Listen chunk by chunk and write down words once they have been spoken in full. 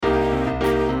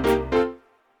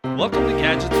Welcome to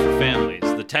Gadgets for Families,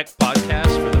 the tech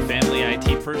podcast for the family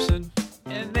IT person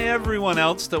and everyone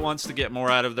else that wants to get more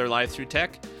out of their life through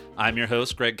tech. I'm your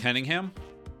host, Greg Cunningham.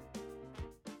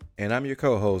 And I'm your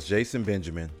co-host, Jason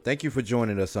Benjamin. Thank you for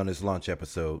joining us on this launch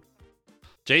episode.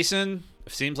 Jason,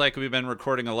 it seems like we've been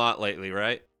recording a lot lately,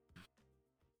 right?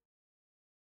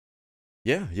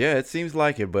 Yeah, it seems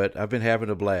like it, but I've been having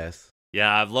a blast.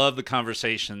 Yeah, I've loved the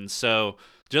conversations. So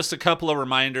just a couple of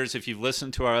reminders. If you've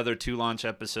listened to our other two launch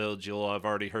episodes, you'll have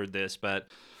already heard this. But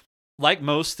like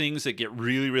most things that get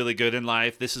really, really good in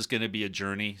life, this is going to be a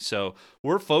journey. So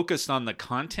we're focused on the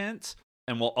content,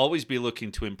 and we'll always be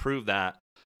looking to improve that.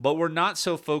 But we're not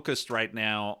so focused right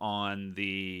now on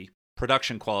the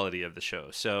production quality of the show.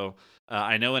 So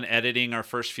I know in editing our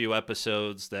first few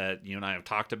episodes that you and I have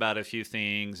talked about a few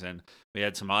things, and we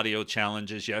had some audio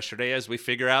challenges yesterday as we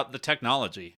figure out the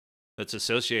technology that's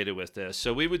associated with this.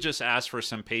 So we would just ask for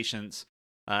some patience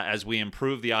as we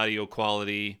improve the audio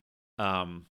quality.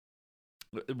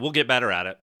 We'll get better at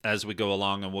it as we go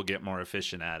along, and we'll get more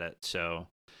efficient at it. So,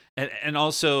 and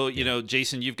also, you know,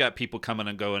 Jason, you've got people coming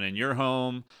and going in your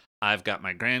home. I've got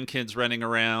my grandkids running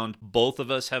around. Both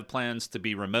of us have plans to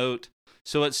be remote.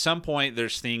 So at some point,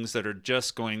 there's things that are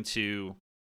just going to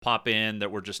pop in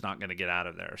that we're just not going to get out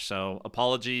of there. So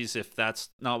apologies if that's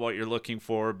not what you're looking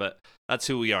for, but that's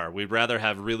who we are. We'd rather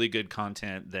have really good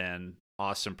content than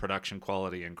awesome production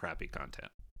quality and crappy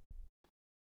content.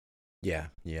 Yeah.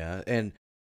 And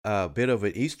a bit of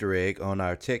an Easter egg on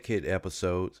our Tech Hit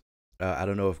episodes. I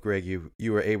don't know if, Greg,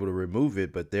 you were able to remove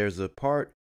it, but there's a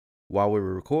part while we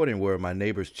were recording where my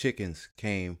neighbor's chickens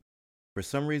came. For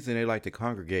some reason, they like to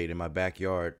congregate in my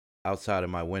backyard outside of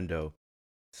my window.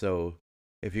 So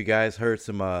if you guys heard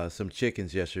some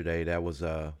chickens yesterday, that was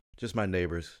just my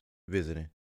neighbors visiting.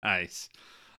 Nice.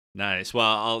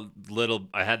 Well,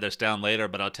 I had this down later,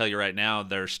 but I'll tell you right now,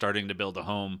 they're starting to build a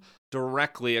home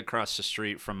directly across the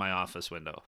street from my office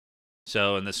window.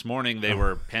 So, and this morning they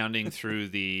were pounding through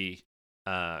the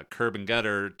curb and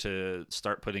gutter to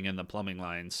start putting in the plumbing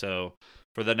line. So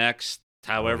for the next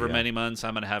however many months,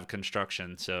 I'm going to have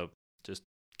construction. So just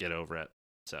get over it.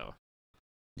 So.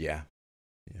 Yeah.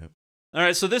 Yep. All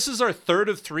right, so this is our third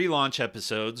of 3 launch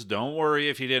episodes. Don't worry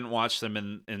if you didn't watch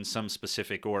them in some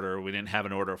specific order. We didn't have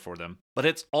an order for them. But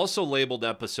it's also labeled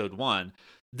episode 1.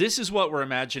 This is what we're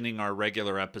imagining our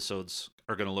regular episodes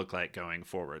are going to look like going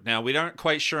forward. Now, we aren't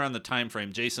quite sure on the time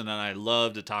frame. Jason and I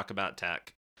love to talk about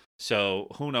tech. So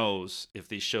who knows if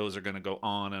these shows are going to go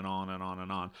on and on and on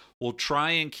and on. We'll try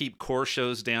and keep core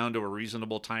shows down to a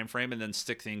reasonable time frame and then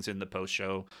stick things in the post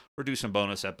show or do some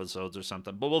bonus episodes or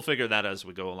something. But we'll figure that as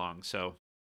we go along. So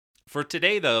for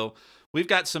today, though, we've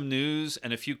got some news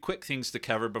and a few quick things to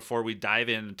cover before we dive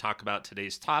in and talk about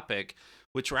today's topic,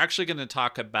 which we're actually going to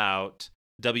talk about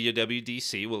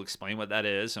WWDC. We'll explain what that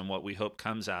is and what we hope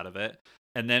comes out of it.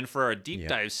 And then for our deep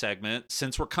dive segment,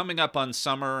 since we're coming up on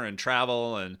summer and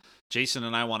travel, and Jason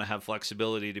and I want to have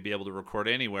flexibility to be able to record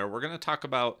anywhere, we're going to talk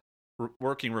about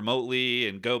working remotely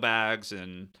and go bags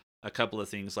and a couple of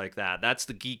things like that. That's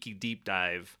the geeky deep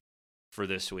dive for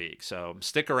this week. So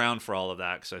stick around for all of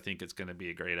that because I think it's going to be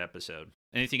a great episode.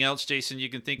 Anything else, Jason, you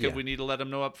can think of we need to let them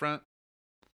know up front?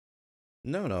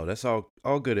 No, that's all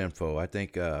good info. I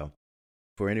think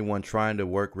for anyone trying to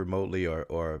work remotely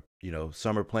or you know,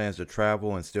 summer plans to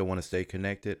travel and still want to stay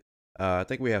connected, I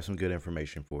think we have some good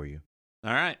information for you.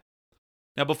 All right.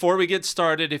 Now, before we get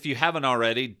started, if you haven't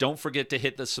already, don't forget to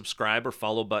hit the subscribe or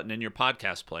follow button in your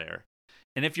podcast player.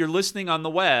 And if you're listening on the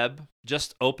web,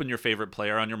 just open your favorite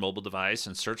player on your mobile device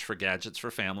and search for Gadgets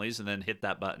for Families and then hit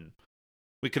that button.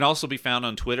 We can also be found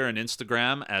on Twitter and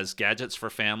Instagram as Gadgets for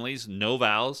Families, no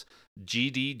vowels,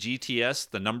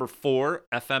 GDGTS, the number 4,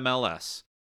 FMLS.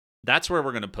 That's where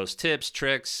we're going to post tips,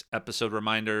 tricks, episode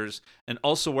reminders, and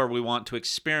also where we want to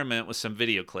experiment with some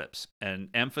video clips. And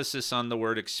emphasis on the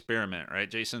word experiment, right,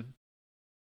 Jason?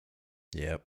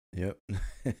 Yep.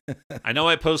 I know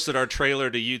I posted our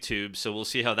trailer to YouTube, so we'll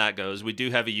see how that goes. We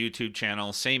do have a YouTube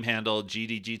channel, same handle,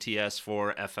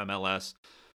 GDGTS4FMLS.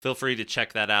 Feel free to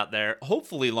check that out there.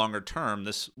 Hopefully longer term,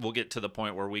 this will get to the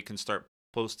point where we can start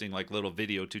posting like little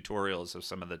video tutorials of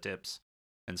some of the tips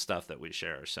and stuff that we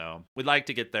share. So we'd like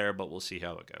to get there, but we'll see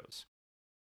how it goes.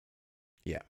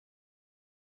 Yeah.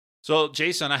 So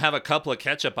Jason, I have a couple of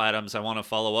catch-up items I want to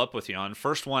follow up with you on.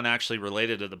 First one actually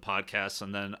related to the podcast,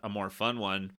 and then a more fun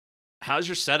one. How's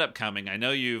your setup coming? I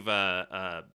know you've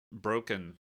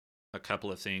broken a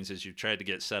couple of things as you've tried to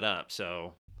get set up.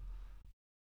 So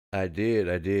I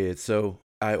did. So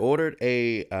I ordered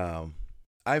a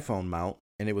iPhone mount,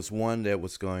 and it was one that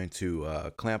was going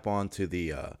to clamp onto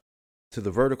the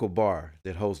vertical bar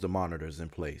that holds the monitors in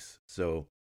place. So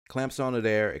clamps onto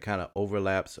there. It kind of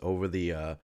overlaps over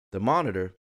the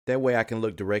monitor. That way I can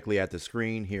look directly at the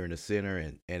screen here in the center,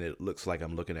 and it looks like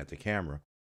I'm looking at the camera.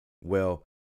 Well,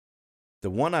 the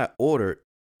one I ordered,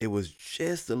 it was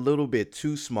just a little bit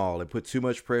too small. It put too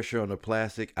much pressure on the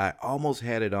plastic. I almost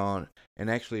had it on, and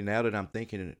actually now that I'm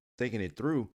thinking it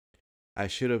through, I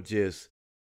should have just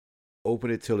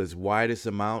opened it till its widest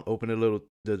amount, opened the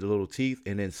little teeth,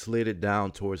 and then slid it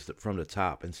down from the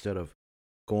top instead of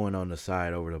going on the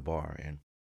side over the bar, and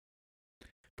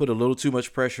put a little too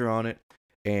much pressure on it,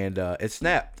 and it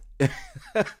snapped.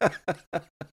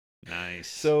 Nice.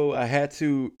 So I had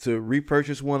to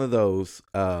repurchase one of those,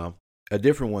 a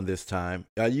different one this time.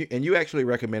 You actually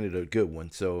recommended a good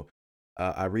one, so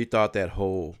I rethought that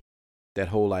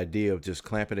whole idea of just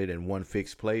clamping it in one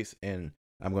fixed place, and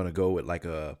I'm gonna go with like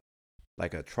a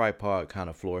tripod kind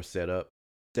of floor setup.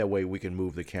 That way we can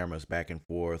move the cameras back and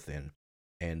forth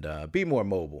and be more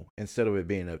mobile instead of it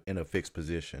being in a fixed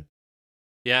position.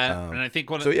 Yeah, and I think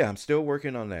I'm still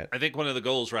working on that. I think one of the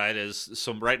goals, right, is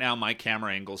so right now my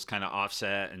camera angle's kind of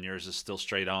offset and yours is still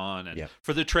straight on. And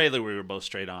for the trailer, we were both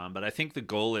straight on. But I think the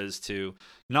goal is to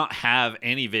not have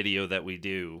any video that we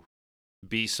do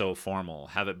be so formal,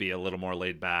 have it be a little more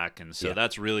laid back. And so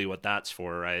that's really what that's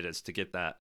for, right, is to get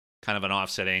that kind of an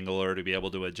offset angle or to be able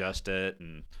to adjust it.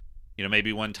 And,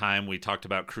 maybe one time we talked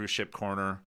about Cruise Ship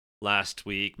Corner last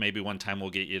week. Maybe one time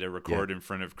we'll get you to record in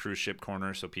front of Cruise Ship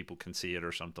Corner so people can see it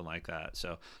or something like that.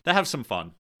 So to have some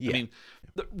fun. Yeah. I mean,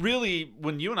 really,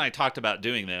 when you and I talked about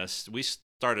doing this, we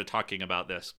started talking about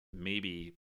this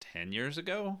maybe 10 years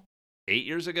ago, 8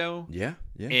 years ago. Yeah.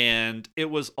 And it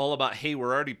was all about, hey,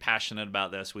 we're already passionate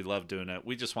about this. We love doing it.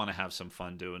 We just want to have some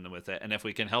fun doing it with it. And if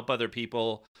we can help other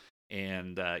people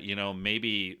and,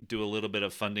 maybe do a little bit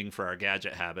of funding for our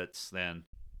gadget habits, then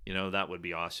that would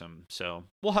be awesome. So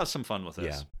we'll have some fun with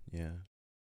this. Yeah.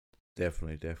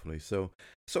 Definitely. So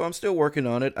I'm still working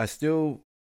on it. I still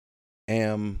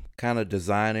am kind of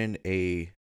designing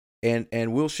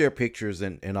and we'll share pictures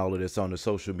and all of this on the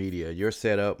social media. Your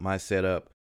setup, my setup,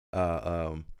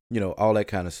 all that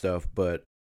kind of stuff. But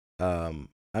I'm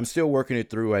still working it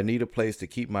through. I need a place to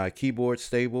keep my keyboard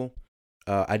stable.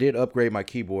 I did upgrade my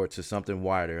keyboard to something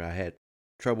wider. I had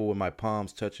trouble with my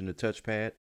palms touching the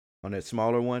touchpad on that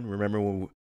smaller one. Remember when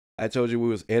I told you we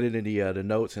was editing the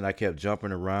notes and I kept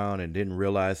jumping around and didn't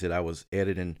realize that I was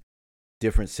editing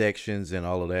different sections and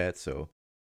all of that. So,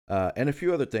 and a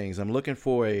few other things. I'm looking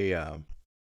for a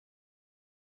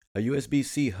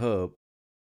USB-C hub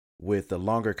with a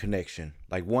longer connection,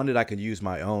 like one that I can use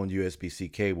my own USB-C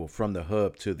cable from the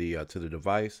hub to the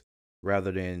device,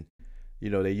 rather than,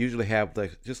 they usually have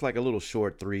just like a little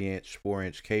short 3-inch,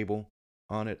 4-inch cable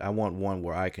on it. I want one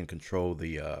where I can control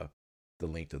the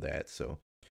length of that. So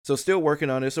still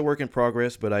working on it. It's a work in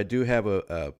progress, but I do have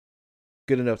a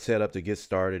good enough setup to get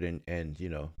started and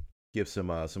give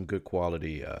some good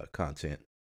quality content.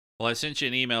 Well, I sent you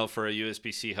an email for a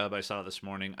USB-C hub I saw this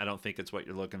morning. I don't think it's what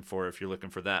you're looking for if you're looking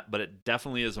for that, but it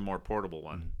definitely is a more portable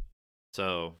one. Mm-hmm.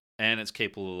 So, and it's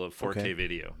capable of 4K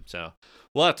video. So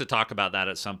we'll have to talk about that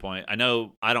at some point. I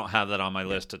know I don't have that on my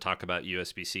list to talk about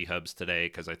USB-C hubs today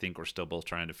because I think we're still both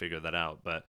trying to figure that out.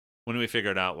 But when we figure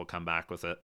it out, we'll come back with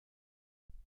it.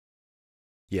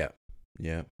 Yeah.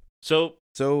 So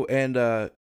go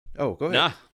ahead.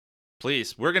 Nah,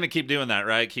 please. We're going to keep doing that,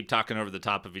 right? Keep talking over the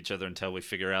top of each other until we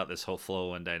figure out this whole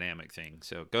flow and dynamic thing.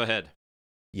 So go ahead.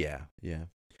 Yeah.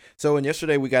 So, and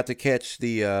yesterday we got to catch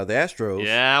the Astros.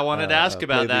 Yeah, I wanted to ask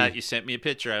about that. You sent me a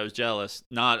picture. I was jealous.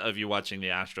 Not of you watching the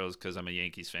Astros because I'm a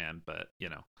Yankees fan, but,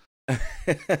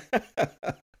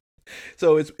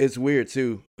 So it's weird,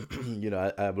 too.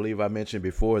 I believe I mentioned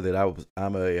before that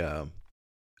I'm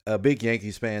a big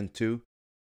Yankees fan, too.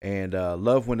 And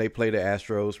love when they play the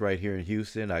Astros right here in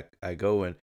Houston. I go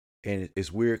and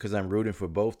it's weird because I'm rooting for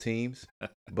both teams.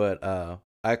 But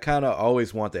I kind of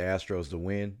always want the Astros to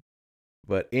win.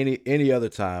 But any other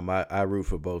time, I root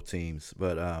for both teams.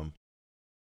 But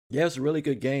it's a really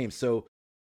good game. So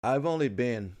I've only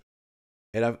been,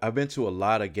 and I've been to a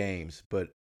lot of games, but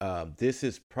this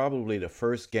is probably the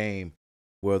first game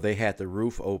where they had the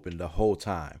roof open the whole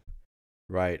time,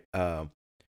 right?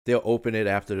 They'll open it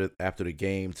after the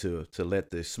game to let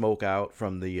the smoke out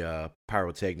from the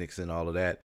pyrotechnics and all of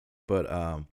that.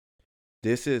 But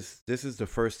this is the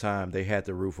first time they had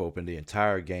the roof open the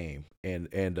entire game, and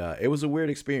it was a weird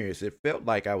experience. It felt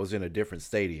like I was in a different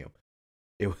stadium.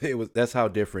 It was that's how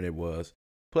different it was.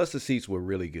 Plus the seats were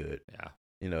really good. Yeah,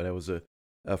 there was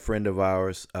a friend of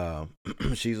ours.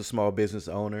 She's a small business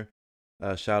owner.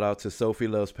 Shout out to Sophie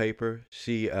Loves Paper.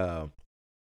 She had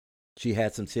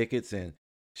some tickets and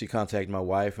she contacted my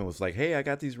wife and was like, "Hey, I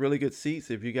got these really good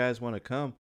seats if you guys want to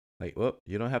come." Like, well,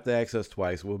 you don't have to ask us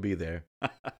twice. We'll be there.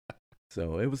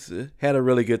 So it had a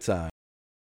really good time.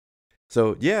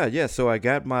 So yeah. So I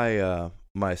got my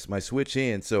Switch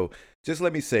in. So just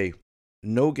let me say,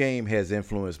 no game has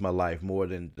influenced my life more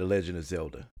than The Legend of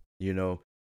Zelda. You know,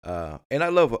 and I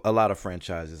love a lot of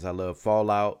franchises. I love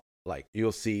Fallout. Like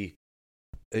you'll see,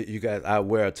 you guys. I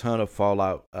wear a ton of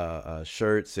Fallout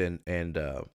shirts, and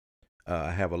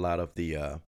I have a lot of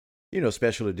the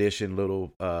special edition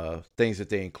little things that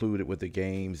they included with the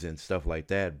games and stuff like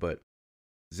that. But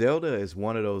Zelda is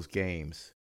one of those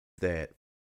games that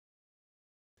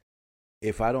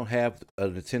if I don't have a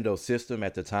Nintendo system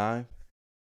at the time,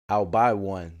 I'll buy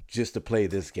one just to play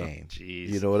this game. Jeez.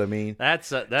 You know what I mean? That's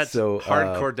so,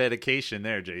 hardcore dedication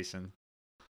there, Jason.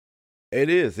 It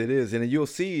is, and you'll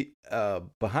see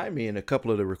behind me in a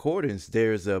couple of the recordings.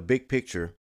 There's a big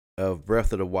picture of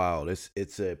Breath of the Wild.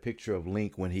 It's a picture of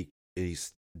Link when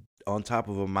he's on top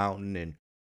of a mountain and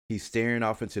he's staring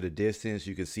off into the distance.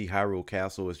 You can see Hyrule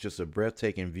Castle. It's just a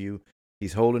breathtaking view.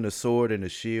 He's holding a sword and a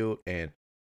shield, and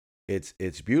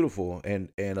it's beautiful. And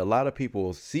a lot of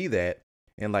people see that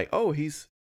and like, oh,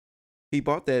 he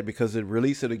bought that because the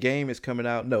release of the game is coming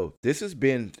out. No, this has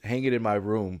been hanging in my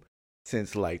room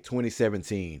since like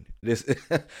 2017. This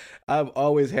I've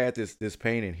always had this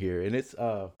painting here, and it's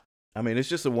it's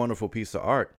just a wonderful piece of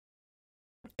art.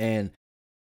 And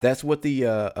that's what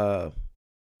the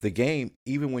game,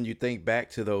 even when you think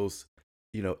back to those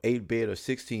 8-bit or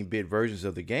 16-bit versions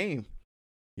of the game,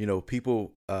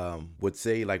 people would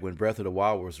say, like, when Breath of the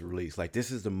Wild was released, like, this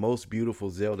is the most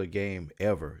beautiful Zelda game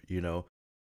ever,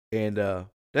 and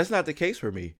that's not the case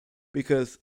for me,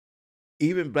 because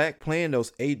even back playing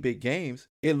those 8-bit games,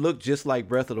 it looked just like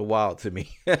Breath of the Wild to me.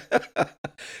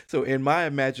 So in my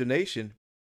imagination,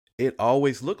 it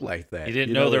always looked like that. You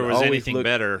didn't know there was anything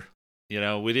better. We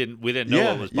didn't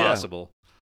know it was possible.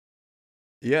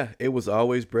 Yeah, it was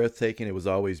always breathtaking. It was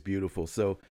always beautiful.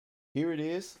 So here it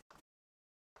is.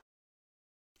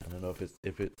 I don't know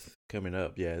if it's coming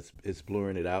up. Yeah, it's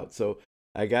blurring it out. So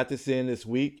I got this in this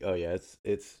week. Oh yeah,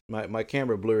 it's my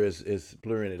camera blur is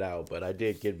blurring it out, but I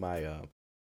did get my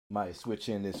my Switch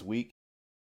in this week,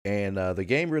 and the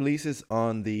game releases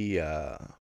on the 12th,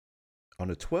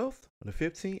 on the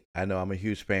 15th. I know I'm a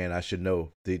huge fan. I should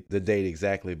know the date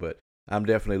exactly, but I'm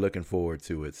definitely looking forward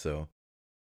to it. So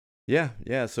yeah.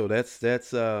 So that's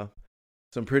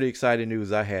some pretty exciting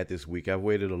news I had this week. I've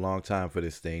waited a long time for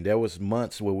this thing. There was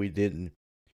months where we didn't,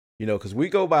 because we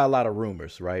go by a lot of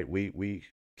rumors, right? We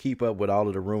keep up with all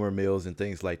of the rumor mills and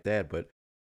things like that. But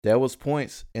there was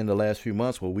points in the last few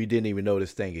months where we didn't even know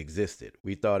this thing existed.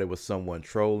 We thought it was someone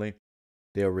trolling.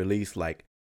 They'll release like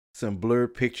some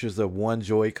blurred pictures of one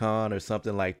Joy-Con or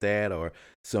something like that, or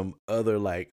some other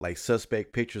like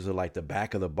suspect pictures of like the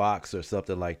back of the box or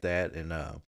something like that. And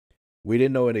we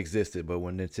didn't know it existed, but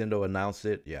when Nintendo announced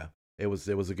it, yeah, it was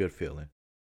a good feeling.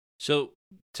 So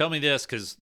tell me this,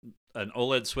 because an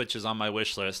OLED Switch is on my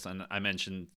wish list, and I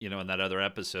mentioned, in that other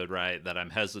episode, right, that I'm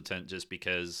hesitant just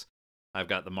because I've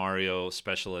got the Mario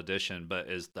Special Edition. But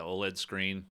is the OLED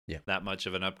screen that much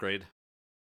of an upgrade?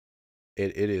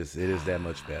 It is that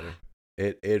much better.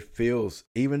 It feels,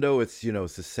 even though it's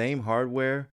it's the same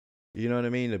hardware, you know what I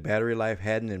mean. The battery life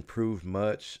hadn't improved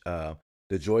much.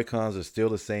 The Joy-Cons are still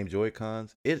the same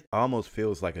Joy-Cons. It almost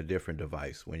feels like a different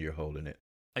device when you're holding it.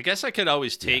 I guess I could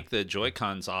always take the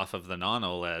Joy-Cons off of the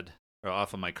non-OLED, or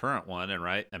off of my current one,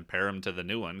 and pair them to the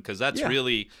new one, because that's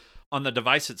really, on the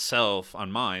device itself,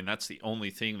 on mine, that's the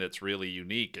only thing that's really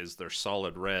unique is their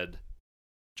solid red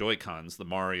Joy-Cons, the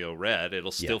Mario Red.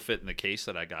 It'll still fit in the case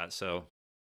that I got, so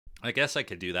I guess I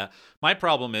could do that. My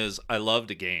problem is I love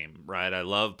the game, right? I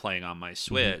love playing on my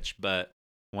Switch, but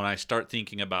when I start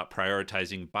thinking about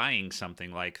prioritizing buying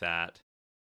something like that,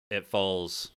 it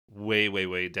falls way, way,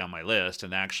 way down my list.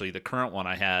 And actually, the current one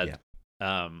I had,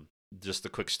 just a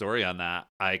quick story on that.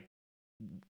 I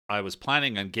was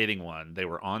planning on getting one. They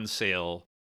were on sale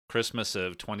Christmas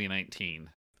of 2019.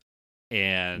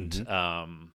 And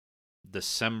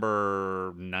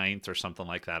December 9th or something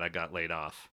like that, I got laid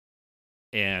off.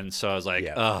 And so I was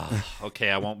like, oh, okay,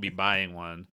 I won't be buying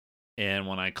one. And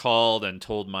when I called and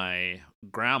told my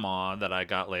grandma that I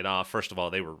got laid off, first of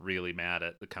all, they were really mad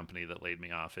at the company that laid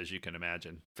me off, as you can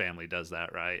imagine. Family does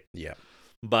that, right? Yeah.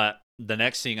 But the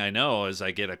next thing I know is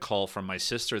I get a call from my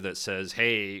sister that says,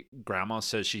 hey, grandma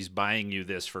says she's buying you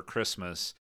this for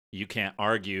Christmas. You can't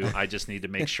argue. I just need to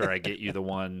make sure I get you the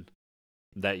one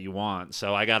that you want.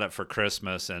 So I got it for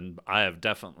Christmas, and I have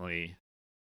definitely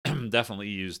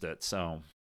used it. So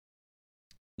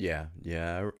yeah.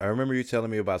 I remember you telling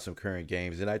me about some current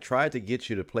games, and I tried to get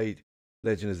you to play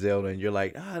Legend of Zelda, and you're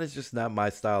like, that's just not my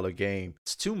style of game.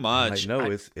 It's too I'm like, much. no,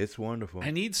 it's wonderful.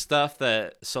 I need stuff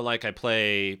that, so like I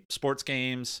play sports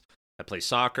games, I play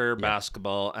soccer, Yep.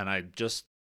 basketball, and I just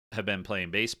have been playing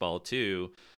baseball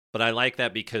too. But I like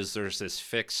that because there's this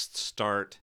fixed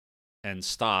start and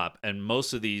stop. And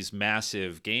most of these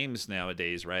massive games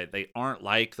nowadays, right, they aren't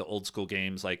like the old school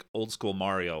games, like old school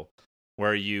Mario,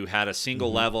 where you had a single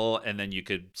Mm-hmm. level and then you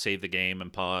could save the game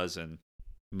and pause and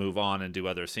move on and do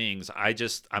other things.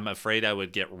 I'm afraid I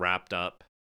would get wrapped up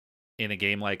in a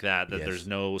game like that Yes. there's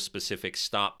no specific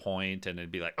stop point, and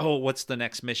it'd be like, oh, what's the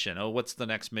next mission? Oh, what's the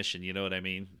next mission? You know what I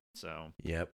mean? So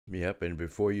Yep. And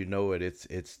before you know it, it's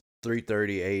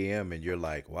 3:30 a.m. and you're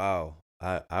like, wow,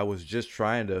 I was just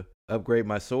trying to upgrade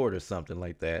my sword or something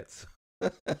like that.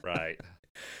 right.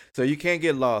 So you can't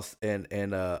get lost, and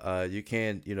you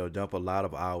can dump a lot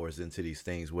of hours into these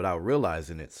things without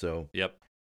realizing it. So Yep.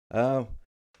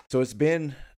 So it's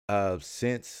been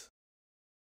since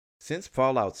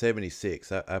Fallout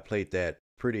 76. I played that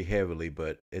pretty heavily,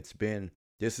 but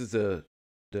this is the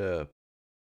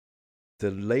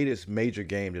latest major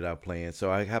game that I'm playing.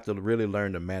 So I have to really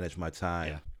learn to manage my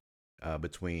time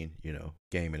between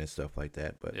gaming and stuff like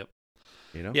that. But Yep.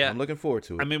 I'm looking forward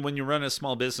to it. I mean, when you run a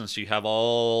small business, you have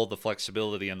all the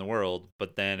flexibility in the world,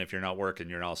 but then if you're not working,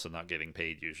 you're also not getting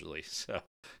paid usually. So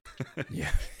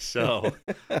yeah. So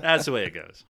that's the way it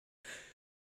goes.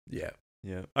 Yeah.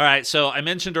 Yeah. All right. So I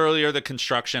mentioned earlier the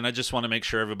construction. I just want to make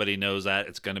sure everybody knows that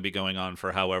it's going to be going on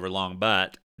for however long.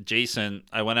 But Jason,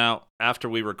 I went out after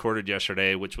we recorded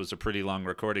yesterday, which was a pretty long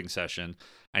recording session.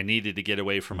 I needed to get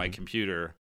away from my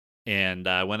computer, and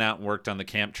I went out and worked on the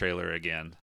camp trailer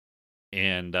again.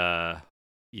 And no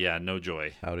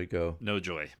joy. How'd it go? No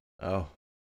joy. Oh,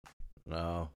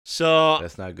 no. So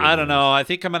That's not good. I don't know. I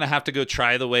think I'm going to have to go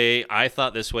try the way I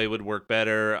thought this way would work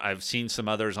better. I've seen some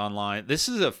others online. This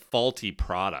is a faulty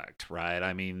product, right?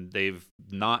 I mean, they've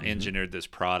not engineered this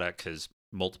product because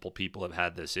multiple people have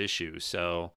had this issue.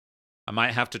 So I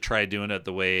might have to try doing it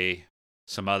the way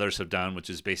some others have done, which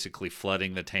is basically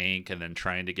flooding the tank and then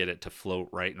trying to get it to float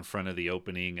right in front of the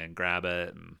opening and grab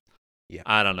it. And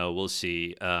I don't know. We'll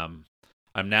see. I'm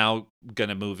now going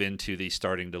to move into the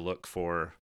starting to look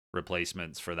for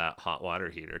replacements for that hot water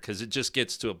heater, because it just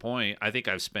gets to a point. I think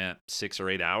I've spent 6 or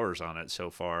 8 hours on it so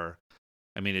far.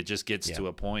 I mean, it just gets to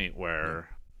a point where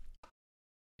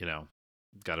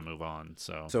got to move on.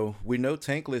 So we know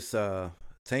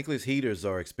tankless heaters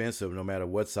are expensive no matter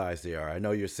what size they are. I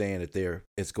know you're saying that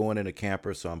it's going in a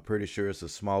camper, so I'm pretty sure it's a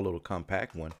small little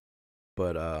compact one,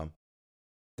 but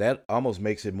that almost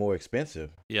makes it more expensive.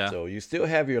 Yeah. So you still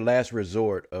have your last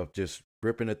resort of just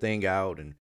ripping the thing out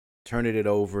and turning it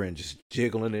over and just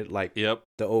jiggling it like the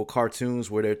old cartoons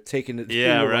where they're taking it,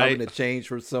 having to change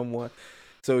for someone.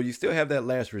 So you still have that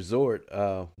last resort.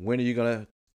 When are you gonna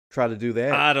try to do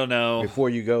that? I don't know. Before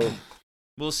you go,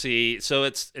 we'll see. So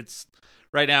it's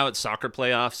right now it's soccer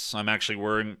playoffs. I'm actually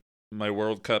wearing my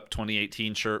World Cup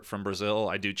 2018 shirt from Brazil.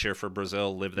 I do cheer for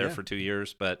Brazil. Lived there for 2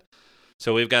 years, but.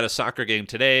 So we've got a soccer game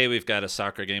today. We've got a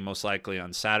soccer game most likely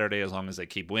on Saturday, as long as they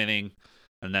keep winning.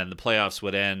 And then the playoffs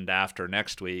would end after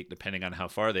next week, depending on how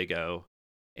far they go.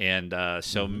 And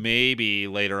so maybe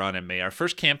later on in May. Our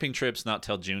first camping trip's not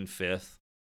till June 5th.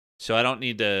 So I don't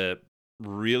need to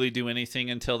really do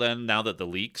anything until then, now that the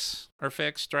leaks are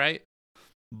fixed, right?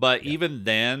 But even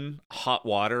then, hot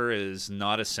water is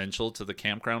not essential to the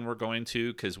campground we're going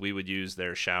to, because we would use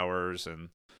their showers and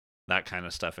that kind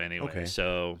of stuff anyway. Okay.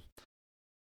 So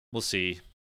we'll see.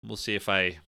 We'll see if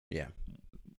I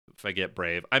get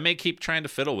brave. I may keep trying to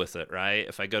fiddle with it, right?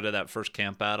 If I go to that first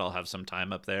camp out, I'll have some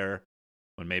time up there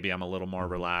when maybe I'm a little more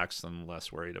relaxed and less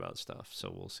worried about stuff.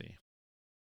 So we'll see.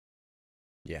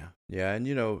 Yeah. And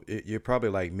you're probably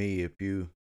like me. If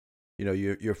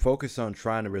you're focused on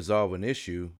trying to resolve an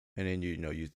issue, and then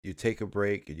you take a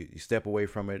break, you step away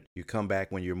from it, you come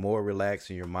back when you're more relaxed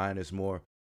and your mind is more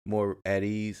at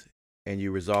ease, and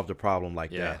you resolve the problem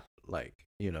like that. Like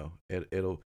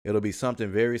it'll be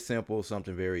something very simple,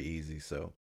 something very easy.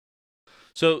 So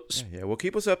well,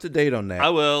 keep us up to date on that. I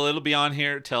will. It'll be on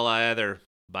here till I either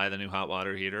buy the new hot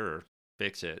water heater or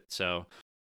fix it. So,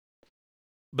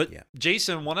 but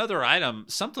Jason, one other item,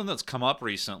 something that's come up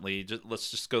recently. Let's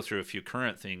just go through a few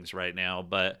current things right now.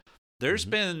 But there's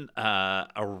been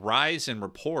a rise in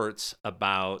reports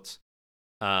about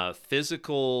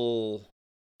physical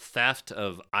theft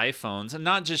of iPhones, and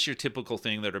not just your typical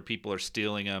thing that people are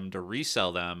stealing them to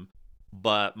resell them,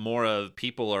 but more of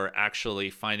people are actually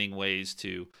finding ways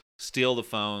to steal the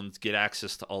phones, get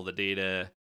access to all the data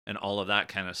and all of that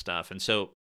kind of stuff. And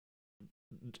so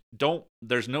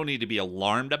there's no need to be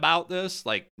alarmed about this,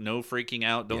 like no freaking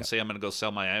out. Don't say I'm going to go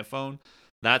sell my iPhone.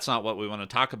 that's not what we want to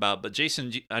talk about. But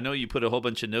Jason, I know you put a whole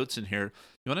bunch of notes in here.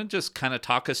 You want to just kind of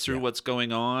talk us through Yeah. what's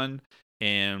going on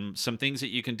and some things that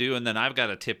you can do, and then I've got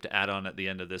a tip to add on at the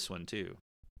end of this one too.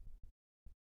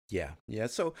 Yeah. Yeah.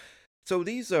 So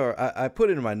these are I put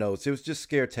it in my notes. It was just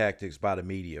scare tactics by the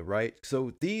media, right?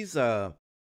 So these kind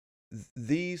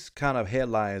of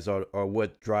headlines are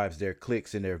what drives their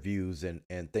clicks and their views and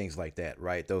things like that,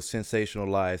 right? Those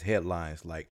sensationalized headlines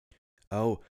like,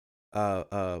 oh, uh,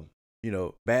 uh,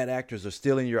 bad actors are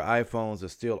stealing your iPhones or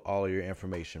steal all of your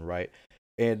information, right?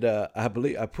 And I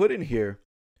believe I put in here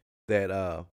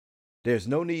that there's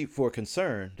no need for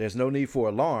concern, there's no need for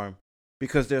alarm,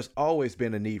 because there's always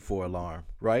been a need for alarm,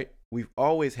 right? We've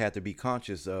always had to be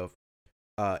conscious of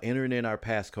entering in our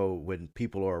passcode when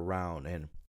people are around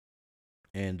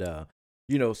and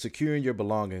securing your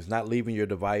belongings, not leaving your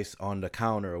device on the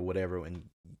counter or whatever and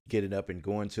getting up and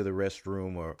going to the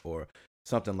restroom or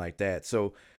something like that.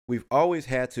 So we've always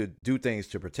had to do things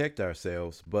to protect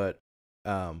ourselves, but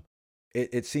um,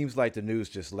 it seems like the news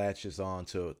just latches on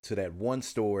to that one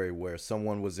story where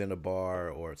someone was in a bar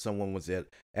or someone was at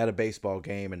a baseball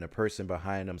game and the person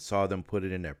behind them saw them put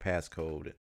it in their passcode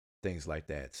and things like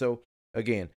that. So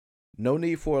again, no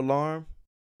need for alarm,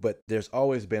 but there's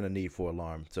always been a need for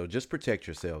alarm. So just protect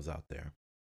yourselves out there.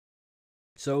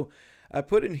 So I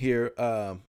put in here.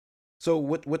 So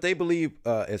what they believe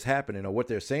is happening, or what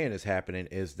they're saying is happening,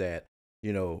 is that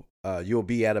you'll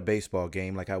be at a baseball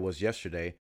game like I was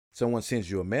yesterday. Someone sends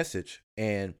you a message,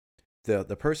 and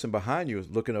the person behind you is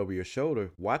looking over your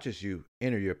shoulder, watches you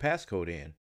enter your passcode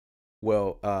in.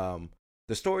 Well,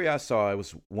 the story I saw, it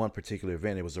was one particular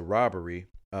event. It was a robbery.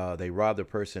 They robbed a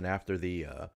person after the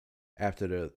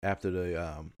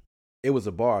it was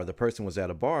a bar. The person was at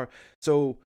a bar,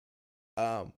 so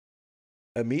um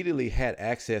immediately had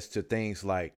access to things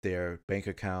like their bank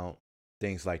account,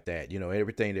 things like that.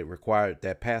 Everything that required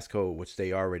that passcode, which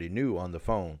they already knew on the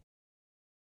phone,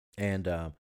 and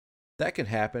that can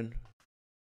happen.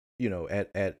 At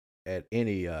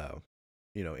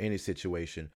any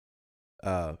situation.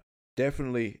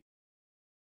 Definitely,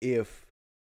 if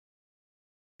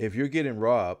you're getting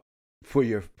robbed for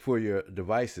your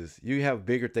devices, you have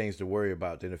bigger things to worry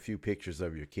about than a few pictures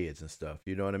of your kids and stuff.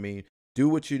 You know what I mean? Do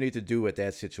what you need to do at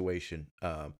that situation,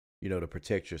 to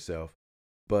protect yourself.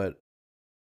 But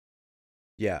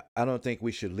yeah, I don't think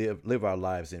we should live our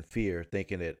lives in fear,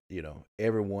 thinking that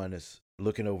everyone is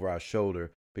looking over our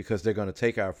shoulder because they're going to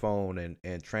take our phone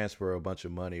and transfer a bunch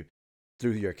of money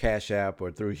through your Cash App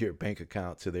or through your bank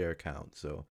account to their account.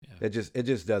 So Yeah. it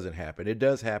just doesn't happen. It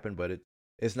does happen, but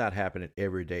it's not happening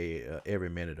every day, every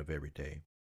minute of every day.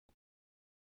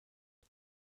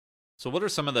 So, what are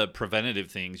some of the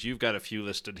preventative things? You've got a few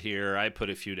listed here. I put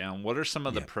a few down. What are some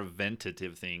of the Yeah.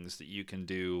 preventative things that you can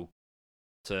do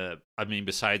I mean,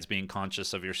 besides being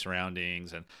conscious of your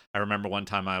surroundings? And I remember one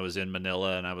time I was in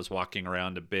Manila and I was walking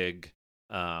around a big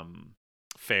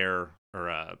fair,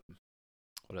 or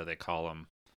what do they call them?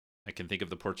 I can think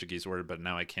of the Portuguese word, but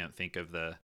now I can't think of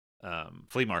the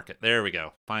flea market. There we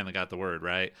go. Finally got the word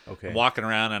right. I'm Okay. walking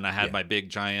around and I had Yeah. my big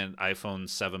giant iPhone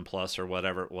 7 Plus or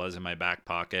whatever it was in my back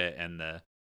pocket, and the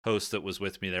host that was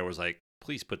with me there was like,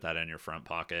 "Please put that in your front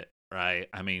pocket." Right?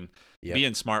 I mean, Yep.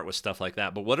 being smart with stuff like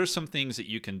that. But what are some things that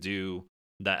you can do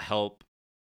that help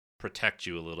protect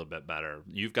you a little bit better?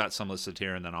 You've got some listed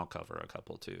here, and then I'll cover a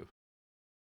couple too.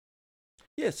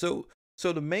 Yeah. So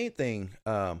the main thing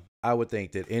I would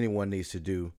think that anyone needs to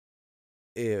do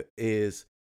is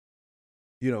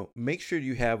make sure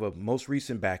you have a most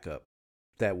recent backup.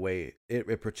 That way,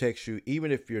 it protects you even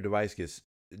if your device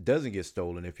doesn't get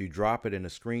stolen. If you drop it and the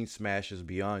screen smashes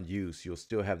beyond use, you'll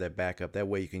still have that backup. That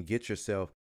way, you can get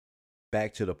yourself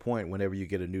back to the point whenever you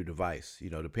get a new device.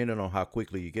 Depending on how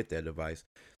quickly you get that device.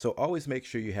 So always make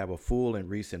sure you have a full and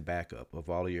recent backup of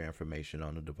all of your information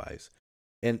on the device.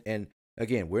 And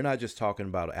again, we're not just talking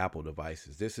about Apple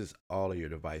devices. This is all of your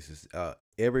devices.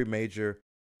 Every major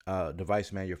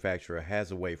device manufacturer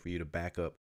has a way for you to back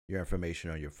up your information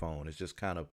on your phone. It's just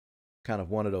kind of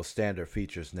one of those standard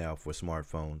features now for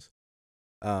smartphones.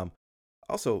 Um,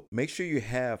 Also, make sure you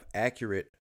have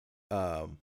accurate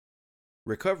um,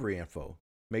 recovery info.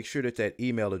 Make sure that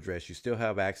email address, you still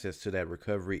have access to that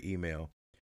recovery email.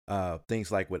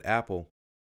 Things like with Apple,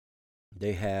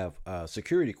 they have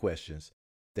security questions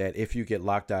that if you get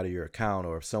locked out of your account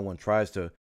or if someone tries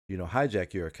to,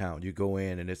 hijack your account, you go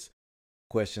in and it's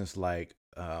questions like,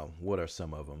 what are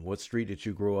some of them? What street did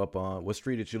you grow up on? What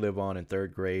street did you live on in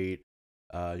third grade?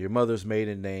 Your mother's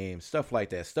maiden name, stuff like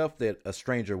that, stuff that a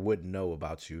stranger wouldn't know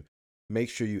about you. Make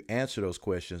sure you answer those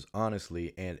questions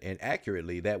honestly and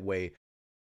accurately. That way,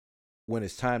 when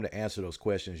it's time to answer those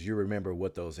questions, you remember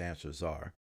what those answers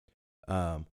are.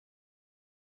 Um,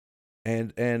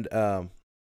 and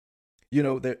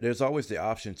there's always the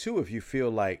option too, if you feel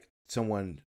like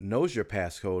someone knows your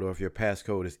passcode, or if your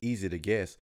passcode is easy to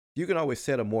guess, you can always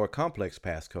set a more complex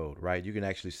passcode, right? You can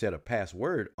actually set a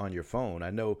password on your phone. I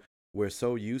know we're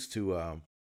so used to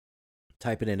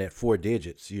typing in at 4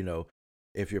 digits.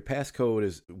 If your passcode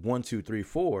is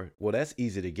 1234, well, that's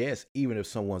easy to guess, even if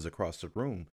someone's across the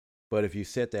room. But if you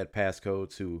set that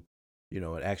passcode to,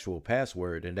 an actual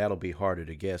password, then that'll be harder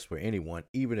to guess for anyone,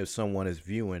 even if someone is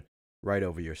viewing right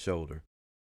over your shoulder.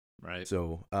 Right.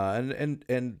 So, and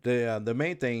the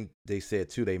main thing they said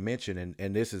too, they mentioned,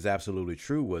 and this is absolutely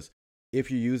true, was if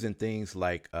you're using things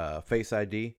like Face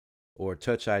ID or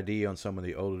Touch ID on some of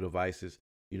the older devices,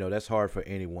 that's hard for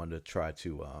anyone to try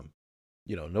to,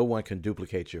 no one can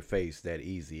duplicate your face that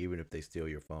easy, even if they steal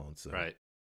your phone. So, Right.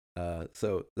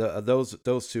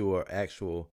 Those two are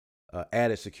actual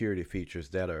added security features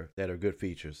that are good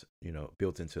features,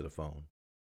 built into the phone.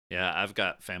 Yeah, I've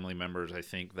got family members, I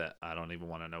think, that I don't even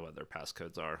want to know what their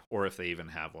passcodes are, or if they even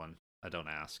have one. I don't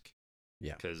ask.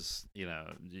 Yeah. Because, you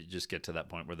just get to that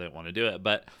point where they don't want to do it.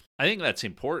 But I think that's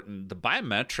important. The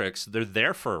biometrics, they're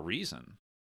there for a reason,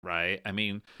 right? I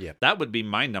mean, that would be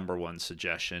my number one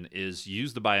suggestion, is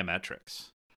use the biometrics.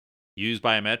 Use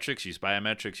biometrics, use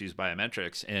biometrics, use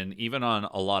biometrics. And even on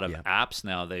a lot of apps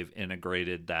now, they've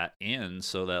integrated that in,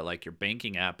 so that like your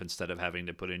banking app, instead of having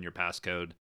to put in your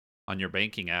passcode on your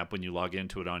banking app, when you log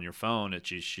into it on your phone, it's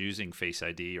just using Face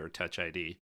ID or Touch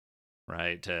ID,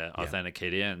 right, to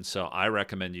authenticate in. So I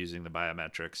recommend using the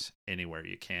biometrics anywhere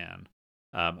you can.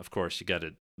 Of course, you got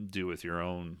to do with your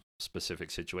own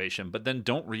specific situation, but then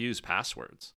don't reuse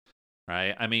passwords,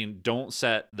 right? I mean, don't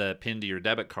set the PIN to your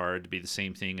debit card to be the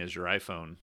same thing as your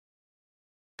iPhone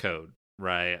code,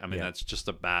 right? I mean, that's just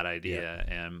a bad idea.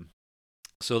 And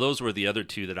so those were the other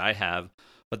two that I have.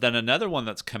 But then another one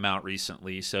that's come out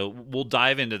recently, so we'll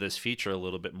dive into this feature a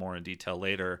little bit more in detail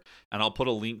later, and I'll put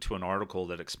a link to an article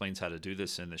that explains how to do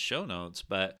this in the show notes.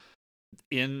 But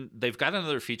they've got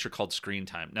another feature called screen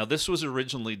time. Now, this was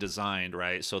originally designed,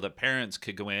 right, so that parents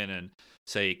could go in and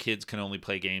say kids can only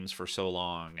play games for so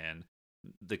long, and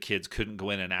the kids couldn't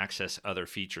go in and access other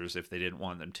features if they didn't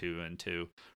want them to, and to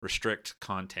restrict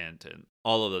content and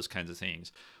all of those kinds of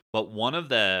things. But one of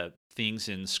the things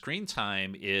in screen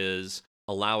time is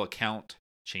allow account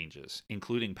changes,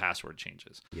 including password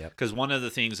changes. Because one of the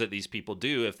things that these people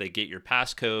do, if they get your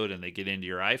passcode and they get into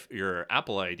your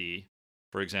Apple ID,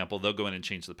 for example, they'll go in and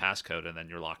change the passcode, and then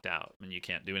you're locked out and you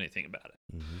can't do anything about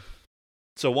it. Mm-hmm.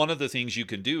 So one of the things you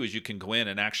can do is you can go in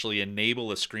and actually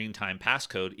enable a screen time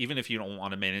passcode, even if you don't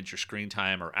want to manage your screen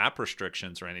time or app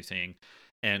restrictions or anything,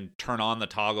 and turn on the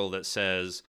toggle that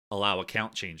says allow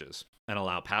account changes and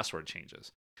allow password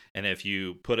changes. And if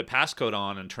you put a passcode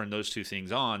on and turn those two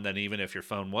things on, then even if your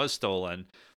phone was stolen,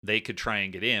 they could try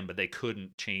and get in, but they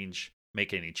couldn't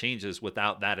make any changes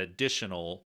without that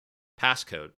additional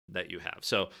passcode that you have.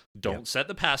 So don't set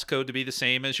the passcode to be the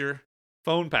same as your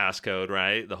phone passcode,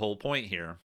 right? The whole point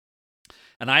here.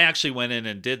 And I actually went in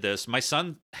and did this. My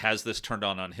son has this turned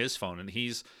on his phone, and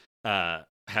he's had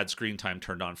screen time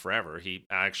turned on forever. I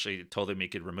actually told him he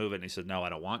could remove it, and he said, no, I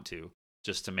don't want to,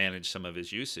 just to manage some of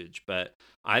his usage. But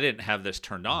I didn't have this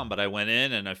turned on, but I went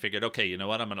in and I figured, okay, you know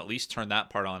what? I'm going to at least turn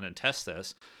that part on and test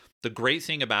this. The great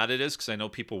thing about it is, because I know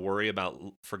people worry about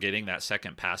forgetting that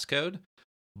second passcode,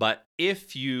 but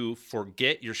if you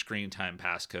forget your screen time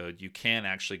passcode, you can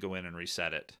actually go in and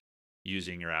reset it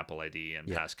using your Apple ID and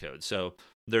passcode. So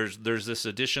there's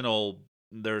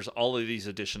all of these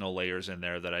additional layers in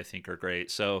there that I think are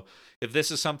great. So if this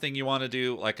is something you want to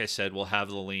do, like I said, we'll have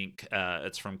the link.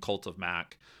 It's from Cult of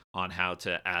Mac on how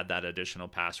to add that additional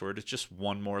password. It's just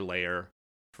one more layer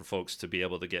for folks to be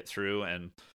able to get through.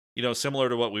 And, similar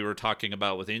to what we were talking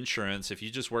about with insurance, if you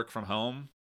just work from home,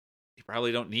 you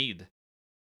probably don't need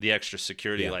the extra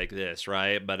security like this,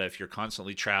 right? But if you're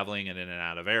constantly traveling and in and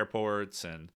out of airports,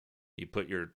 and you put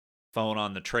your phone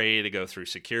on the tray to go through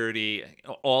security,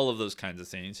 all of those kinds of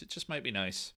things, it just might be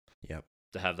nice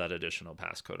to have that additional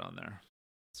passcode on there.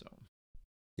 So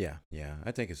yeah,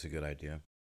 I think it's a good idea.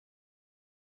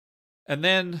 And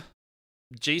then,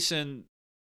 Jason,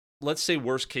 let's say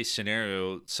worst case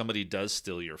scenario, somebody does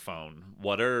steal your phone.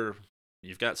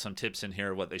 You've got some tips in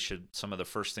here, some of the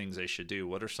first things they should do.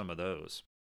 What are some of those?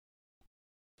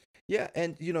 Yeah,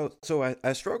 and so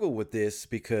I struggle with this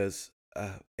because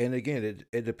and again,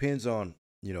 it depends on,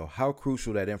 how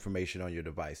crucial that information on your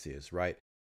device is, right?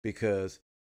 Because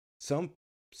some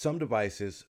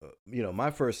devices,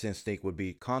 my first instinct would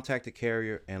be contact the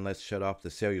carrier and let's shut off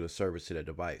the cellular service to the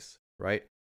device, right?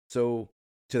 So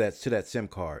to that SIM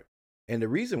card. And the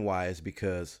reason why is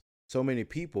because so many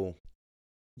people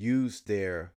use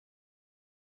their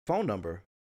phone number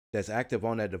that's active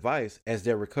on that device as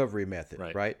their recovery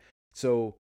method, right?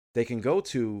 So they can go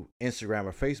to Instagram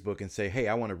or Facebook and say, hey,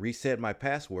 I want to reset my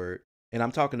password. And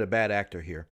I'm talking to bad actor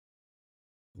here.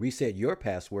 Reset your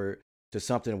password to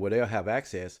something where they'll have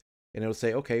access, and it'll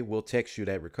say, okay, we'll text you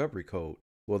that recovery code.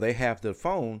 Well, they have the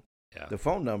phone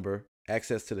number,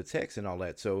 access to the text and all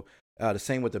that. So the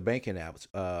same with the banking apps.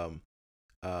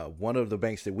 One of the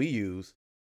banks that we use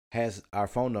has our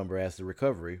phone number as the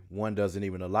recovery. One doesn't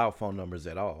even allow phone numbers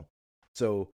at all.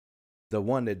 So the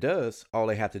one that does, all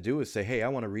they have to do is say, hey, I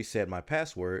want to reset my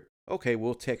password. Okay,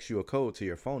 we'll text you a code to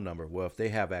your phone number. Well, if they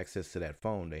have access to that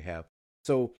phone, they have.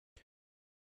 So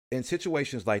in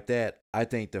situations like that, I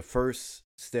think the first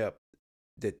step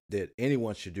that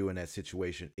anyone should do in that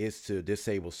situation is to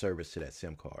disable service to that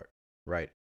SIM card, right?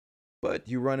 But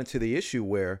you run into the issue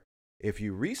where if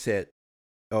you reset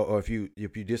or if you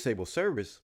disable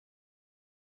service,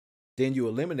 then you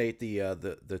eliminate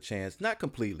the chance, not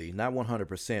completely, not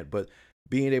 100%, but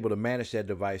being able to manage that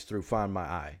device through Find My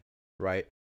Eye, right?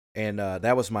 And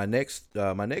that was my next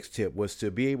tip, was to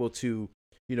be able to,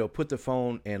 put the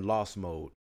phone in lost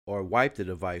mode or wipe the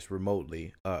device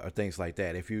remotely or things like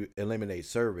that. If you eliminate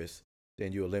service,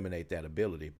 then you eliminate that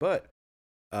ability. But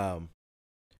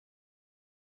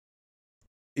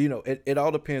it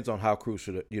all depends on how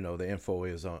crucial the info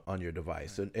is on your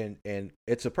device, and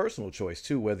it's a personal choice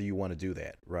too whether you want to do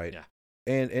that, right? Yeah.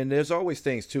 And there's always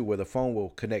things too where the phone will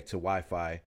connect to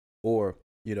Wi-Fi, or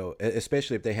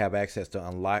especially if they have access to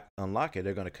unlock it,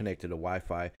 they're going to connect to the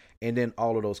Wi-Fi, and then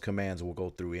all of those commands will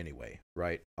go through anyway,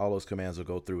 right? All those commands will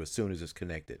go through as soon as it's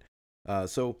connected.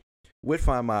 So with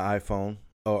Find My iPhone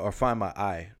or Find My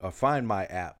Eye or Find My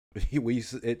app,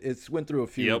 it's went through a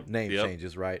few name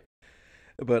changes, right?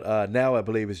 But now I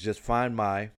believe it's just Find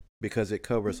My, because it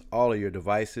covers all of your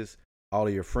devices, all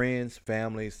of your friends,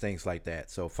 families, things like that.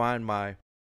 So Find My,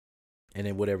 and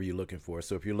then whatever you're looking for.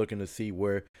 So if you're looking to see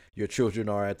where your children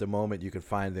are at the moment, you can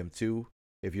find them too.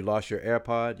 If you lost your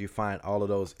AirPod, you find all of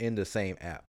those in the same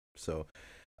app. So,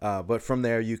 but from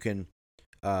there you can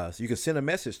send a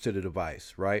message to the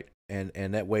device, right? And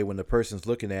that way, when the person's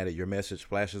looking at it, your message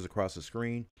flashes across the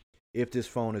screen. If this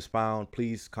phone is found,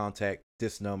 please contact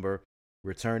this number.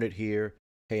 Return it here.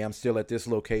 Hey, I'm still at this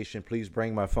location. Please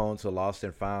bring my phone to Lost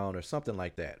and Found, or something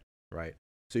like that, right?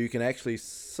 So you can actually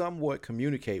somewhat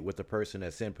communicate with the person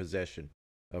that's in possession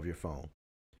of your phone.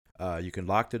 You can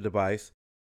lock the device.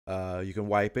 You can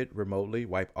wipe it remotely,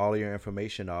 wipe all of your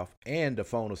information off, and the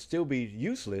phone will still be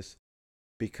useless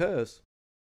because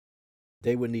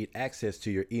they would need access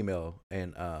to your email,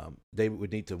 and they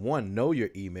would need to, one, know your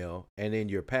email and then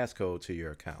your passcode to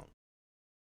your account,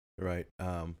 right?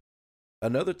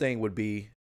 Another thing would be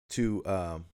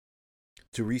to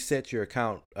reset your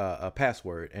account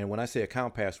password. And when I say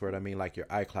account password, I mean like your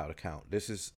iCloud account. This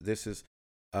is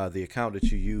the account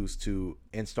that you use to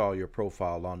install your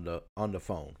profile on the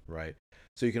phone, right?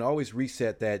 So you can always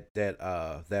reset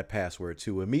that password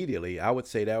to immediately. I would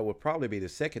say that would probably be the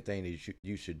second thing that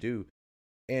you should do.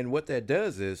 And what that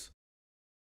does is,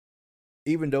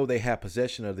 even though they have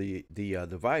possession of the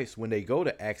device, when they go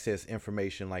to access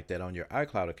information like that on your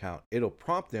iCloud account, it'll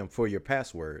prompt them for your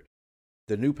password,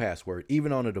 the new password,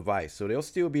 even on the device. So they'll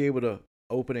still be able to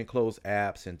open and close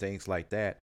apps and things like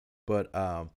that. But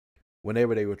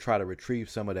whenever they will try to retrieve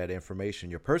some of that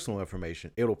information, your personal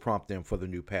information, it'll prompt them for the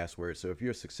new password. So if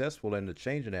you're successful in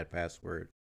changing that password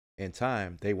in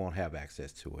time, they won't have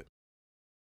access to it.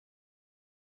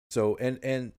 So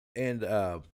and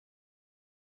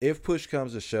if push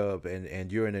comes to shove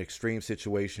and you're in an extreme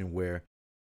situation where,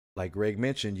 like Greg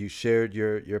mentioned, you shared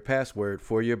your password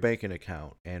for your banking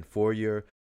account and for your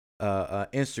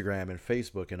Instagram and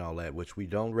Facebook and all that, which we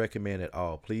don't recommend at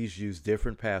all. Please use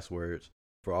different passwords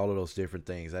for all of those different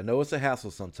things. I know it's a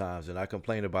hassle sometimes, and I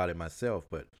complain about it myself,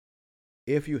 but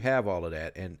if you have all of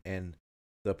that and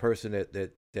the person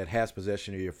that has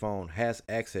possession of your phone has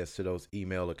access to those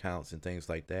email accounts and things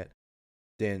like that,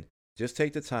 then just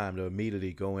take the time to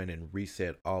immediately go in and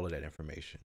reset all of that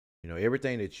information.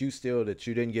 Everything that you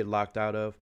didn't get locked out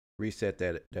of, reset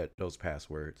those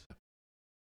passwords.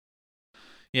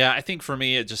 Yeah, I think for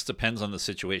me, it just depends on the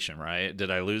situation, right?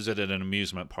 Did I lose it at an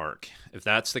amusement park? If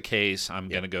that's the case, I'm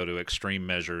going to go to extreme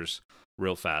measures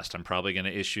real fast. I'm probably going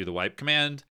to issue the wipe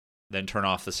command, then turn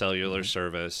off the cellular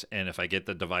service. And if I get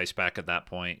the device back at that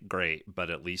point, great. But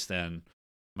at least then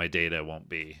my data won't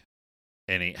be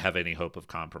have any hope of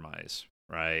compromise,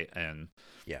 right? And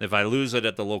Yeah. if I lose it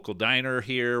at the local diner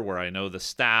here where I know the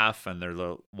staff and they're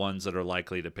the ones that are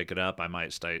likely to pick it up, I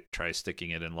might try sticking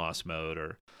it in lost mode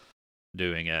or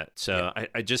doing it. Yeah. So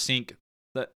I just think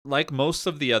that, like most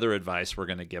of the other advice we're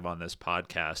going to give on this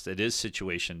podcast, it is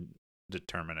situation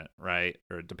determinant, right?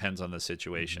 Or it depends on the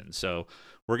situation. So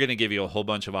we're going to give you a whole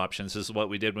bunch of options. This is what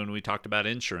we did when we talked about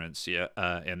insurance,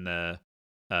 in the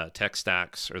tech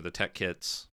stacks or the tech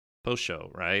kits post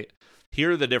show, right?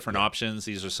 Here are the different options.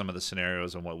 These are some of the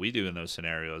scenarios and what we do in those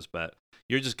scenarios, but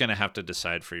you're just going to have to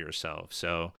decide for yourself.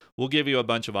 So we'll give you a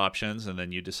bunch of options and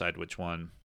then you decide which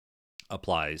one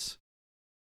applies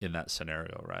in that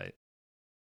scenario, right?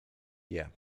 Yeah.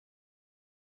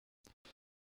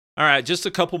 All right, just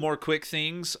a couple more quick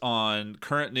things on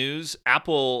current news.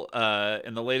 Apple,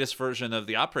 in the latest version of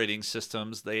the operating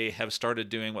systems, they have started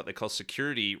doing what they call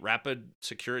rapid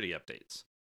security updates.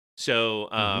 So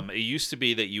it used to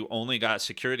be that you only got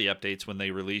security updates when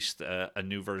they released a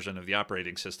new version of the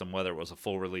operating system, whether it was a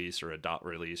full release or a dot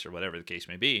release or whatever the case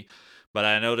may be. But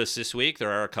I noticed this week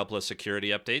there are a couple of security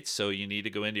updates. So you need to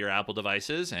go into your Apple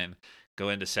devices and go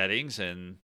into settings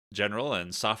and general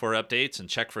and software updates and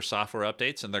check for software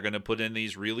updates. And they're going to put in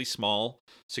these really small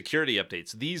security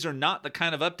updates. These are not the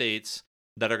kind of updates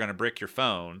that are going to brick your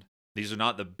phone. These are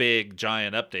not the big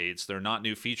giant updates. They're not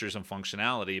new features and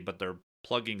functionality, but they're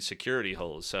plugging security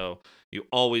holes. So you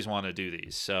always want to do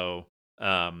these. So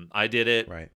I did it.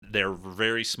 Right. They're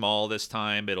very small this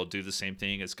time. It'll do the same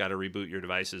thing. It's got to reboot your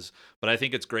devices. But I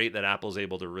think it's great that Apple's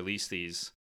able to release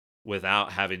these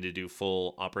without having to do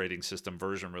full operating system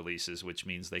version releases, which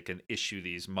means they can issue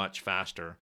these much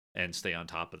faster and stay on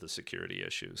top of the security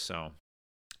issues. So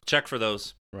check for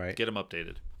those. Right. Get them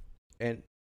updated. And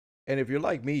if you're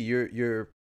like me, you're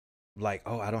like,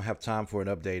 oh, I don't have time for an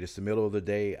update. It's the middle of the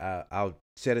day. I'll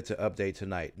set it to update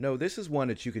tonight. No, this is one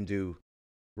that you can do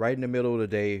right in the middle of the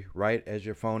day, right as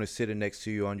your phone is sitting next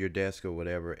to you on your desk or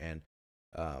whatever. And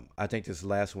I think this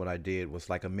last one I did was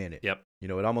like a minute. Yep. You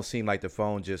know, it almost seemed like the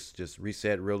phone just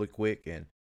reset really quick.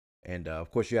 And of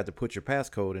course, you have to put your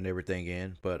passcode and everything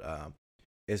in, but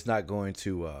it's not going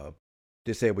to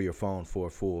disable your phone for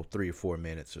a full 3 or 4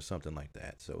 minutes or something like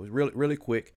that. So it's really, really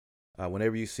quick.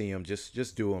 Whenever you see them,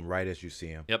 just do them right as you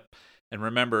see them. Yep. And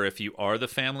remember, if you are the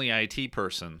family IT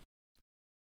person,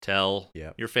 tell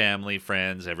your family,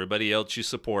 friends, everybody else you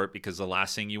support, because the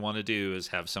last thing you want to do is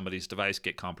have somebody's device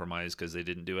get compromised because they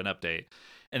didn't do an update.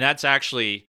 And that's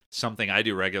actually something I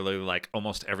do regularly, like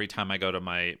almost every time I go to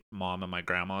my mom and my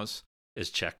grandma's,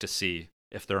 is check to see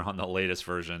if they're on the latest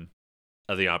version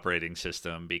of the operating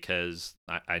system, because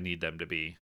I need them to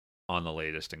be on the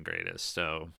latest and greatest.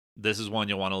 So this is one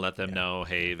you'll want to let them know,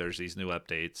 hey, there's these new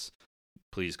updates.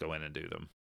 Please go in and do them.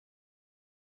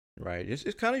 Right.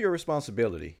 It's kind of your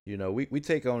responsibility. You know, we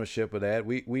take ownership of that.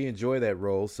 We enjoy that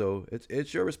role. So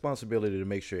it's your responsibility to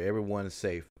make sure everyone is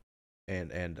safe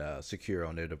and secure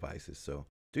on their devices. So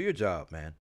do your job,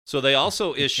 man. So they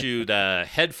also issued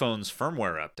headphones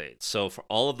firmware updates. So for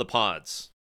all of the pods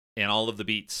and all of the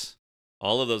Beats,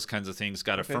 all of those kinds of things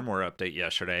got a firmware update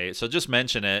yesterday. So just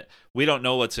mention it. We don't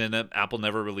know what's in it. Apple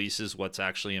never releases what's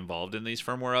actually involved in these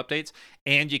firmware updates,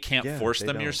 and you can't force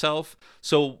them yourself.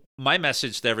 So my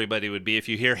message to everybody would be, if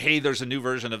you hear, hey, there's a new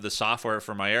version of the software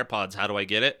for my AirPods, how do I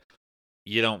get it?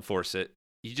 You don't force it.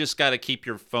 You just got to keep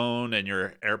your phone and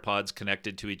your AirPods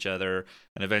connected to each other,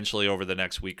 and eventually over the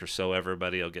next week or so,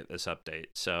 everybody will get this update.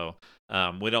 So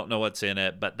we don't know what's in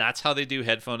it, but that's how they do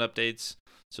headphone updates.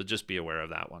 So just be aware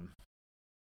of that one.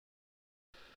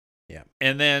 Yeah.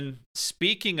 And then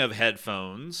speaking of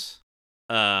headphones,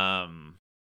 there's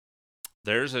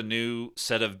a new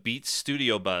set of Beats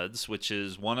Studio Buds, which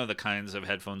is one of the kinds of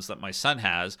headphones that my son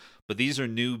has, but these are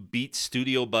new Beats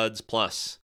Studio Buds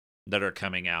Plus that are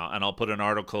coming out. And I'll put an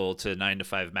article to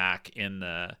 9to5Mac in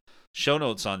the show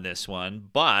notes on this one.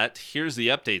 But here's the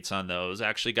updates on those.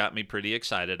 Actually got me pretty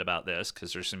excited about this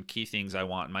because there's some key things I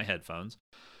want in my headphones.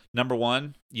 Number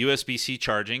one, USB-C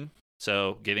charging.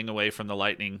 So getting away from the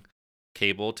Lightning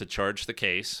cable to charge the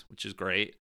case, which is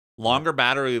great. Longer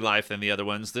battery life than the other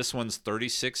ones. This one's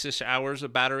 36-ish hours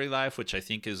of battery life, which I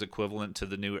think is equivalent to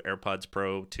the new AirPods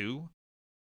Pro 2.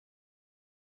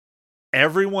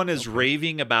 Everyone is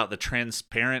raving about the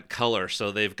transparent color.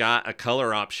 So they've got a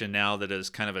color option now that is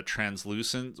kind of a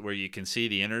translucent, where you can see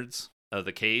the innards of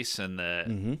the case and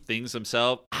the things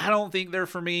themselves. I don't think they're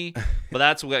for me, but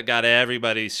that's what got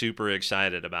everybody super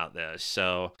excited about this.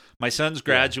 So my son's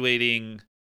graduating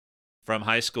from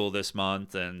high school this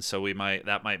month, and so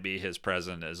that might be his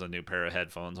present as a new pair of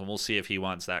headphones, and we'll see if he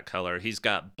wants that color. He's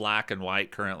got black and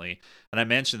white currently, and I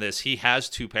mentioned this, he has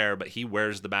 2 pair, but he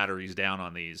wears the batteries down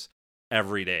on these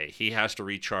every day. He has to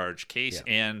recharge case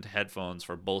Yeah. and headphones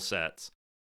for both sets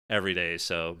every day.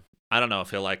 So I don't know if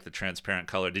he'll like the transparent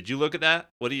color. Did you look at that?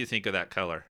 What do you think of that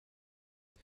color?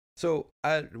 So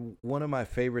one of my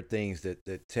favorite things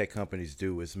that tech companies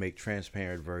do is make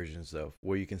transparent versions of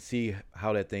where you can see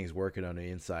how that thing's working on the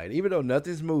inside. Even though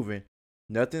nothing's moving,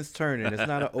 nothing's turning, it's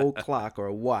not an old clock or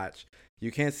a watch.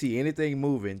 You can't see anything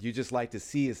moving. You just like to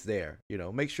see it's there.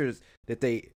 Make sure that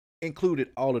they included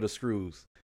all of the screws.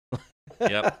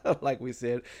 Yep. Like we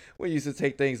said, we used to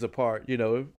take things apart,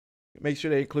 make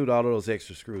sure they include all of those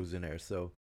extra screws in there.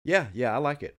 So yeah, I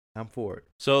like it. I'm for it.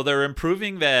 So they're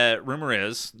improving that. Rumor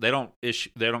is they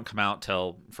don't come out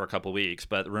till for a couple weeks,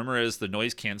 but the rumor is the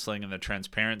noise canceling and the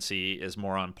transparency is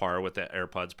more on par with the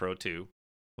AirPods Pro 2,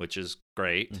 which is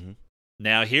great. Mm-hmm.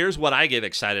 Now here's what I get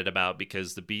excited about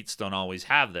because the Beats don't always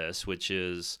have this, which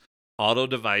is auto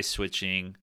device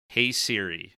switching. Hey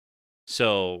Siri.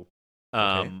 So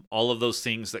all of those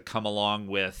things that come along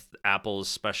with Apple's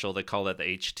special, they call that the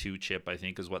H2 chip, I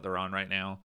think is what they're on right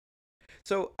now.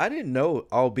 So I didn't know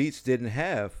all Beats didn't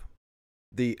have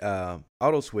the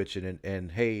auto switching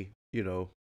and hey,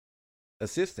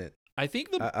 assistant. I think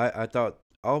I thought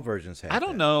all versions had. I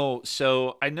don't know.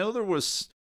 So I know there was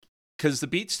because the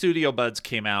Beats Studio Buds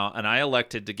came out, and I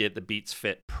elected to get the Beats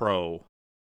Fit Pro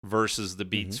versus the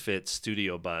Beats Fit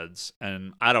Studio Buds,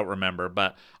 and I don't remember,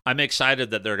 but I'm excited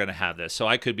that they're going to have this. So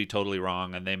I could be totally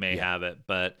wrong, and they may have it,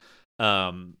 but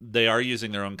they are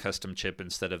using their own custom chip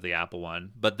instead of the Apple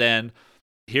one. But then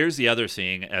here's the other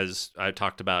thing, as I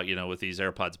talked about, with these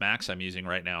AirPods Max I'm using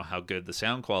right now, how good the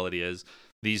sound quality is.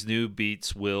 These new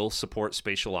Beats will support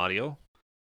spatial audio,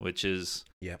 which is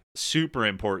super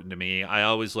important to me. I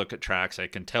always look at tracks. I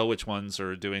can tell which ones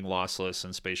are doing lossless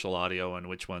and spatial audio and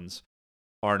which ones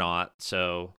are not.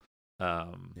 So,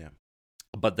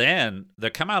 but then they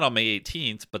come out on May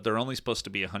 18th, but they're only supposed to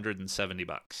be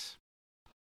 $170.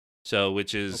 So,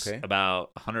 which is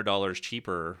about $100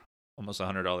 cheaper, almost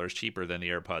 $100 cheaper than the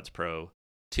AirPods Pro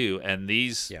 2. And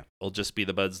these will just be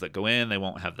the buds that go in. They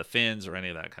won't have the fins or any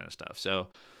of that kind of stuff. So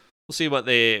we'll see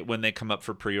when they come up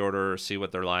for pre-order, see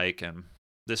what they're like. And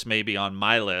this may be on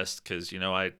my list because,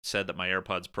 I said that my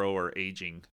AirPods Pro are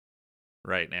aging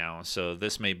right now. So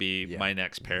this may be my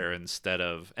next pair instead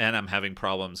of, and I'm having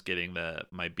problems getting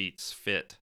my Beats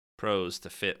Fit Pros to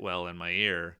fit well in my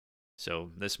ear.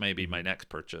 So this may be my next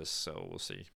purchase. So we'll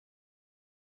see.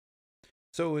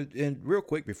 So, and real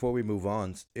quick before we move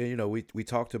on, we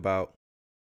talked about,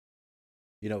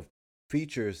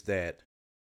 features that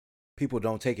people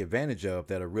don't take advantage of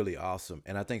that are really awesome.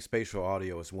 And I think spatial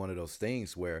audio is one of those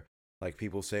things where like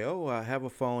people say, oh, I have a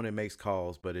phone, it makes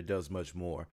calls, but it does much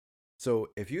more. So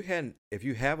if you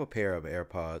have a pair of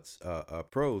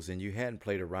AirPods Pros and you hadn't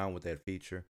played around with that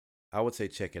feature, I would say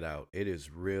check it out. It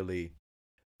is really,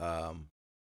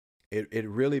 it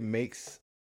really makes,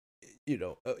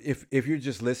 if you're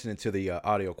just listening to the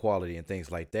audio quality and things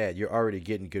like that, you're already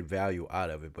getting good value out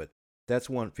of it. But that's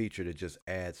one feature that just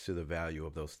adds to the value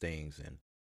of those things.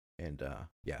 And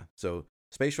so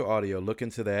spatial audio, look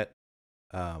into that.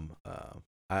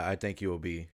 I think you'll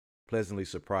be pleasantly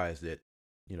surprised that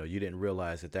you didn't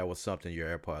realize that was something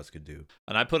your AirPods could do.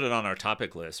 And I put it on our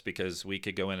topic list because we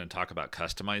could go in and talk about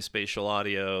customized spatial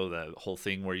audio, the whole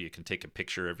thing where you can take a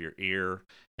picture of your ear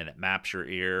and it maps your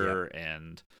ear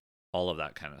and all of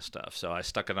that kind of stuff. So I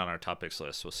stuck it on our topics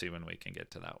list. We'll see when we can get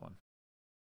to that one.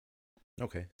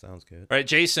 Okay, sounds good. All right,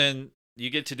 Jason, you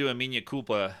get to do a Mina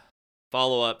Culpa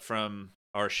follow-up from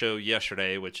our show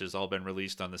yesterday, which has all been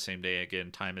released on the same day. Again,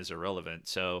 time is irrelevant.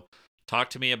 So talk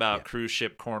to me about Cruise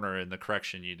Ship Corner and the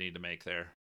correction you need to make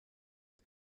there.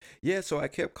 Yeah, so I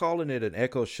kept calling it an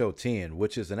Echo Show 10,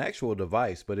 which is an actual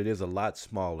device, but it is a lot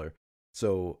smaller.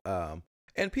 So,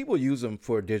 and people use them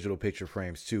for digital picture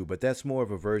frames too, but that's more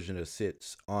of a version that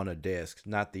sits on a desk,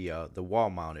 not the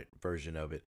wall-mounted version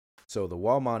of it. So the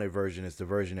wall-mounted version is the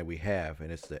version that we have,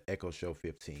 and it's the Echo Show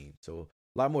 15. So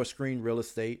a lot more screen real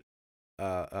estate.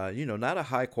 Not a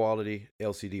high quality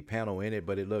LCD panel in it,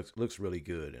 but it looks really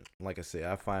good. And like I said,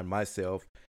 I find myself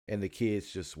and the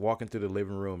kids just walking through the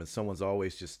living room, and someone's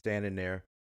always just standing there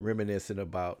reminiscing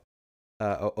about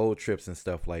old trips and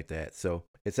stuff like that. So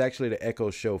it's actually the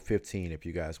Echo Show 15 if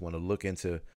you guys want to look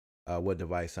into what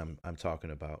device I'm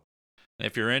talking about.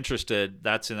 If you're interested,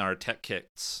 that's in our Tech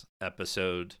Kits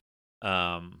episode.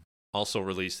 Also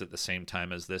released at the same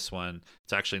time as this one.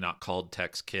 It's actually not called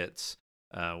Tech Kits.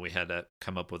 We had to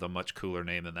come up with a much cooler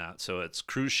name than that. So it's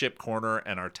Cruise Ship Corner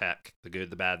and our Tech, the good,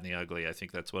 the bad, and the ugly. I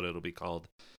think that's what it'll be called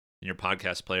in your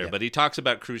podcast player. But he talks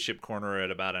about Cruise Ship Corner at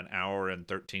about an hour and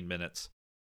 13 minutes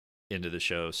into the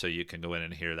show, so you can go in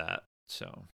and hear that.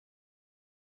 So,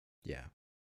 yeah.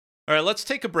 All right, let's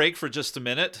take a break for just a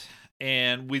minute.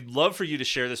 And we'd love for you to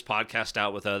share this podcast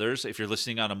out with others. If you're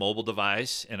listening on a mobile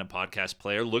device in a podcast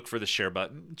player, look for the share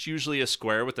button. It's usually a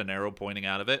square with an arrow pointing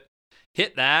out of it.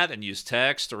 Hit that and use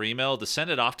text or email to send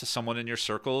it off to someone in your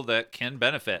circle that can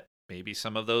benefit. Maybe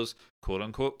some of those quote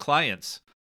unquote clients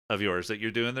of yours that you're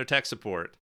doing their tech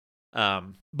support.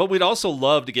 But we'd also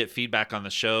love to get feedback on the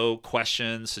show,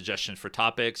 questions, suggestions for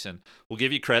topics, and we'll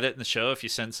give you credit in the show if you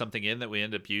send something in that we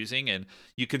end up using. And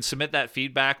you can submit that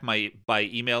feedback by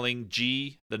emailing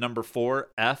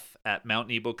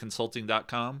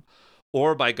g4f@mountaineboconsulting.com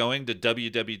or by going to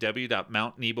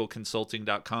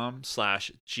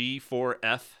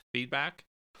www.mountaineboconsulting.com/g4f-feedback.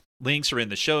 Links are in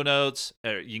the show notes.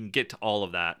 You can get to all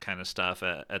of that kind of stuff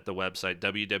at the website,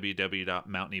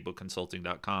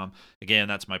 www.mountaineboconsulting.com. Again,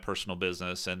 that's my personal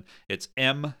business, and it's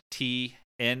MTNEBO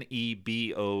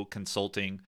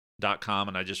consulting.com.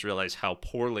 And I just realized how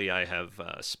poorly I have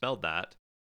spelled that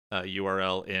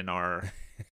URL in our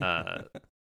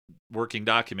working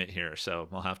document here. So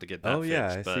I'll have to get that fixed.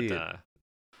 Yeah, I see it.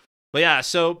 But yeah,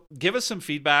 so give us some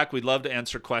feedback. We'd love to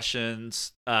answer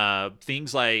questions.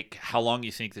 Things like how long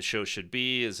you think the show should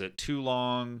be. Is it too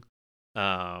long?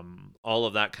 All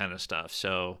of that kind of stuff.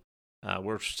 So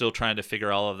we're still trying to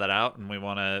figure all of that out, and we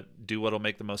want to do what'll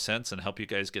make the most sense and help you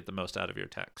guys get the most out of your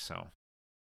tech. So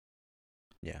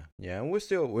yeah, and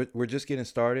we're just getting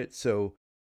started. So,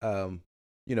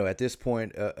 at this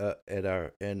point, at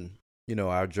our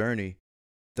journey,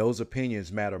 those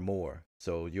opinions matter more.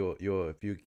 So if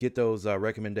you get those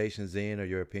recommendations in or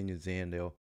your opinions in,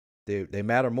 they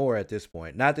matter more at this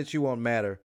point. Not that you won't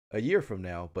matter a year from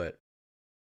now, but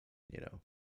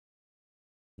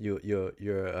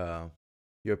your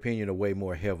opinion will weigh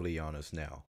more heavily on us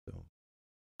now. So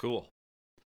cool.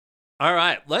 All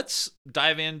right, let's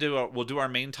dive into we'll do our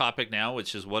main topic now,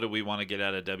 which is what do we want to get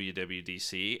out of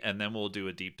WWDC, and then we'll do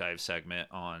a deep dive segment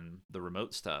on the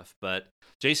remote stuff. But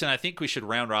Jason, I think we should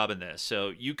round robin this. So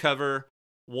you cover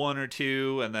one or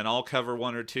two, and then I'll cover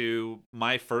one or two.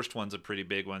 My first one's a pretty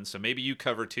big one, so maybe you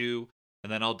cover two,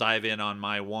 and then I'll dive in on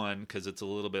my one because it's a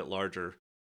little bit larger.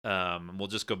 We'll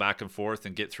just go back and forth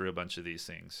and get through a bunch of these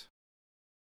things.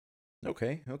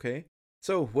 Okay.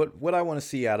 So what I want to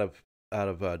see out of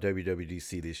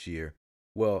WWDC this year?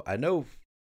 Well, I know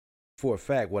for a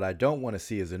fact what I don't want to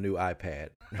see is a new iPad,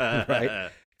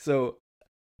 right? So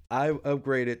I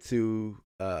upgraded to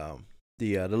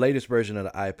the latest version of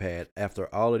the iPad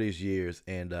after all of these years,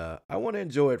 and I want to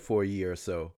enjoy it for a year or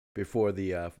so before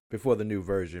the new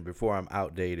version, before I'm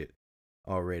outdated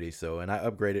already. So, and I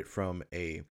upgraded from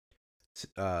a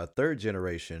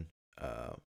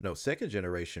second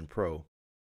generation Pro.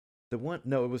 It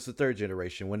was the third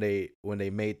generation when they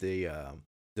made the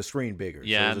screen bigger.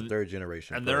 Yeah, so it was a third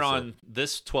generation. And they're on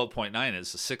this 12.9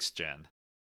 is the 6th gen.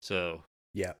 So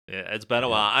yeah, it's been a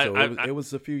while. So it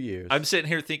was a few years. I'm sitting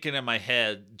here thinking in my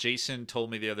head, Jason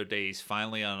told me the other day he's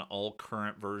finally on all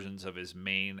current versions of his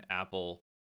main Apple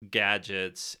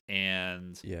gadgets,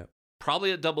 and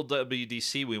probably at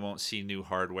WWDC we won't see new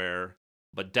hardware,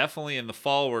 but definitely in the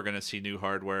fall we're going to see new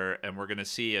hardware, and we're going to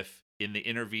see if in the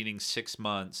intervening 6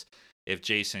 months if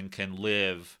Jason can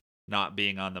live not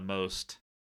being on the most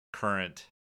current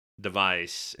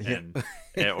device, and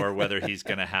or whether he's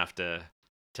going to have to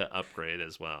upgrade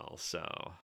as well.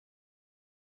 So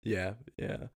yeah.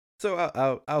 So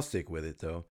I'll stick with it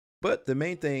though. But the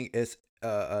main thing is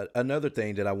another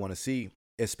thing that I want to see,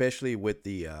 especially with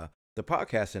the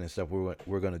podcasting and stuff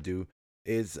we're going to do,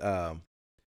 is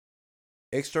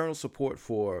external support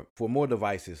for more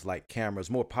devices like cameras,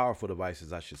 more powerful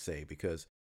devices, I should say, because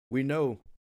we know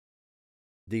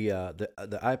the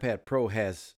iPad Pro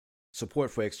has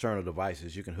support for external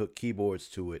devices. You can hook keyboards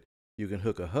to it. You can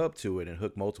hook a hub to it and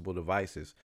hook multiple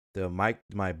devices. The mic,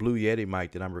 my Blue Yeti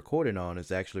mic that I'm recording on,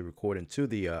 is actually recording to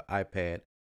the iPad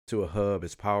to a hub.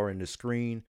 It's powering the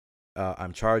screen.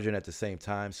 I'm charging at the same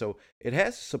time. So it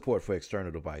has support for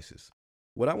external devices.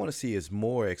 What I want to see is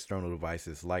more external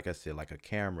devices, like I said, like a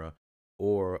camera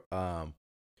or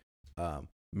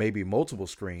maybe multiple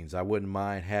screens. I wouldn't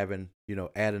mind having,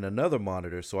 adding another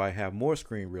monitor so I have more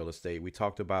screen real estate. We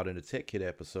talked about in the Tech Kit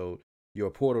episode,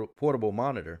 your portable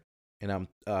monitor. And I'm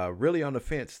really on the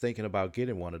fence thinking about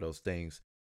getting one of those things.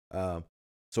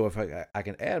 So if I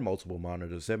can add multiple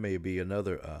monitors, that may be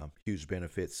another huge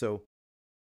benefit. So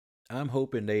I'm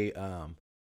hoping they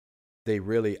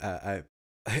really I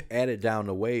added down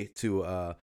the way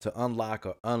to unlock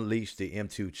or unleash the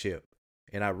M2 chip.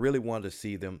 And I really want to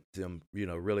see them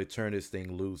really turn this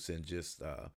thing loose and just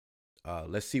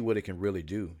let's see what it can really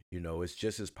do. It's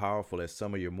just as powerful as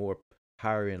some of your more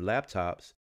higher end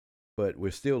laptops, but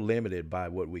we're still limited by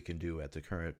what we can do at the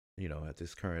current at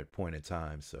this current point in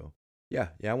time. So yeah,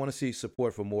 I want to see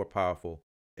support for more powerful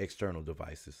external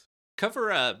devices.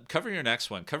 Cover your next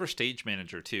one. Cover Stage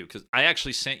Manager too, because I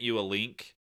actually sent you a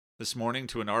link this morning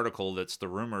to an article that's the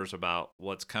rumors about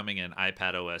what's coming in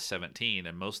iPad OS 17,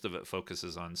 and most of it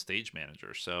focuses on Stage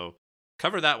Manager. So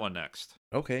cover that one next.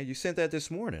 Okay, you sent that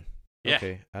this morning. Yeah.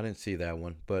 Okay, I didn't see that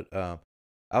one, but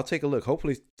I'll take a look.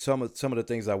 Hopefully, some of the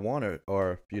things I want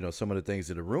are some of the things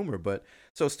that are rumor. But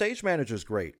so Stage Manager is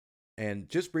great, and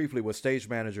just briefly, what Stage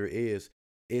Manager is,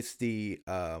 it's the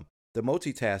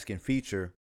multitasking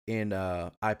feature in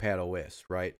iPad OS,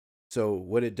 right? So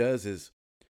what it does is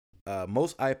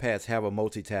most iPads have a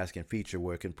multitasking feature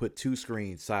where it can put two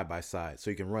screens side by side, so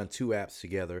you can run two apps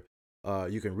together.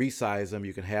 You can resize them.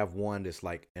 You can have one that's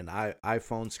like an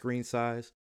iPhone screen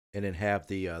size, and then have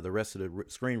the rest of the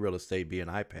screen real estate be an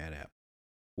iPad app.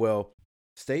 Well,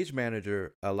 Stage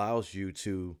Manager allows you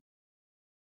to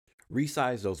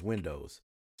resize those windows,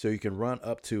 so you can run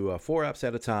up to 4 apps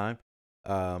at a time.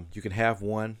 You can have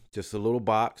one just a little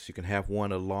box. You can have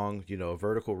one along, a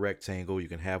vertical rectangle. You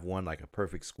can have one like a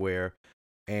perfect square,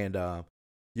 and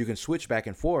you can switch back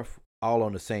and forth all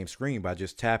on the same screen by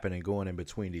just tapping and going in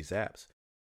between these apps.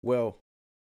 Well,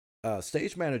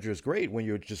 Stage Manager is great when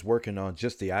you're just working on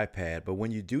just the iPad, but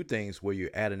when you do things where you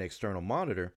add an external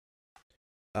monitor,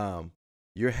 um,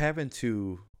 you're having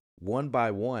to one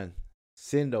by one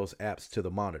send those apps to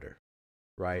the monitor,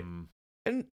 right?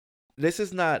 And this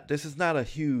is not a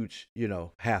huge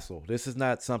hassle. This is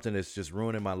not something that's just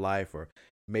ruining my life or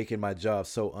making my job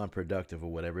so unproductive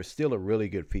or whatever. It's still a really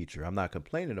good feature. I'm not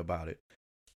complaining about it.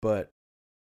 But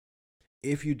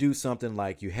if you do something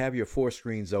like you have your 4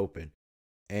 screens open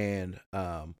and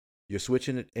you're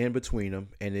switching it in between them,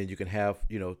 and then you can have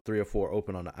 3 or 4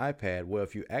 open on the iPad. Well,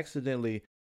 if you accidentally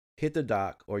hit the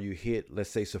dock, or you hit, let's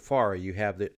say, Safari, you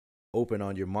have it open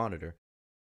on your monitor,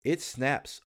 it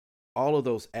snaps all of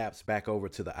those apps back over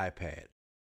to the iPad.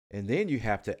 And then you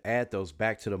have to add those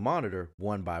back to the monitor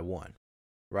one by one,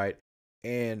 right?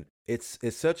 And it's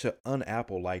such an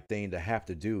un-Apple-like thing to have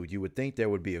to do. You would think there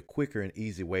would be a quicker and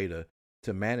easy way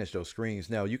to manage those screens.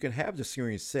 Now, you can have the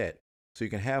screens set, so you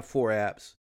can have 4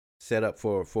 apps set up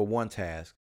for one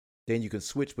task. Then you can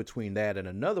switch between that and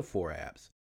another 4 apps.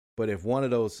 But if one of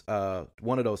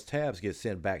those tabs gets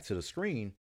sent back to the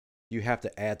screen, you have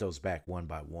to add those back one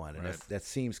by one, and right. that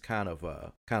seems kind of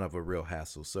a real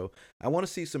hassle. So I want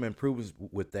to see some improvements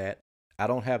with that. I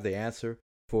don't have the answer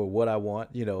for what I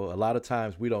want. A lot of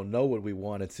times we don't know what we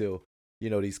want until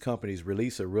these companies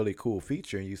release a really cool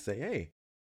feature, and you say, "Hey,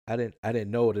 I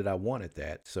didn't know that I wanted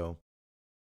that." So,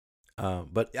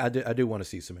 but I do want to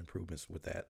see some improvements with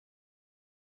that.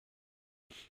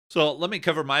 So let me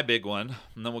cover my big one,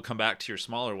 and then we'll come back to your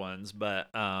smaller ones. But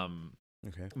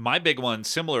Okay. my big one,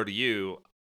 similar to you,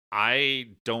 I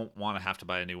don't want to have to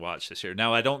buy a new watch this year.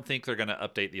 Now, I don't think they're going to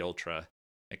update the Ultra.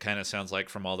 It kind of sounds like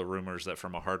from all the rumors that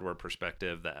from a hardware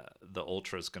perspective that the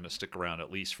Ultra is going to stick around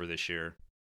at least for this year.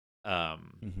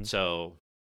 So,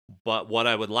 but what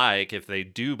I would like, if they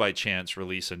do by chance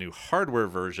release a new hardware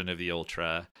version of the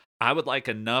Ultra, I would like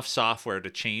enough software to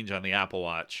change on the Apple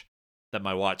Watch that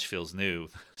my watch feels new,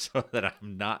 so that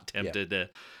I'm not tempted to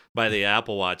buy the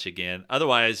Apple Watch again.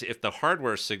 Otherwise, if the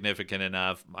hardware is significant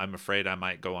enough, I'm afraid I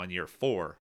might go on year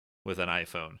 4 with an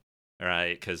iPhone. All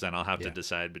right, because then I'll have to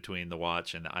decide between the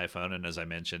watch and the iPhone. And as I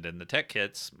mentioned in the tech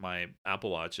kits, my Apple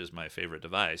Watch is my favorite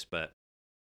device. But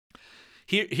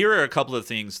here are a couple of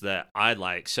things that I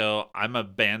like. So I'm a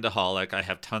bandaholic. I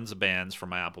have tons of bands for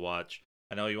my Apple Watch.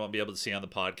 I know you won't be able to see on the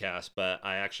podcast, but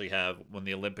I actually have, when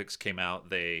the Olympics came out,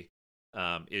 they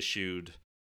issued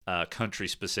a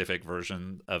country-specific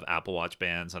version of Apple Watch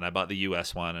bands, and I bought the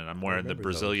U.S. one, and I'm wearing the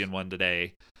Brazilian one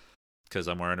today because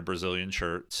I'm wearing a Brazilian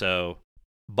shirt. So,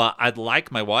 but I'd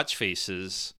like my watch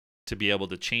faces to be able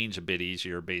to change a bit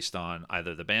easier based on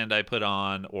either the band I put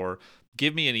on, or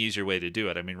give me an easier way to do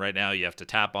it. I mean, right now you have to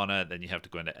tap on it, then you have to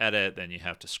go into edit, then you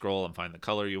have to scroll and find the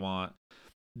color you want.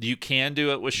 You can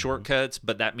do it with shortcuts,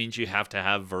 but that means you have to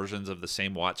have versions of the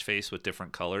same watch face with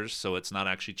different colors. So it's not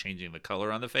actually changing the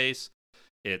color on the face.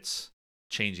 It's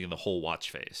changing the whole watch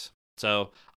face.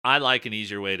 So I like an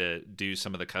easier way to do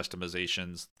some of the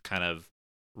customizations kind of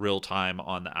real time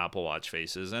on the Apple Watch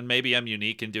faces. And maybe I'm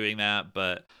unique in doing that,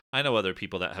 but I know other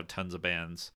people that have tons of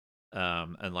bands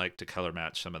and like to color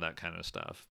match some of that kind of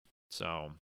stuff.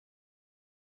 So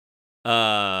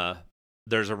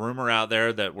there's a rumor out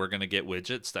there that we're going to get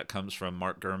widgets that comes from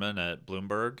Mark Gurman at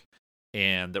Bloomberg.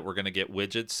 and that we're going to get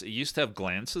widgets. It used to have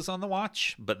glances on the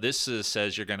watch, but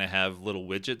says you're going to have little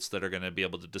widgets that are going to be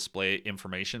able to display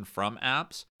information from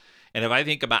apps. And if I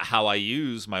think about how I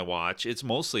use my watch, it's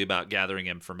mostly about gathering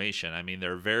information. I mean,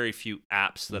 there are very few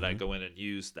apps that I go in and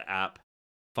use the app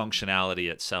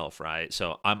functionality itself, right?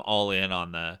 So I'm all in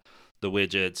on the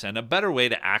widgets and a better way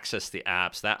to access the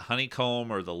apps. That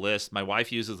honeycomb or the list. My wife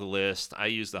uses the list. I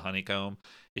use the honeycomb.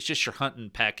 It's just you're hunting,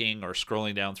 pecking, or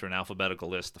scrolling down through an alphabetical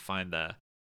list to find the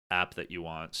app that you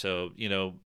want. So,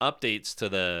 updates to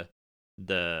the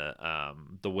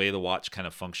way the watch kind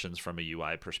of functions from a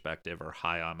UI perspective are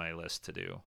high on my list to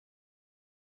do.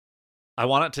 I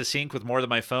want it to sync with more than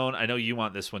my phone. I know you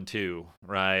want this one too,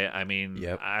 right? I mean,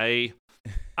 Yep. I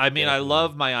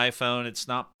love my iPhone. It's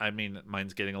not,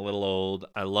 mine's getting a little old.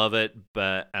 I love it,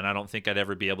 and I don't think I'd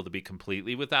ever be able to be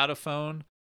completely without a phone.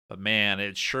 But man,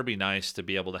 it'd sure be nice to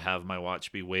be able to have my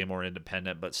watch be way more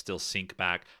independent, but still sync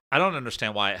back. I don't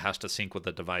understand why it has to sync with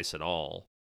the device at all,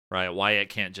 right? Why it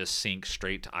can't just sync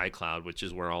straight to iCloud, which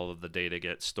is where all of the data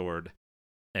gets stored.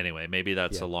 Anyway, maybe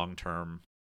that's a long-term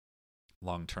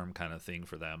kind of thing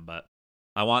for them, but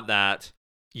I want that.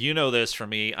 You know this for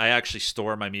me. I actually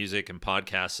store my music and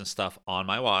podcasts and stuff on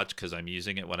my watch because I'm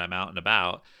using it when I'm out and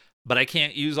about, but I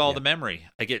can't use all the memory.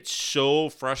 I get so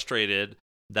frustrated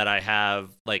that I have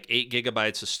like 8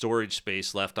 gigabytes of storage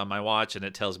space left on my watch, and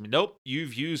it tells me, nope,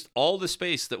 you've used all the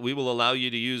space that we will allow you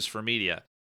to use for media.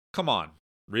 Come on,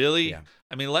 really? Yeah.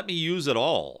 I mean, let me use it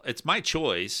all. It's my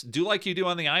choice. Do like you do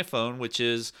on the iPhone, which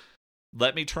is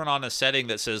let me turn on a setting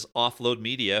that says offload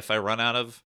media if I run out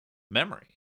of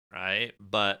memory, right?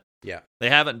 But they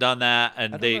haven't done that,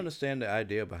 and I don't understand the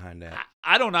idea behind that.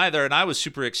 I don't either, and I was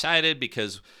super excited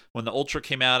because when the Ultra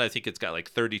came out, I think it's got like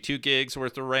 32 gigs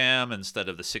worth of RAM instead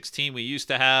of the 16 we used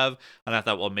to have, and I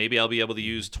thought, well, maybe I'll be able to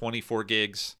use 24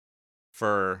 gigs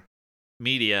for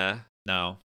media.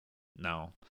 No.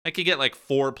 I could get like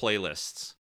 4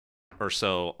 playlists or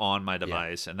so on my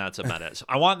device, and that's about it. So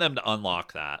I want them to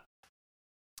unlock that.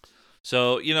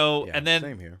 So, and then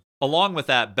same here. Along with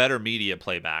that, better media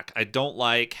playback. I don't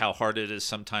like how hard it is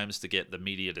sometimes to get the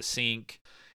media to sync.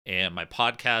 And my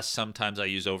podcast, sometimes I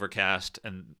use Overcast,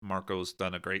 and Marco's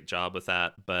done a great job with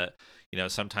that. But,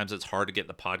 sometimes it's hard to get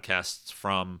the podcasts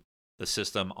from the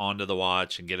system onto the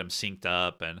watch and get them synced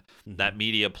up. And that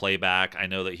media playback, I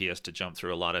know that he has to jump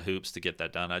through a lot of hoops to get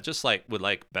that done. I just would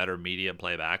like better media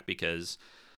playback because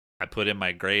I put in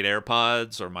my great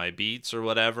AirPods or my Beats or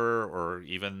whatever, or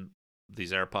even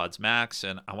these AirPods Max,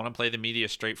 and I want to play the media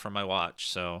straight from my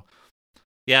watch. So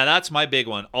yeah, that's my big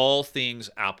one. All things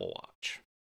Apple Watch.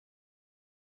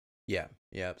 Yeah.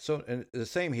 So, and the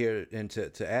same here, and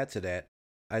to add to that,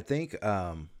 I think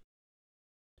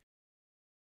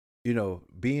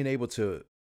being able to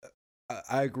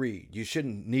I agree, you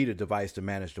shouldn't need a device to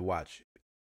manage the watch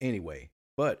anyway.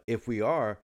 But if we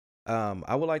are,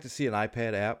 I would like to see an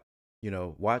iPad app,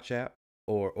 watch app,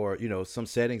 or some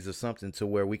settings or something to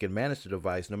where we can manage the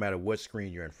device no matter what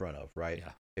screen you're in front of, right?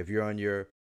 Yeah. If you're on your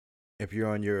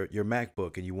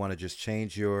MacBook and you want to just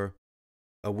change a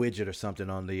widget or something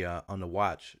on the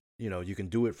watch, you can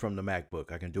do it from the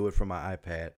MacBook. I can do it from my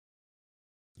iPad.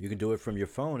 You can do it from your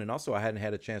phone. And also, I hadn't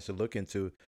had a chance to look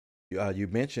into. You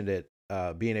mentioned it,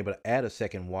 being able to add a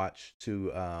second watch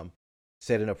to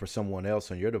setting up for someone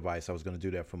else on your device. I was going to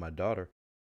do that for my daughter.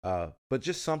 But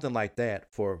just something like that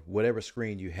for whatever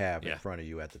screen you have in front of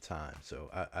you at the time. So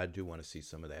I do want to see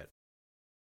some of that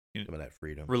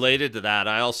freedom. Related to that,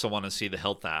 I also want to see the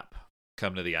health app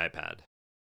come to the iPad,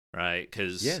 right?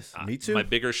 Because me too. My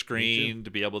bigger screen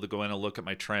to be able to go in and look at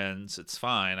my trends, it's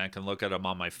fine. I can look at them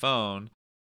on my phone,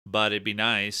 but it'd be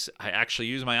nice. I actually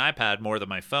use my iPad more than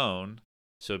my phone.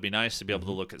 So it'd be nice to be able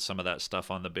to look at some of that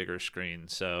stuff on the bigger screen.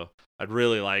 So I'd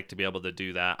really like to be able to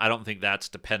do that. I don't think that's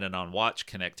dependent on watch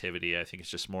connectivity. I think it's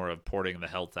just more of porting the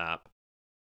health app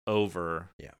over.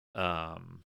 Yeah.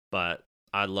 But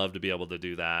I'd love to be able to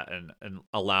do that and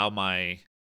allow my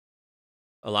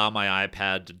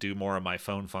iPad to do more of my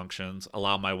phone functions,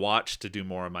 allow my watch to do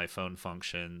more of my phone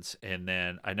functions. And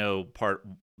then I know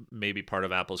maybe part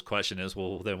of Apple's question is,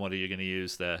 well, then what are you going to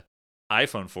use the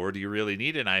iPhone for? Do you really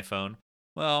need an iPhone?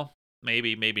 Well,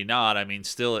 maybe not. I mean,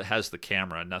 still it has the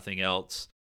camera. Nothing else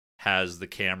has the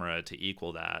camera to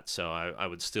equal that. So I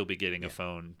would still be getting a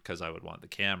phone because I would want the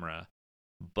camera.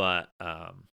 But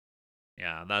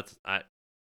yeah,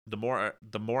 the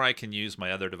more I can use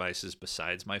my other devices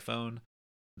besides my phone,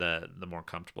 the more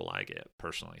comfortable I get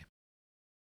personally.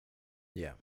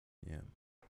 Yeah.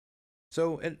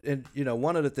 So and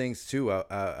one of the things too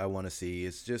I want to see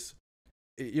is just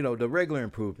the regular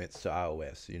improvements to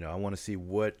iOS. I want to see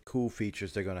what cool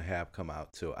features they're going to have come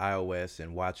out to iOS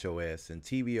and watchOS and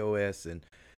tvOS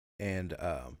and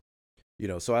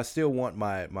so I still want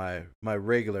my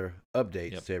regular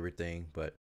updates Yep. to everything,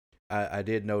 but I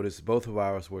did notice both of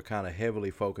ours were kind of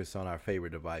heavily focused on our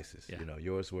favorite devices. Yeah.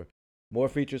 Yours were more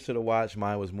features to the watch,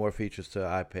 mine was more features to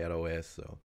iPad OS.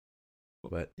 So,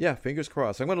 but yeah, fingers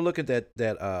crossed. I'm going to look at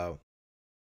that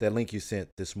link you sent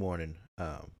this morning.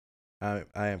 I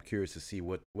am curious to see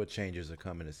what changes are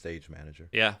coming to Stage Manager.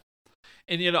 Yeah.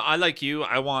 And I like you,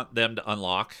 I want them to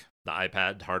unlock the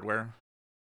iPad hardware.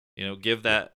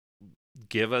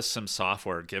 Give us some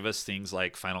software, give us things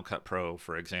like Final Cut Pro,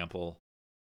 for example,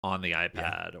 on the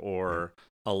iPad, or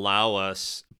allow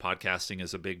us, podcasting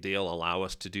is a big deal, allow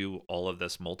us to do all of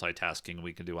this multitasking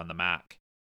we can do on the Mac.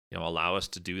 Allow us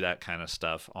to do that kind of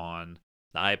stuff on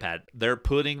the iPad. They're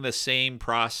putting the same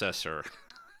processor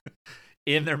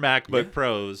in their MacBook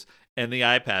Pros and the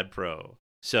iPad Pro.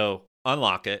 So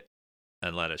unlock it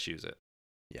and let us use it.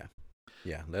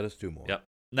 Yeah, let us do more. Yep.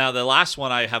 Now, the last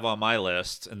one I have on my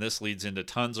list, and this leads into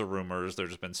tons of rumors.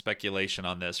 There's been speculation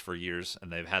on this for years, and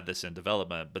they've had this in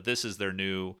development. But this is their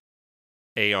new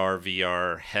AR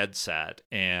VR headset,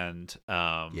 and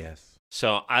yes.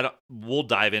 So we'll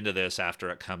dive into this after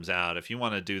it comes out. If you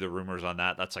want to do the rumors on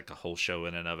that, that's like a whole show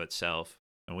in and of itself,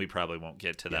 and we probably won't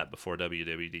get to that before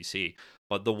WWDC.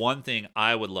 But the one thing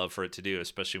I would love for it to do,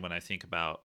 especially when I think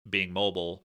about being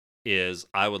mobile, is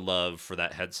I would love for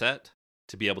that headset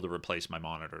to be able to replace my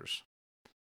monitors,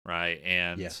 right?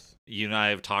 And you and I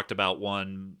have talked about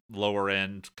one lower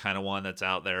end kind of one that's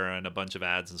out there and a bunch of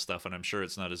ads and stuff, and I'm sure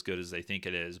it's not as good as they think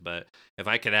it is. But if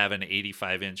I could have an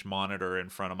 85-inch monitor in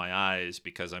front of my eyes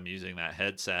because I'm using that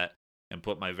headset and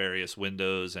put my various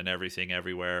windows and everything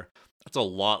everywhere, that's a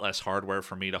lot less hardware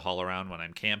for me to haul around when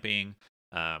I'm camping.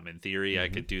 In theory, I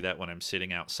could do that when I'm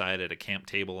sitting outside at a camp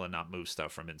table and not move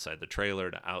stuff from inside the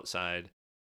trailer to outside,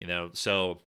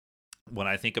 so when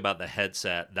I think about the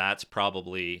headset, that's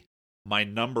probably my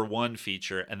number one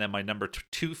feature. And then my number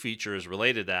two feature is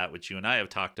related to that, which you and I have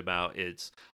talked about.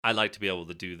 It's I'd like to be able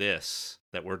to do this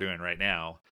that we're doing right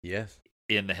now. Yes.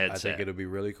 In the headset. I think it'll be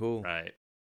really cool. Right.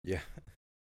 Yeah.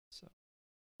 So.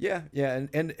 Yeah. And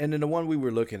then the one we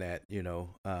were looking at,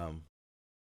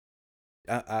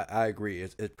 I agree.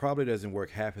 It probably doesn't work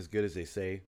half as good as they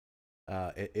say.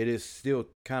 It is still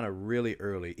kind of really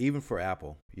early, even for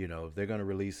Apple. They're going to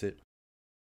release it.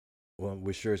 Well,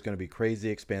 we're sure it's going to be crazy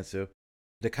expensive.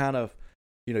 The kind of,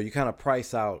 you kind of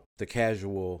price out the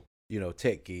casual,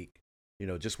 tech geek.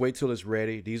 Just wait till it's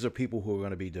ready. These are people who are going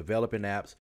to be developing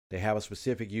apps. They have a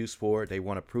specific use for it. They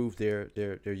want to prove their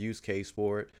use case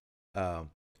for it.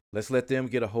 Let's let them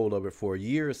get a hold of it for a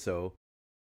year or so.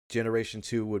 Generation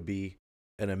 2 would be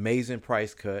an amazing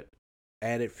price cut,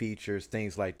 added features,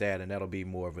 things like that, and that'll be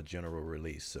more of a general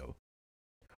release. So,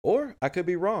 or I could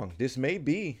be wrong. This may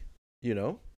be,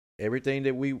 everything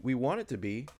that we want it to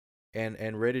be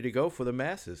and ready to go for the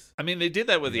masses. I mean, they did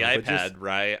that with the iPad,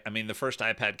 right? I mean, the first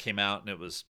iPad came out and it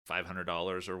was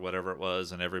 $500 or whatever it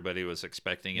was, and everybody was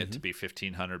expecting it to be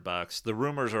 $1,500. The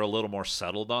rumors are a little more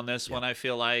settled on this one, I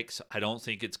feel like. So I don't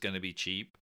think it's going to be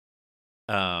cheap.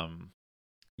 You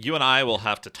and I will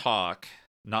have to talk.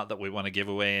 Not that we want to give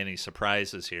away any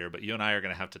surprises here, but you and I are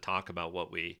going to have to talk about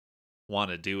what we want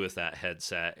to do with that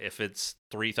headset. If it's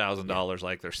 $3,000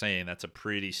 like they're saying, that's a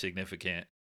pretty significant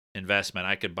investment.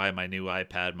 I could buy my new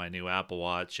iPad, my new Apple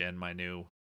Watch, and my new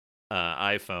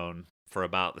iPhone for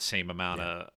about the same amount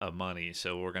of money.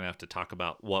 So we're going to have to talk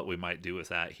about what we might do with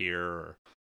that here or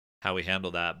how we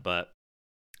handle that. But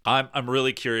I'm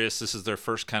really curious. This is their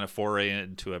first kind of foray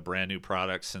into a brand new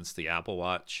product since the Apple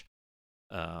Watch.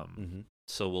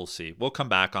 So we'll see. We'll come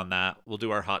back on that. We'll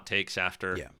do our hot takes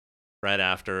after. Yeah. Right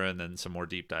after, and then some more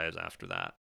deep dives after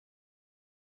that.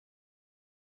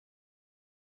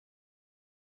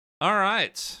 All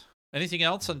right. Anything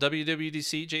else on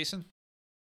WWDC, Jason?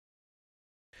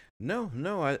 No.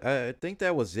 I think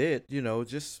that was it.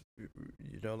 Just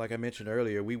like I mentioned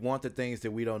earlier, we want the things that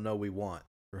we don't know we want,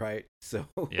 right? So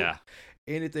yeah,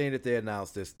 anything that they announce,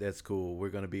 that's cool. We're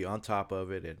going to be on top of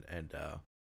it, and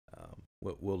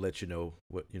we'll let you know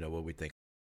what we think.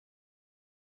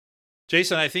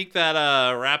 Jason, I think that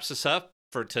wraps us up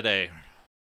for today.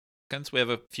 We have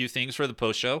a few things for the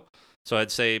post show, so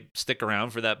I'd say stick around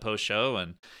for that post show.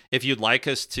 And if you'd like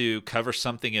us to cover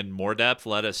something in more depth,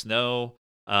 let us know.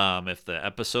 If the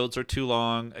episodes are too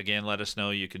long, again, let us know.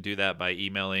 You can do that by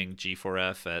emailing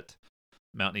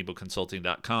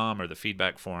g4f@mountainebleconsulting.com or the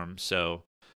feedback form. So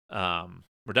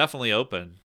we're definitely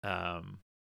open.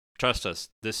 Trust us,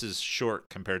 this is short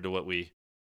compared to what we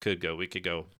Could go. We could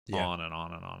go Yeah. on and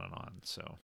on and on and on.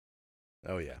 So.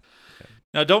 Oh yeah.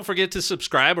 Now, don't forget to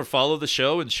subscribe or follow the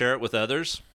show and share it with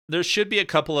others. There should be a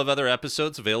couple of other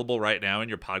episodes available right now in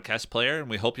your podcast player, and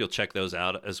we hope you'll check those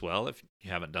out as well if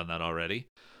you haven't done that already.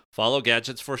 Follow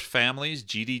Gadgets for Families,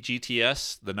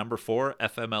 GDGTS, the number 4,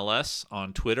 FMLS,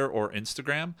 on Twitter or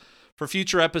Instagram. For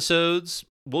future episodes,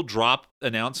 we'll drop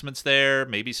announcements there,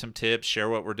 maybe some tips, share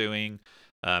what we're doing,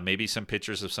 maybe some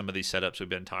pictures of some of these setups we've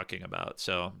been talking about.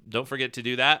 So don't forget to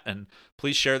do that, and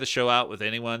please share the show out with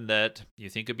anyone that you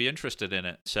think would be interested in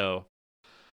it. So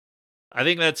I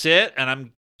think that's it,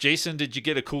 and Jason, did you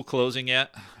get a cool closing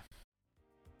yet?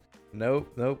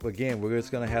 Nope. Again, we're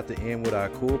just going to have to end with our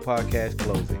cool podcast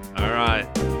closing. All right.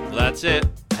 Well, that's it.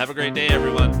 Have a great day,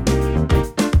 everyone.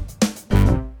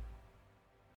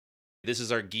 This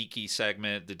is our geeky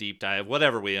segment, the deep dive,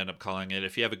 whatever we end up calling it.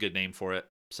 If you have a good name for it,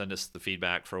 send us the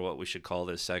feedback for what we should call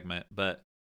this segment. But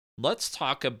let's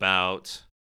talk about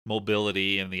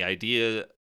mobility and the ideas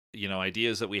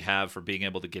that we have for being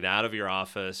able to get out of your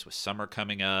office with summer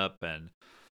coming up and,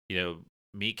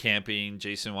 me camping,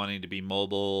 Jason wanting to be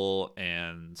mobile,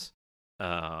 and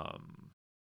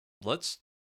let's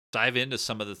dive into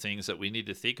some of the things that we need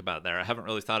to think about there. I haven't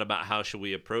really thought about how should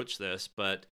we approach this,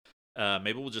 but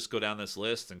maybe we'll just go down this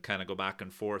list and kind of go back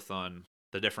and forth on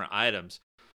the different items.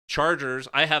 Chargers,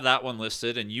 I have that one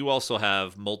listed, and you also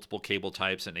have multiple cable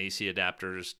types and AC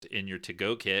adapters in your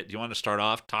to-go kit. Do you want to start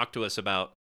off? Talk to us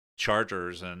about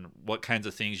chargers and what kinds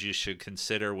of things you should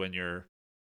consider when you're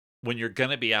going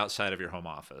to be outside of your home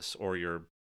office or your,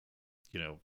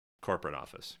 corporate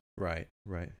office. Right.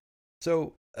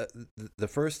 So the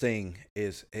first thing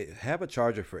is have a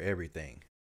charger for everything,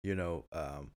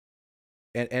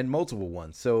 and multiple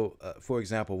ones. So, for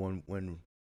example, when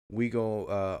we go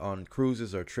on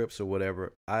cruises or trips or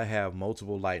whatever, I have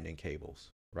multiple lightning cables,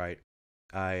 right?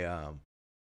 I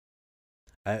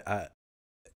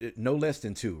no less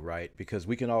than 2, right? Because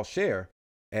we can all share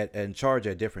and charge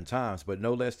at different times, but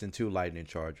no less than 2 lightning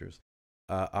chargers.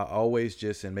 I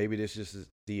always and maybe this is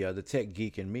the tech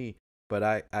geek in me, but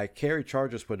I carry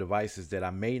chargers for devices that I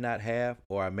may not have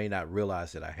or I may not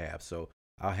realize that I have. So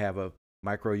I'll have a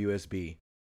micro USB,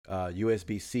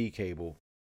 USB-C cable.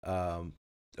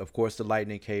 Of course, the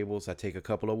lightning cables. I take a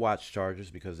couple of watch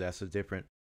chargers because that's a different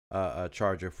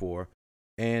charger for.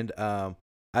 And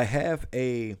I have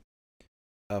a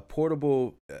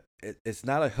portable. It's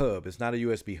not a hub. It's not a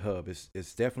USB hub.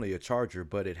 It's definitely a charger,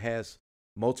 but it has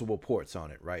multiple ports on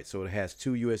it, right? So it has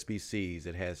 2 USB-Cs.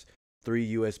 It has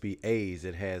 3 USB-As.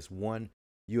 It has 1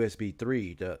 USB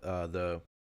 3. The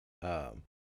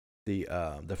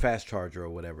fast charger or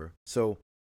whatever. So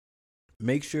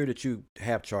make sure that you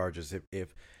have chargers.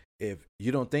 If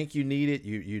you don't think you need it,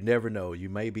 you never know. You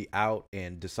may be out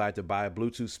and decide to buy a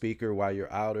Bluetooth speaker while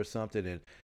you're out or something,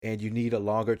 and you need a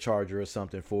longer charger or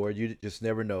something for it. You just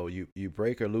never know. You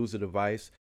break or lose a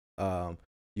device.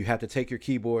 You have to take your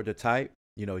keyboard to type.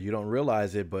 You don't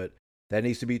realize it, but that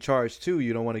needs to be charged too.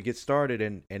 You don't want to get started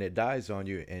and it dies on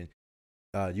you,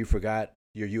 and you forgot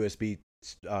your USB,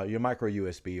 your micro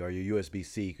USB or your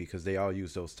USB-C, because they all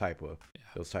use those type of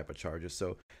chargers.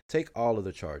 So take all of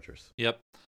the chargers. Yep.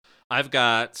 I've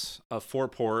got a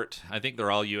 4-port. I think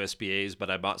they're all USB-As, but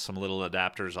I bought some little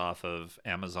adapters off of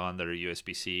Amazon that are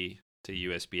USB-C to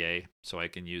USB-A, so I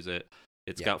can use it.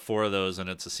 It's got 4 of those, and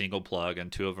it's a single plug, and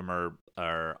 2 of them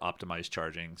are optimized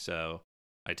charging. So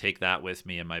I take that with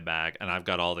me in my bag, and I've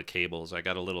got all the cables. I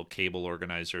got a little cable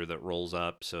organizer that rolls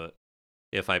up, so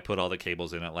if I put all the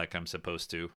cables in it like I'm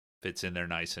supposed to, fits in there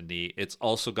nice and neat. It's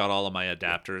also got all of my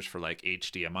adapters for like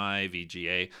HDMI,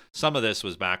 VGA. Some of this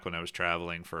was back when I was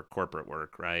traveling for corporate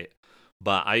work, right?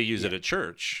 But I use it at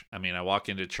church. I mean, I walk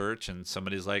into church and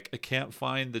somebody's like, I can't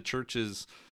find the church's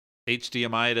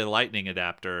HDMI to lightning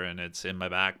adapter, and it's in my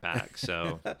backpack.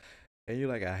 So and you're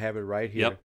like, I have it right here.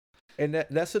 Yep. And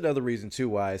that's another reason too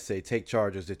why I say take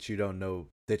chargers that you don't know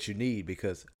that you need,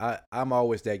 because I'm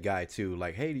always that guy too.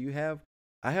 Like, hey,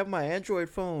 I have my Android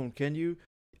phone. Can you?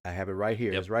 I have it right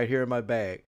here. Yep. It's right here in my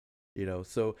bag.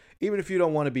 So even if you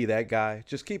don't want to be that guy,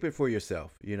 just keep it for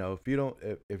yourself. If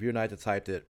you're not the type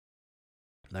that,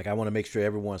 like, I want to make sure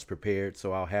everyone's prepared,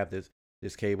 so I'll have this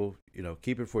cable,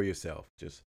 keep it for yourself.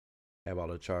 Just have all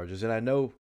the chargers. And I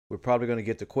know we're probably going to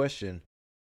get the question,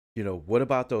 what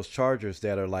about those chargers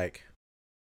that are like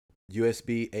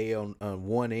USB-A on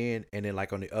one end, and then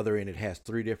like on the other end it has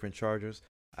 3 different chargers?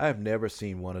 I've never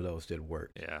seen one of those that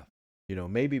work. Yeah.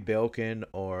 Maybe Belkin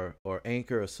or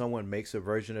Anchor or someone makes a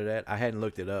version of that. I hadn't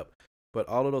looked it up, but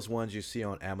all of those ones you see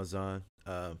on Amazon,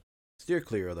 steer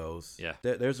clear of those. Yeah.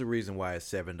 There's a reason why it's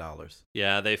 $7.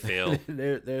 Yeah, they fail.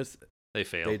 They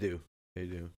fail. They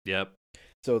do. Yep.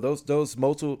 So those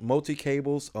multi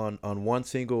cables on one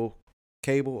single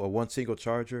cable or one single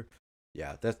charger,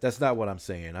 yeah, that's not what I'm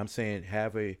saying. I'm saying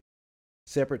have a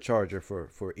separate charger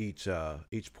for each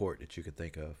port that you could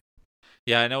think of.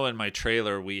 Yeah, I know in my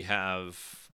trailer we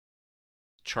have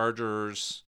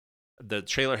chargers. The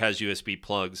trailer has USB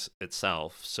plugs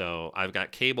itself, so I've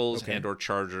got cables Okay. and or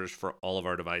chargers for all of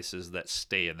our devices that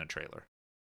stay in the trailer.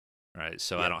 Right?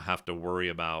 So I Yeah. don't have to worry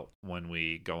about when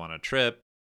we go on a trip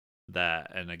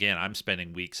that, and again, I'm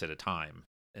spending weeks at a time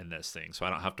in this thing, so I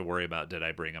don't have to worry about did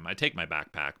I bring them. I take my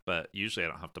backpack, but usually I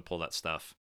don't have to pull that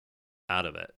stuff out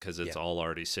of it because it's Yeah. all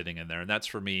already sitting in there, and that's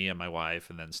for me and my wife,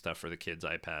 and then stuff for the kids'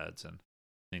 iPads and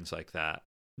things like that.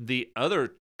 The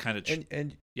other kind of,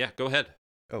 And yeah, go ahead.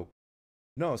 oh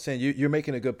no, I'm saying you're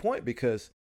making a good point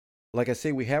because, like I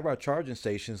say, we have our charging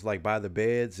stations like by the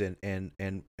beds and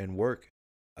work,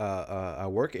 our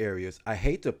work areas. I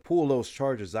hate to pull those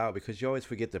chargers out because you always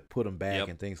forget to put them back Yep.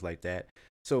 and things like that.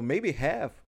 So maybe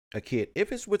have a kit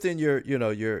if it's within your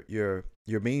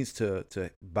your means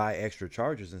to buy extra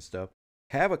chargers and stuff.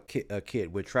 Have a kit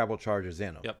with travel chargers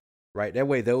in them. Yep. Right. That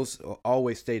way those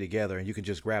always stay together and you can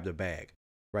just grab the bag.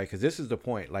 Right. Because this is the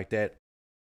point. Like that.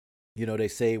 They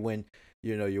say when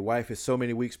your wife is so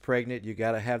many weeks pregnant, you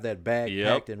got to have that bag Yep.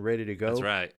 packed and ready to That's go.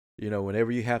 right.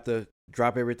 Whenever you have to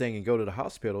drop everything and go to the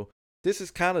hospital, this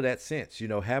is kind of that sense.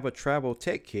 Have a travel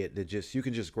tech kit that just you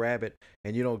can just grab it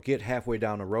and you don't get halfway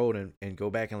down the road and go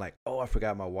back and like, oh, I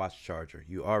forgot my watch charger.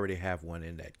 You already have one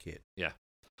in that kit. Yeah.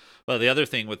 Well, the other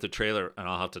thing with the trailer, and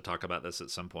I'll have to talk about this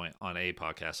at some point on a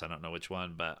podcast, I don't know which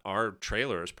one, but our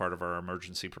trailer is part of our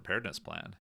emergency preparedness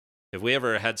plan. If we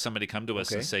ever had somebody come to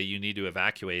us and Okay. say, you need to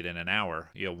evacuate in an hour,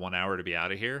 you have 1 hour to be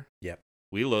out of here, Yep.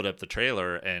 we load up the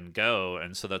trailer and go.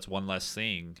 And so that's one less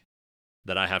thing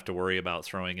that I have to worry about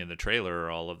throwing in the trailer, or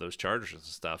all of those chargers and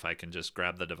stuff. I can just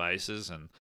grab the devices and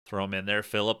throw them in there,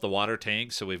 fill up the water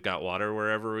tank so we've got water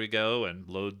wherever we go, and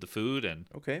load the food, and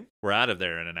Okay. we're out of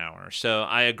there in an hour. So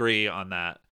I agree on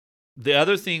that. The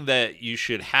other thing that you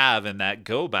should have in that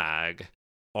go bag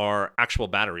are actual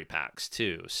battery packs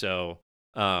too. So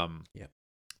Yep.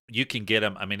 you can get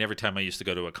them. I mean, every time I used to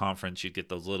go to a conference, you'd get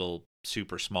those little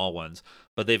super small ones,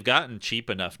 but they've gotten cheap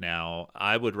enough now.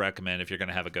 I would recommend, if you're going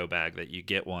to have a go bag, that you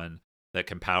get one that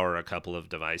can power a couple of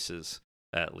devices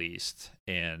at least.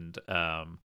 And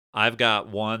I've got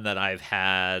one that I've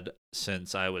had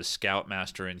since I was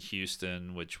Scoutmaster in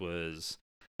Houston, which was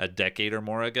a decade or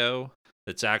more ago.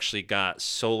 That's actually got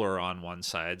solar on one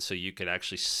side, so you could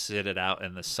actually sit it out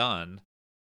in the sun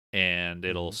and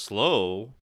it'll Mhm.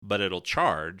 slow, but it'll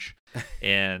charge.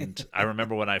 And I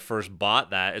remember when I first bought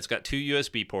that, it's got two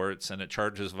USB ports and it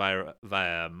charges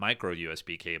via micro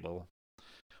USB cable.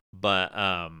 But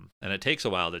and it takes a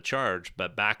while to charge,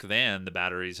 but back then the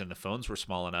batteries in the phones were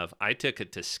small enough. I took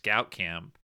it to Scout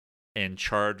Camp and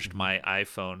charged Mhm. my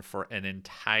iPhone for an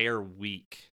entire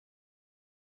week,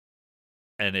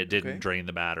 and it didn't Okay. drain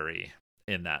the battery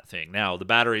in that thing. Now, the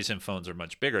batteries in phones are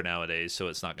much bigger nowadays, so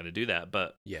it's not going to do that.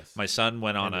 But Yes. my son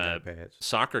went on And with a iPads.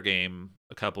 soccer game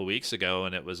a couple weeks ago,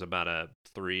 and it was about a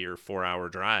 3 or 4 hour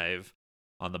drive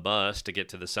on the bus to get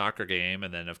to the soccer game,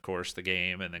 and then, of course, the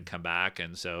game, and then come back.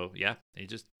 And so, yeah, he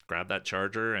just grabbed that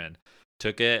charger and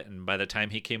took it. And by the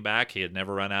time he came back, he had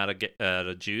never run out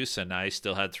of juice, and I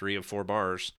still had 3 or 4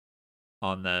 bars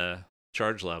on the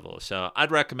charge level. So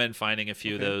I'd recommend finding a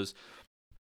few of Okay. those.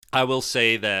 I will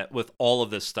say that with all of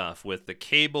this stuff, with the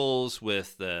cables,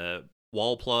 with the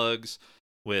wall plugs,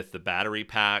 with the battery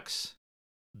packs,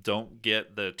 don't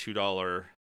get the $2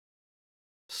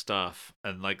 stuff.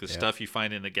 And like the Yep. stuff you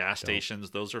find in the gas Don't.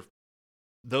 stations, those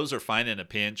are fine in a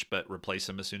pinch, but replace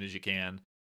them as soon as you can.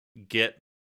 Get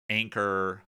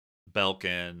Anchor,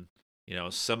 Belkin,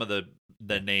 some of the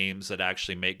Yeah. names that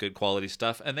actually make good quality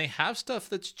stuff, and they have stuff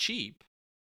that's cheap.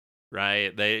 Right?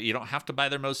 You don't have to buy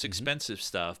their most Mhm. expensive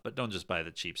stuff, but don't just buy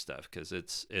the cheap stuff, because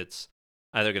it's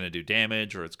either going to do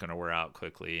damage or it's going to wear out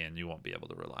quickly, and you won't be able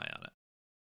to rely on it.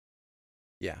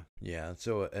 Yeah, yeah.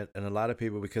 So, and a lot of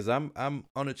people, because I'm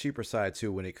on the cheaper side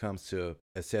too when it comes to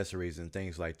accessories and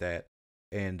things like that.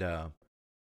 And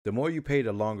the more you pay,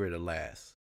 the longer it'll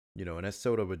last. And that's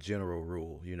sort of a general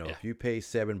rule. Yeah. If you pay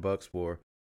 $7 for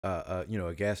a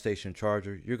gas station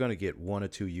charger, you're gonna get one or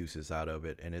two uses out of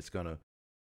it, and it's gonna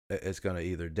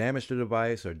either damage the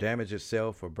device or damage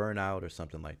itself or burn out or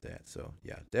something like that. So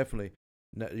yeah, definitely.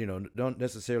 Don't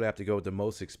necessarily have to go with the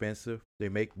most expensive. They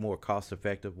make more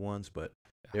cost-effective ones, but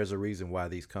there's a reason why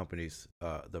these companies,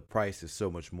 the price is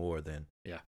so much more than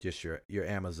Yeah. just your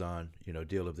Amazon,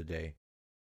 deal of the day.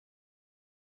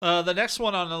 The next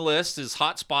one on the list is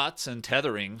hotspots and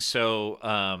tethering. So,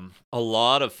 a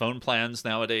lot of phone plans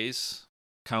nowadays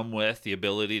come with the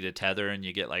ability to tether, and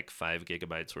you get like 5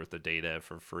 gigabytes worth of data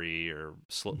for free, or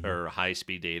or high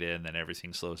speed data, and then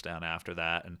everything slows down after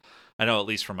that. And I know, at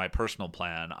least for my personal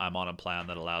plan, I'm on a plan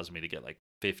that allows me to get like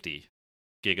 50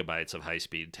 gigabytes of high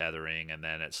speed tethering, and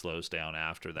then it slows down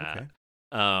after that. Okay.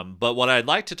 But what I'd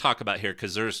like to talk about here,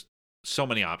 because there's so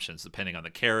many options depending on the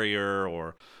carrier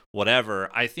or whatever,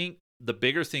 I think the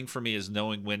bigger thing for me is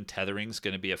knowing when tethering is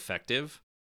going to be effective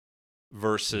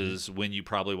versus when you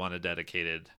probably want a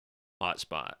dedicated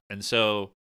hotspot. And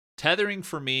so tethering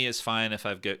for me is fine if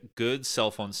I've got good cell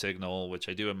phone signal, which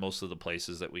I do in most of the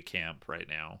places that we camp right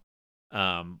now,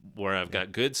 where I've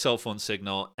got good cell phone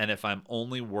signal, and if I'm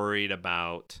only worried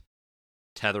about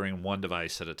tethering one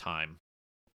device at a time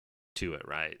to it,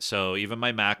 right? So even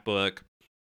my MacBook,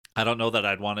 I don't know that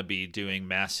I'd want to be doing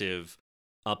massive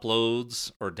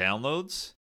uploads or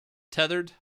downloads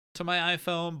tethered to my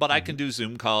iPhone, but I can do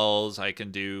Zoom calls. I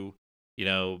can do,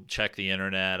 check the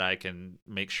internet. I can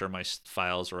make sure my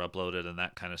files are uploaded and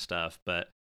that kind of stuff. But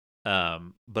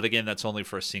again, that's only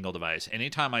for a single device.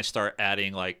 Anytime I start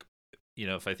adding, like,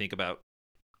 if I think about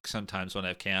sometimes when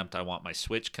I've camped, I want my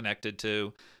Switch connected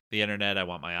to the internet. I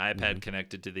want my iPad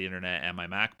connected to the internet and my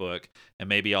MacBook, and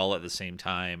maybe all at the same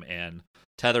time. And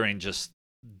tethering just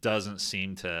doesn't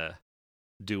seem to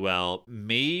do well.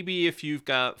 Maybe if you've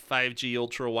got 5G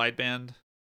ultra wideband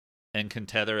and can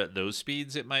tether at those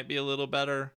speeds, it might be a little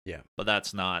better. Yeah. But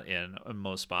that's not in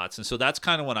most spots. And so that's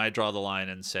kind of when I draw the line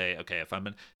and say, okay, if I'm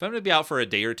going to be out for a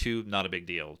day or two, not a big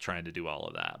deal trying to do all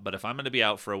of that. But if I'm going to be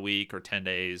out for a week or 10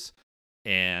 days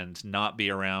and not be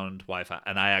around Wi-Fi,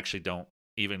 and I actually don't,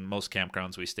 even most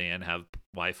campgrounds we stay in have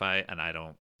Wi-Fi, and I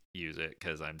don't use it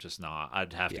because I'm just not.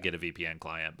 I'd have to get a VPN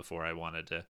client before I wanted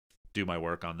to do my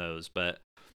work on those. But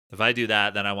if I do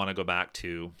that, then I want to go back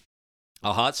to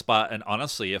a hotspot. And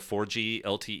honestly, a 4G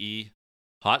LTE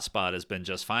hotspot has been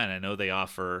just fine. I know they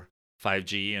offer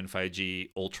 5G and 5G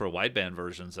ultra wideband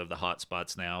versions of the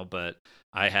hotspots now, but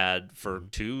I had for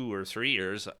 2 or 3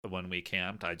 years when we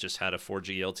camped, I just had a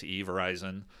 4G LTE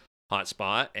Verizon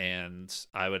hotspot, and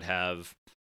I would have,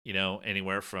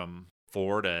 anywhere from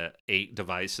 4 to 8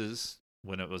 devices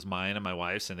when it was mine and my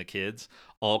wife's and the kids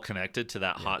all connected to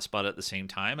that hotspot at the same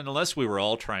time. And unless we were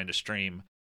all trying to stream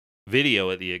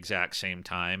video at the exact same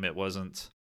time, it wasn't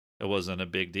a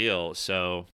big deal.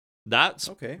 So that's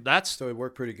so it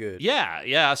worked pretty good.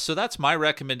 Yeah. So that's my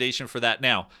recommendation for that.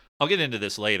 Now, I'll get into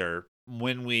this later.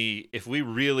 If we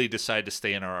really decide to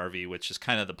stay in our RV, which is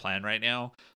kind of the plan right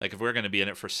now, like if we're going to be in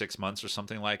it for 6 months or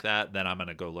something like that, then I'm going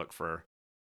to go look for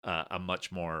a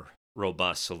much more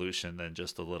robust solution than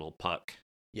just a little puck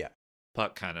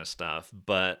kind of stuff.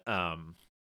 But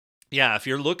if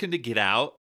you're looking to get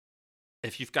out,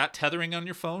 if you've got tethering on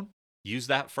your phone, use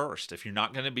that first. If you're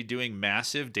not going to be doing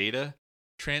massive data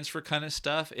transfer kind of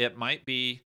stuff, it might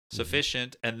be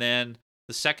sufficient. And then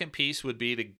the second piece would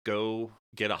be to go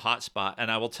get a hotspot.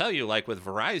 And I will tell you, like with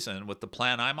Verizon, with the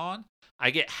plan I'm on,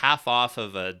 I get half off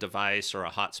of a device or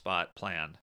a hotspot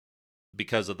plan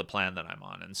because of the plan that I'm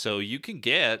on. And so you can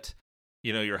get,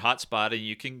 your hotspot, and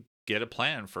you can get a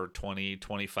plan for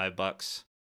 $20-$25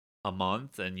 a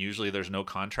month. And usually there's no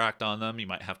contract on them. You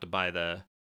might have to buy the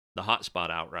hotspot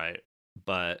outright,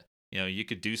 but you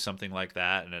could do something like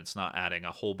that, and it's not adding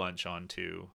a whole bunch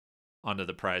onto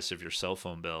the price of your cell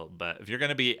phone bill. But if you're going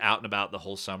to be out and about the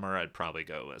whole summer, I'd probably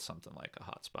go with something like a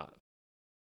hotspot.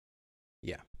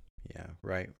 Yeah,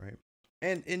 right.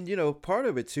 And part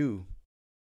of it too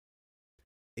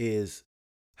is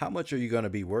how much are you going to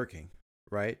be working,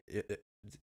 right?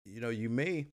 You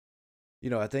may,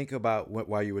 I think about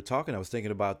while you were talking, I was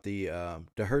thinking about the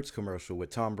Hertz commercial with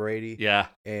Tom Brady. Yeah.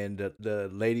 And the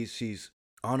lady, she's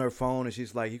on her phone, and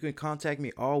she's like, "You can contact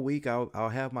me all week. I'll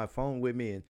have my phone with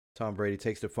me." And Tom Brady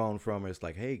takes the phone from her. It's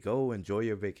like, "Hey, go enjoy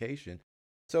your vacation."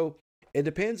 So it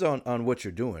depends on what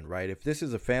you're doing, right? If this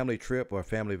is a family trip or a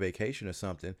family vacation or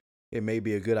something, it may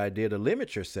be a good idea to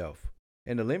limit yourself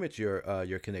and to limit your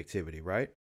connectivity, right?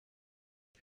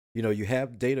 You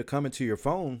have data coming to your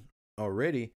phone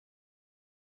already.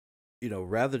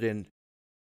 Rather than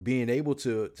being able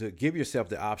to give yourself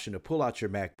the option to pull out your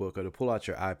MacBook or to pull out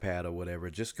your iPad or whatever,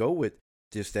 just go with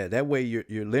just that. That way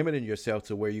you're limiting yourself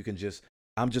to where you can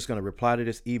I'm just going to reply to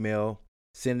this email,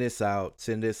 send this out,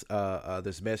 send this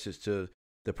this message to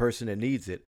the person that needs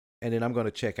it, and then I'm going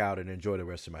to check out and enjoy the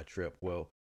rest of my trip. Well,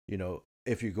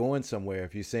 if you're going somewhere,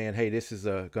 if you're saying, hey, this is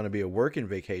going to be a working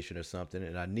vacation or something,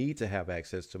 and I need to have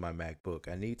access to my MacBook,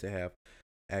 I need to have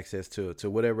access to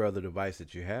whatever other device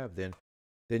that you have, then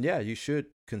yeah, you should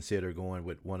consider going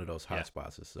with one of those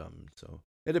hotspots or something. So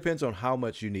it depends on how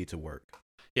much you need to work.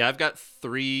 Yeah, I've got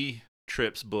 3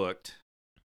 trips booked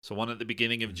So one at the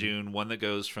beginning of Mm-hmm. June, one that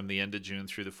goes from the end of June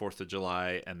through the 4th of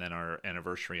July, and then our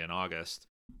anniversary in August.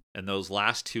 And those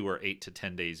last two are 8 to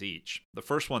 10 days each. The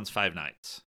first one's 5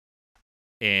 nights.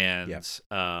 And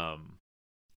Yeah.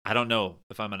 I don't know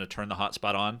if I'm going to turn the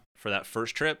hotspot on for that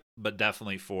first trip, but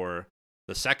definitely for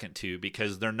the second two,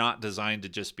 because they're not designed to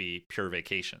just be pure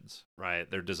vacations, right?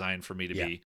 They're designed for me to Yeah.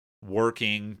 be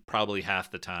working probably half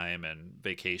the time and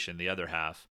vacation the other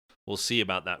half. We'll see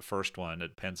about that first one.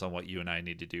 It depends on what you and I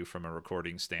need to do from a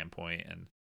recording standpoint and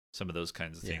some of those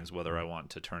kinds of Yeah. things, whether I want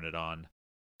to turn it on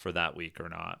for that week or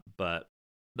not. But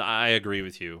I agree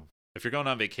with you. If you're going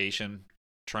on vacation,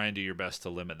 try and do your best to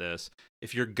limit this.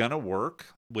 If you're going to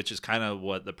work, which is kind of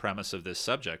what the premise of this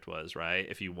subject was, right?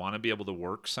 If you want to be able to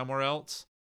work somewhere else,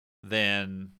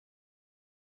 then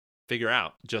figure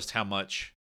out just how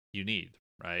much you need,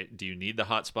 right? Do you need the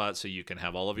hotspot so you can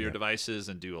have all of your Yeah. devices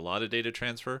and do a lot of data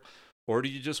transfer? Or do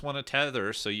you just want to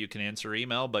tether so you can answer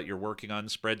email, but you're working on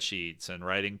spreadsheets and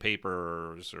writing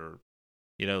papers or,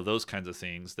 those kinds of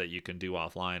things that you can do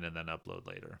offline and then upload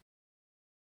later?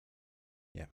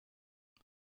 Yeah.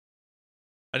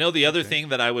 I know the other Okay. thing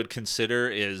that I would consider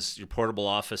is your portable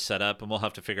office setup, and we'll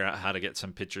have to figure out how to get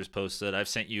some pictures posted. I've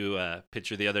sent you a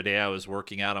picture the other day. I was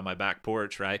working out on my back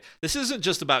porch, right? This isn't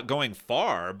just about going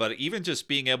far, but even just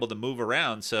being able to move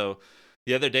around. So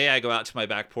the other day I go out to my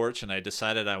back porch and I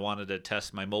decided I wanted to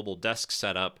test my mobile desk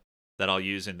setup that I'll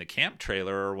use in the camp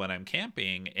trailer or when I'm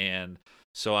camping. And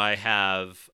so I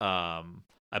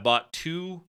bought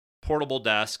two portable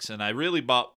desks, and I really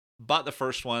bought the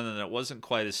first one and it wasn't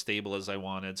quite as stable as I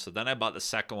wanted. So then I bought the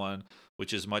second one,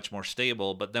 which is much more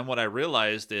stable. But then what I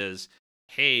realized is,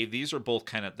 hey, these are both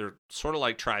they're sort of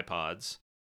like tripods.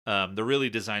 They're really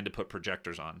designed to put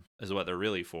projectors on, is what they're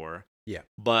really for. Yeah.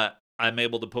 But I'm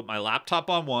able to put my laptop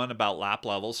on one about lap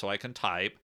level so I can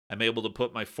type. I'm able to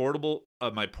put my portable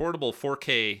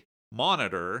 4K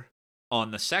monitor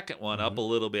on the second one up Mm-hmm. a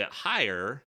little bit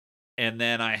higher, and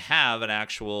then I have an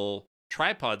actual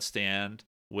tripod stand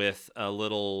with a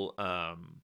little a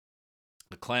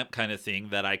clamp kind of thing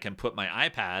that I can put my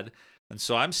iPad. And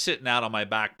so I'm sitting out on my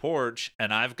back porch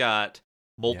and I've got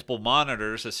Yeah. multiple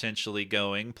monitors essentially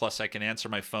going, plus I can answer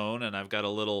my phone, and I've got a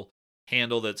little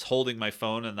handle that's holding my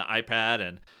phone and the iPad,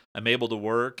 and I'm able to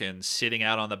work and sitting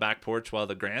out on the back porch while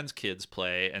the grandkids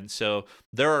play. And so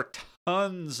there are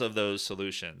tons of those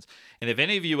solutions. And if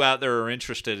any of you out there are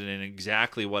interested in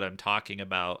exactly what I'm talking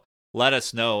about, let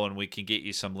us know and we can get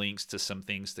you some links to some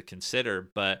things to consider.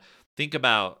 But think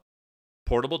about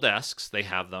portable desks, they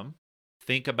have them.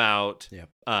 Think about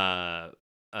Yeah.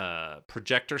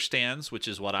 projector stands, which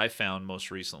is what I found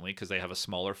most recently because they have a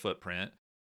smaller footprint.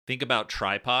 Think about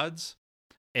tripods,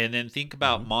 and then think Mm-hmm.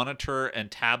 about monitor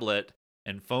and tablet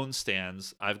and phone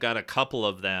stands. I've got a couple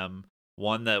of them.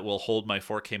 One that will hold my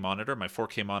 4K monitor. My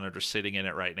 4K monitor is sitting in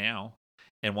it right now.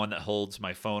 And one that holds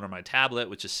my phone or my tablet,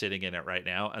 which is sitting in it right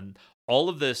now. And all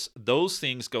of those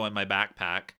things go in my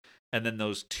backpack. And then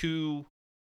those two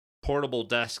portable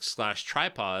desks /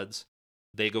 tripods,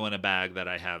 they go in a bag that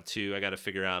I have too. I got to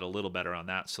figure out a little better on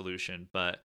that solution,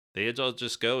 but they all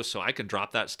just go so I can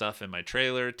drop that stuff in my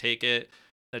trailer, take it.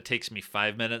 It takes me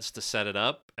 5 minutes to set it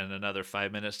up and another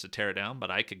 5 minutes to tear it down, but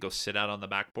I could go sit out on the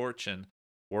back porch and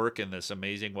work in this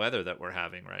amazing weather that we're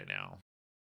having right now.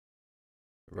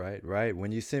 Right. Right.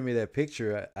 When you send me that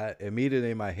picture, I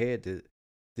immediately in my head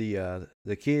the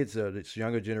kids, this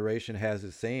younger generation has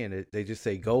this saying that they just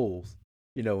say goals.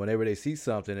 Whenever they see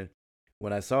something, and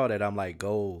when I saw that, I'm like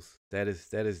goals. That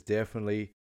is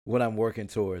definitely what I'm working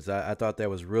towards. I thought that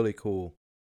was really cool,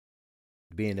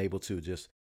 being able to just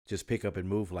pick up and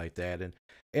move like that, and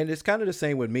it's kind of the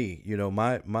same with me.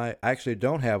 My I actually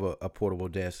don't have a portable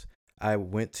desk. I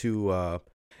went to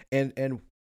and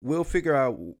we'll figure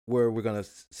out where we're gonna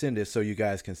send this so you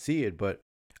guys can see it, but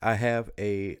I have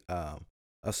a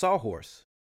sawhorse,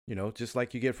 just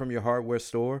like you get from your hardware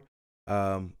store.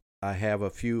 I have a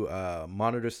few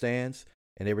monitor stands,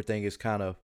 and everything is kind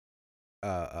of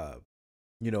uh,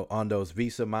 uh, on those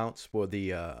Visa mounts for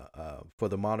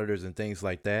the monitors and things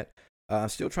like that. I'm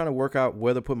still trying to work out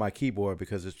where to put my keyboard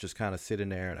because it's just kind of sitting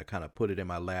there, and I kind of put it in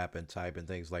my lap and type and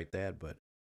things like that. But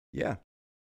yeah,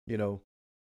 you know,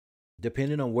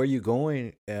 depending on where you're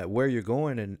going,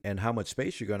 and how much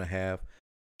space you're gonna have,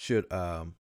 should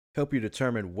help you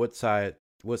determine what size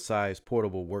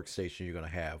portable workstation you're gonna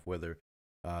have. Whether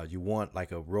you want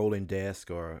like a rolling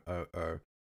desk or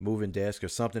moving desk or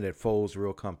something that folds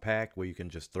real compact where you can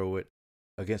just throw it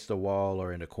against the wall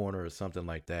or in a corner or something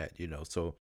like that.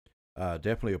 So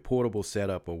definitely a portable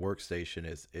setup or workstation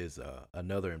is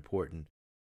another important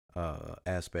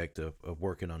aspect of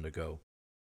working on the go.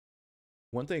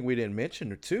 One thing we didn't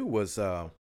mention too was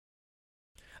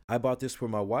I bought this for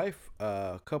my wife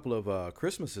a couple of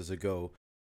Christmases ago.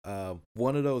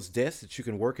 One of those desks that you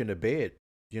can work in the bed.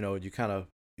 You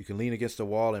can lean against the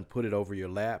wall and put it over your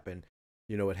lap, and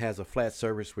it has a flat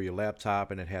surface for your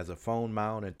laptop, and it has a phone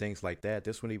mount and things like that.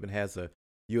 This one even has a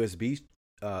USB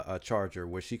a charger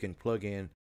where she can plug in,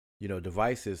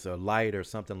 devices, a light or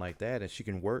something like that, and she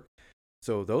can work.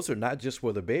 So those are not just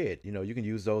for the bed. You can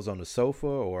use those on the sofa,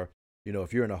 or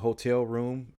if you're in a hotel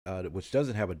room, which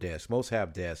doesn't have a desk. Most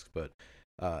have desks, but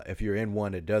if you're in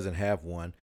one that doesn't have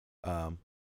one, um,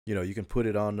 you can put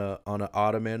it on an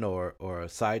ottoman or a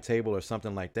side table or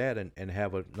something like that, and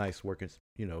have a nice working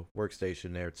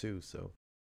workstation there too. So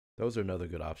those are another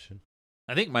good option.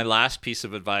 I think my last piece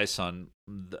of advice on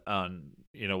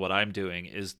what I'm doing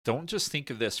is, don't just think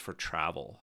of this for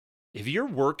travel. If you're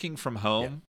working from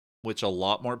home, which a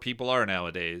lot more people are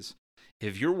nowadays,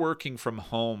 if you're working from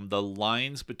home, the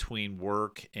lines between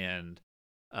work and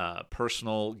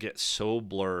personal get so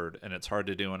blurred, and it's hard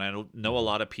to do. And I know a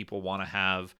lot of people want to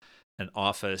have an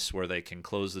office where they can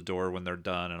close the door when they're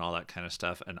done and all that kind of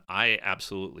stuff. And I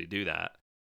absolutely do that.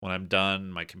 When I'm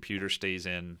done, my computer stays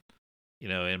in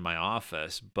my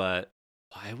office. But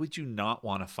why would you not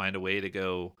want to find a way to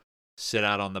go sit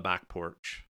out on the back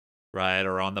porch, right?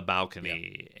 Or on the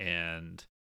balcony and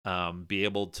be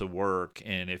able to work.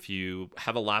 And if you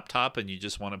have a laptop and you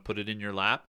just want to put it in your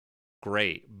lap,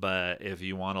 great. But if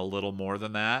you want a little more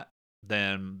than that,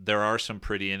 then there are some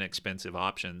pretty inexpensive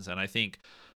options. And I think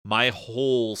my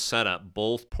whole setup,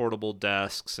 both portable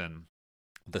desks and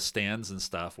the stands and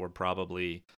stuff, were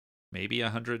probably maybe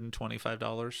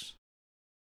 $125.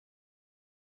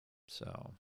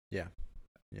 So yeah.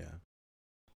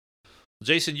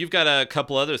 Jason, you've got a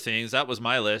couple other things. That was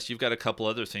my list. You've got a couple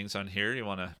other things on here. You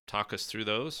want to talk us through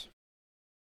those?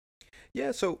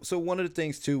 Yeah. So one of the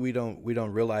things too we don't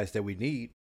realize that we need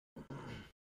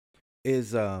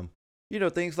is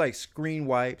things like screen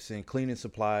wipes and cleaning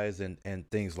supplies and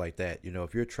things like that.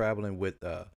 If you're traveling with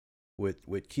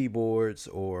keyboards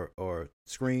or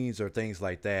screens or things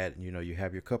like that, and you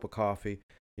have your cup of coffee,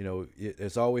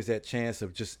 there's always that chance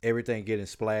of just everything getting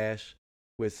splashed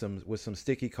with some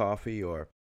sticky coffee, or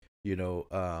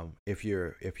if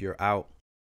you're out,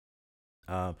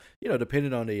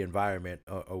 depending on the environment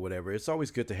or whatever, it's always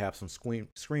good to have some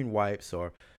screen wipes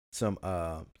or some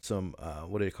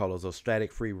what do they call those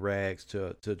static free rags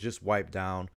to just wipe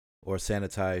down or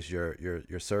sanitize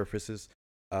your surfaces.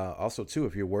 Also too,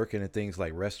 if you're working in things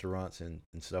like restaurants and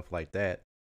stuff like that,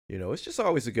 it's just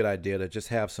always a good idea to just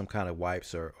have some kind of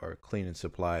wipes or cleaning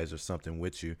supplies or something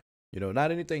with you.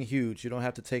 Not anything huge. You don't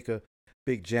have to take a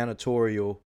big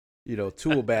janitorial,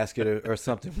 tool basket or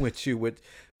something with you with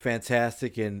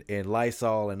Fantastic and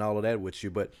Lysol and all of that with you,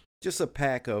 but just a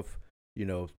pack of,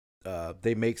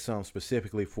 they make some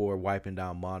specifically for wiping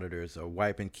down monitors or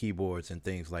wiping keyboards and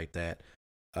things like that.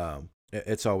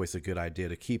 It's always a good idea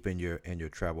to keep in your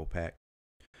travel pack.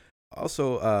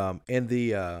 Also, in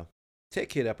the Tech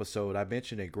Kit episode, I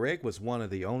mentioned that Greg was one of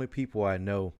the only people I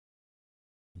know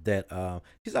that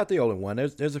he's not the only one.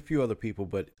 There's a few other people,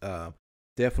 but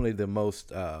definitely the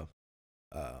most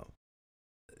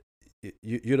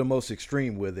you're the most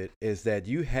extreme with it, is that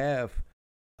you have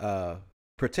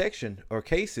protection or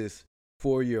cases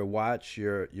for your watch,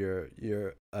 your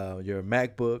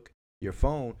MacBook, your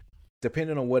phone,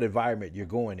 depending on what environment you're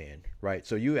going in, right?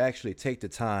 So you actually take the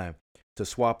time to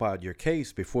swap out your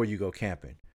case before you go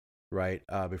camping, right?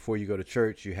 Before you go to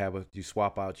church, you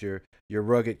swap out your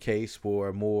rugged case for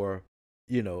a more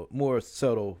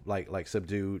subtle, like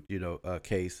subdued,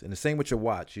 case. And the same with your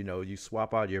watch, you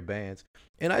swap out your bands.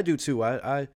 And I do too.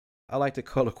 I like to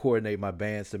color coordinate my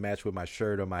bands to match with my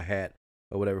shirt or my hat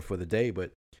or whatever for the day.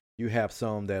 But you have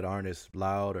some that aren't as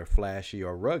loud or flashy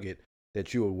or rugged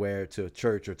that you would wear to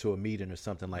church or to a meeting or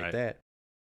something like that.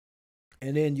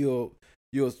 And then you'll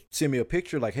send me a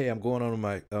picture like, hey, I'm going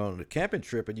on a camping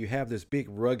trip, and you have this big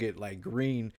rugged like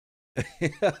green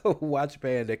watch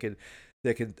band that can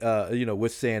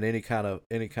withstand any kind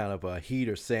of heat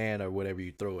or sand or whatever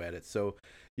you throw at it. So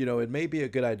it may be a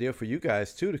good idea for you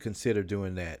guys too to consider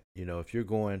doing that. If you're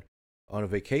going on a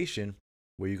vacation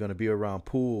where you're going to be around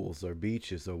pools or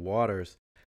beaches or waters,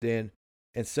 then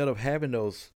instead of having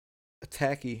those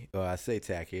tacky, I say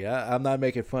tacky, I'm not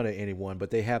making fun of anyone, but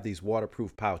they have these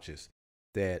waterproof pouches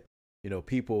that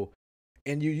people,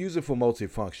 and you use it for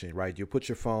multifunction, right? You put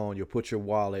your phone, you put your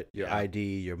wallet, your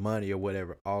ID, your money or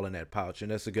whatever, all in that pouch.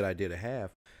 And that's a good idea to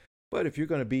have. But if you're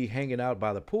going to be hanging out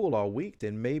by the pool all week,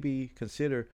 then maybe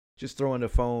consider just throwing the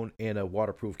phone in a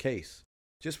waterproof case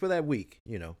just for that week,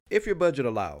 if your budget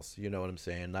allows, you know what I'm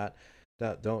saying?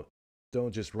 Don't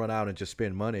just run out and just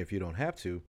spend money if you don't have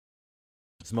to.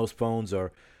 Most phones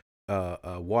are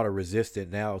water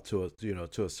resistant now to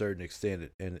a certain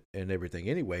extent and everything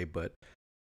anyway. But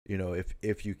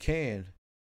if you can,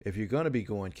 if you're going to be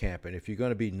going camping, if you're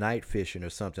going to be night fishing or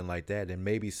something like that, then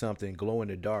maybe something glow in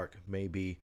the dark may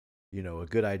be a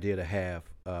good idea to have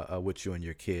with you and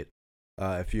your kit.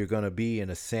 If you're going to be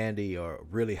in a sandy or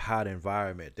really hot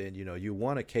environment, then you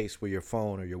want a case for your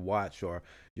phone or your watch or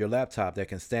your laptop that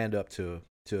can stand up to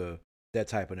that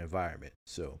type of environment.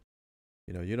 So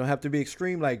you don't have to be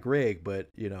extreme like Greg, but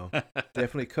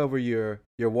definitely cover your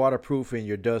waterproof and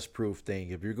your dust proof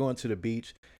thing. If you're going to the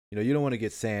beach, you don't want to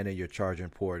get sand in your charging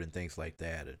port and things like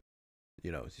that.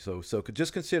 And so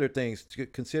just consider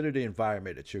the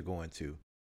environment that you're going to.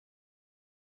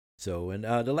 So, and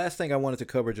the last thing I wanted to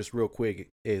cover just real quick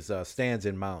is stands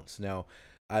and mounts. Now,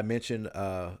 I mentioned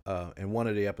in one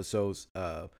of the episodes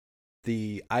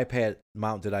the iPad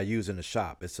mount that I use in the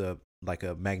shop. It's like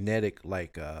a magnetic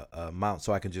mount,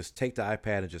 so I can just take the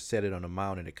iPad and just set it on the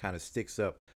mount, and it kind of sticks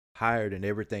up higher than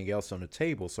everything else on the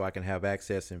table, so I can have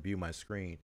access and view my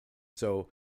screen. So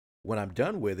when I'm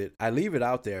done with it, I leave it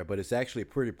out there, but it's actually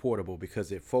pretty portable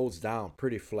because it folds down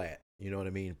pretty flat. You know what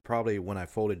I mean? Probably when I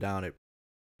fold it down, it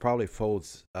probably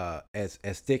folds as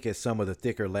thick as some of the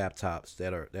thicker laptops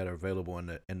that are available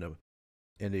on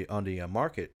the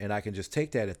market, and I can just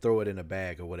take that and throw it in a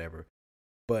bag or whatever.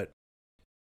 But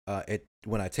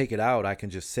when I take it out, I can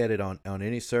just set it on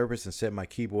any surface and set my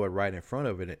keyboard right in front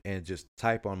of it and just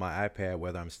type on my iPad,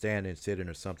 whether I'm standing, sitting,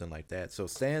 or something like that. So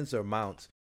stands or mounts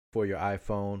for your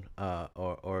iPhone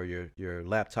or your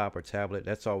laptop or tablet,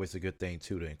 that's always a good thing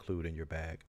too to include in your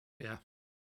bag. Yeah.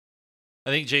 I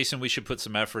think, Jason, we should put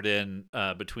some effort in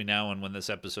between now and when this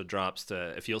episode drops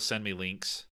if you'll send me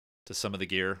links to some of the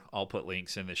gear, I'll put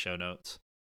links in the show notes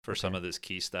for some of this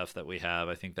key stuff that we have.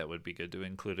 I think that would be good to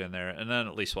include in there. And then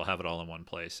at least we'll have it all in one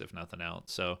place, if nothing else.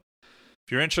 So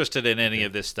if you're interested in any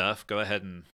of this stuff, go ahead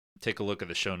and take a look at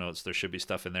the show notes. There should be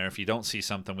stuff in there. If you don't see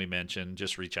something we mentioned,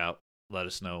 just reach out. Let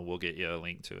us know. We'll get you a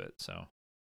link to it. So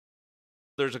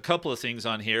there's a couple of things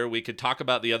on here. We could talk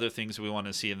about the other things we want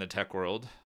to see in the tech world.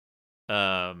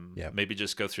 Maybe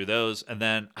just go through those. And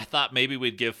then I thought maybe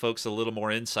we'd give folks a little more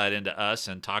insight into us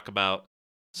and talk about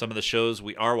some of the shows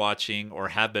we are watching or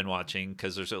have been watching,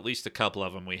 because there's at least a couple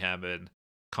of them we have in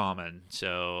common.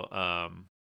 So,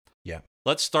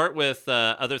 let's start with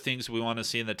other things we want to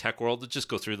see in the tech world. Let's just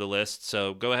go through the list.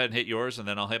 So go ahead and hit yours, and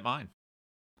then I'll hit mine.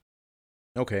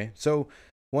 Okay. So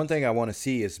one thing I want to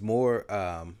see is more,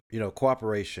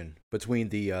 cooperation between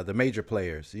the major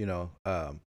players.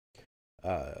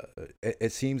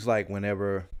 It seems like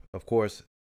whenever, of course,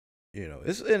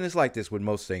 it's like this with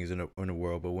most things in the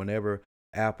world, but whenever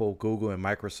Apple, Google, and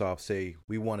Microsoft say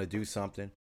we want to do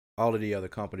something, all of the other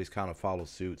companies kind of follow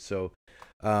suit. So,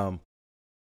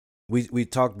 we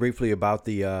talked briefly about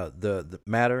the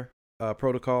Matter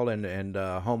protocol and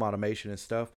home automation and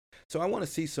stuff. So I want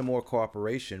to see some more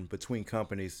cooperation between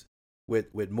companies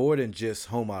with more than just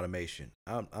home automation.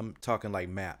 I'm talking like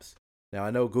maps. Now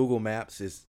I know Google Maps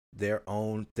is their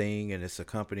own thing and it's a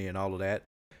company and all of that,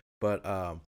 but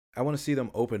I want to see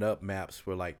them open up maps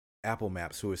for like Apple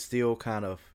Maps, who is still kind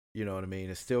of, you know what I mean,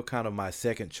 it's still kind of my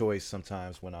second choice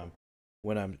sometimes when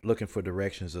I'm looking for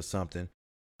directions or something,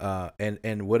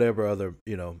 and whatever other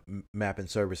mapping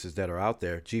services that are out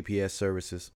there, GPS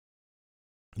services.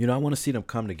 I want to see them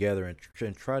come together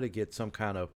and try to get some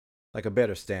kind of like a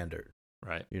better standard,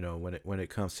 right? When it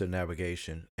comes to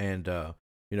navigation, and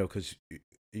because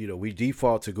we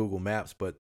default to Google Maps,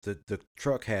 but the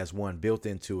truck has one built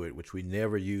into it, which we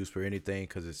never use for anything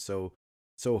because it's so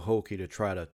hokey to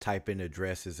try to type in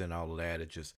addresses and all of that.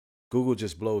 Google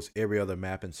just blows every other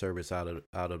mapping service out of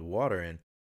the water,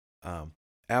 and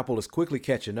Apple is quickly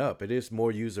catching up. It is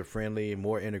more user friendly and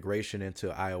more integration into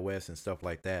iOS and stuff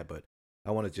like that, but I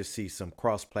want to just see some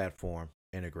cross-platform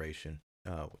integration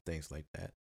with things like that.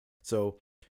 So,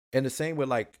 and the same with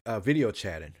like video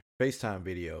chatting, FaceTime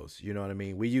videos. You know what I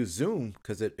mean? We use Zoom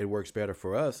because it works better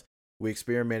for us. We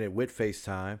experimented with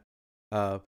FaceTime.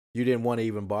 You didn't want to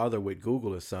even bother with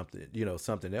Google or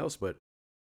something else. But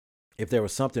if there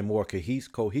was something more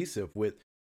cohesive with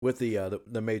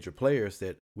the major players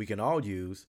that we can all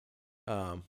use,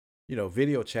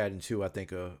 video chatting too, I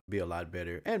think be a lot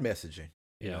better, and messaging.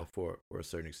 For a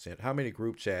certain extent. How many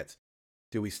group chats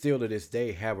do we still to this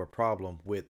day have a problem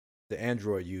with the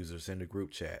Android users in the group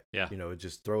chat? Yeah. It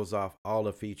just throws off all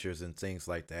the features and things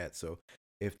like that. So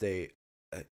if they,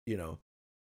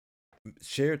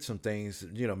 shared some things,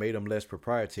 made them less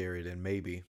proprietary, then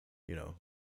maybe,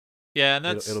 yeah, and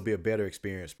it'll be a better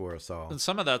experience for us all. And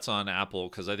some of that's on Apple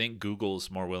because I think Google's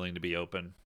more willing to be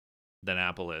open than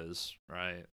Apple is,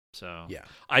 right? So yeah,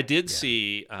 I did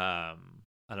see.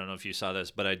 I don't know if you saw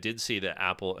this, but I did see that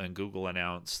Apple and Google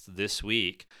announced this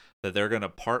week that they're going to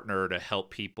partner to help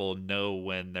people know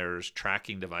when there's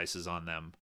tracking devices on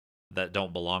them that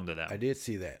don't belong to I them. did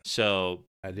see that. So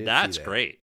I did see that's that.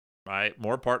 great, right?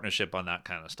 More partnership on that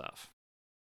kind of stuff.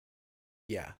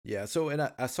 Yeah, yeah. So, and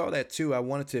I saw that too. I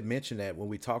wanted to mention that when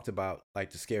we talked about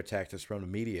like the scare tactics from the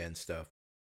media and stuff.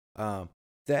 Um,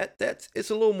 that's it's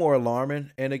a little more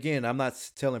alarming. And again, I'm not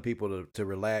telling people to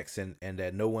relax and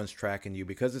that no one's tracking you,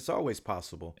 because it's always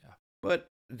possible. Yeah. But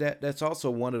that's also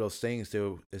one of those things.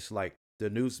 Too. It's like the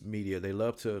news media. They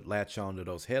love to latch on to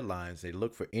those headlines. They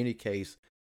look for any case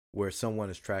where someone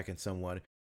is tracking someone.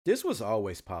 This was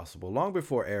always possible, long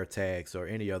before AirTags or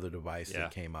any other device Yeah.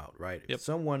 that came out, right? Yep. If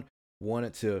someone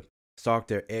wanted to stalk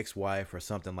their ex-wife or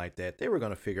something like that, they were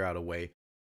going to figure out a way.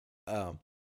 Um,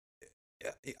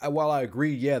 while I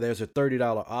agree, yeah, there's a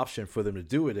 $30 option for them to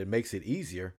do it. It makes it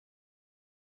easier.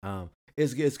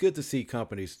 It's good to see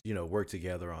companies, work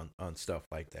together on stuff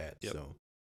like that. Yep. So,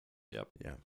 Yep.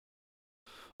 Yeah.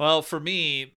 Well, for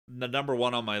me, the number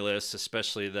one on my list,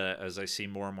 especially as I see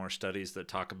more and more studies that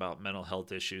talk about mental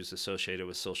health issues associated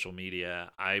with social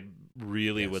media, I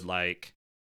really Yes. would like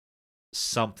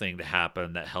something to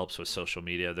happen that helps with social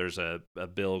media. There's a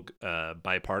bill,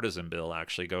 bipartisan bill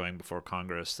actually going before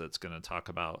Congress that's going to talk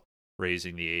about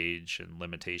raising the age and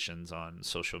limitations on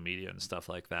social media and stuff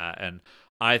like that. And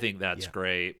I think that's Yeah.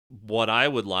 great. What I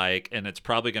would like, and it's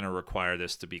probably going to require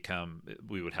this to become,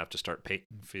 we would have to start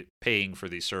paying for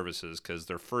these services because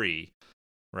they're free,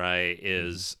 right?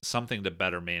 Is something to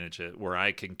better manage it, where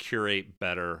I can curate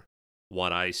better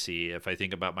what I see. If I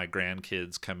think about my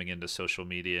grandkids coming into social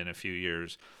media in a few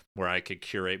years, where I could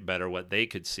curate better what they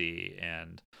could see,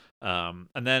 and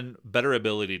then better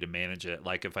ability to manage it.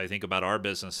 Like if I think about our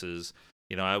businesses,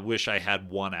 I wish I had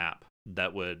one app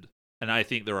that would, and I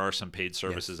think there are some paid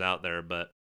services out there,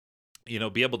 but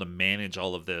be able to manage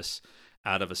all of this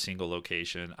out of a single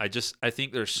location. I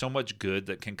think there's so much good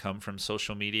that can come from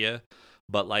social media,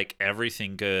 but like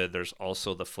everything good, there's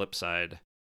also the flip side,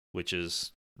 which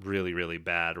is really, really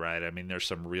bad, right? I mean, there's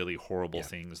some really horrible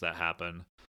things that happen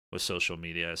with social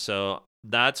media. So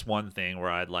that's one thing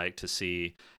where I'd like to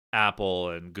see Apple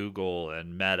and Google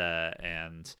and Meta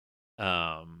and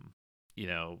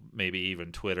maybe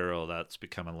even Twitter, that's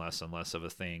becoming less and less of a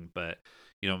thing, but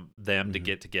them to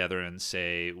get together and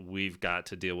say, we've got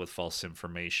to deal with false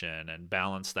information and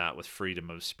balance that with freedom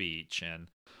of speech and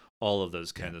all of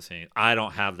those kinds of things. I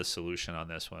don't have the solution on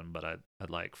this one, but I'd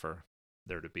like for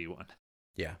there to be one.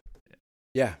 Yeah.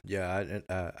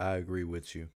 I agree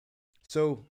with you.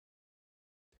 So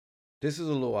this is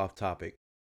a little off topic.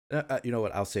 You know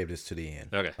what? I'll save this to the end.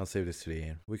 Okay. I'll save this to the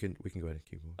end. We can go ahead and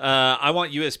keep moving. I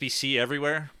want USB-C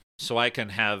everywhere, so I can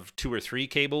have 2 or 3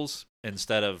 cables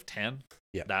instead of 10.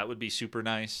 Yeah. That would be super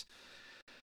nice.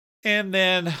 And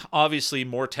then obviously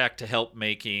more tech to help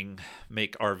make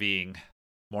RVing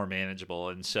more manageable.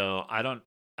 And so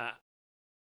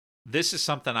this is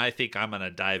something I think I'm going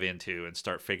to dive into and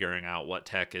start figuring out what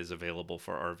tech is available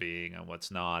for RVing and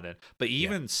what's not. But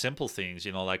even simple things,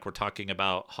 like we're talking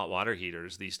about hot water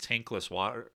heaters, these tankless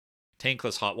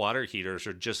hot water heaters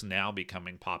are just now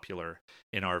becoming popular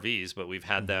in RVs, but we've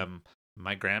had them.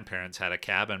 My grandparents had a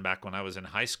cabin back when I was in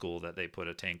high school that they put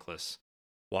a tankless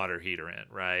water heater in,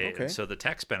 right? Okay. And so the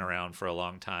tech's been around for a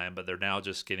long time, but they're now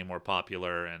just getting more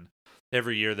popular. And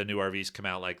every year the new RVs come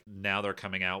out, like now they're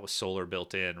coming out with solar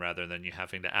built in rather than you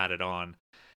having to add it on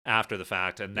after the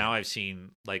fact. And now I've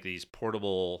seen like these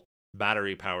portable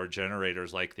battery powered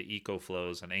generators like the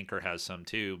EcoFlows, and Anchor has some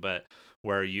too, but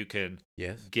where you can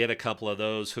get a couple of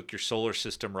those, hook your solar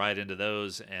system right into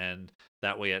those, and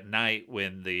that way at night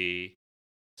when the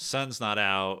sun's not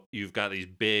out, you've got these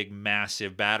big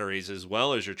massive batteries as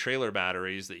well as your trailer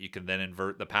batteries that you can then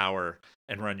invert the power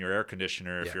and run your air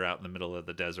conditioner if you're out in the middle of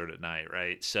the desert at night,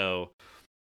 right? So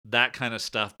that kind of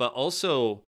stuff. But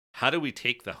also, how do we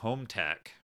take the home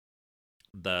tech,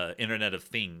 the Internet of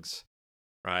Things,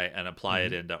 right, and apply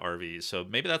it into RVs? So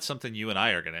maybe that's something you and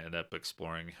I are going to end up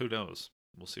exploring. Who knows?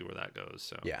 We'll see where that goes.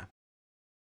 So yeah,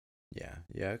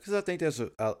 because I think there's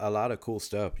a lot of cool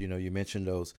stuff. You mentioned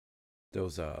those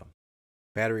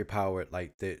battery powered,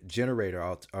 like the generator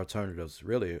alternatives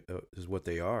really is what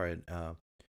they are. And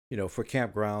for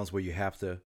campgrounds where you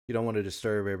don't want to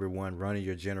disturb everyone running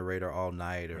your generator all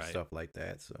night or stuff like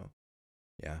that. So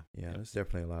yeah, there's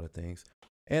definitely a lot of things.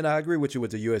 And I agree with you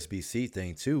with the USB-C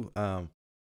thing too. I'm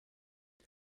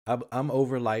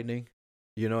over Lightning.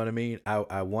 You know what I mean?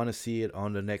 I want to see it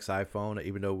on the next iPhone,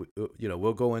 even though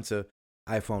we'll go into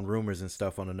iPhone rumors and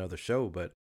stuff on another show.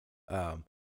 But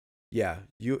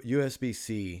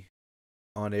USB-C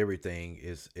on everything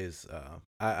is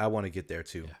I want to get there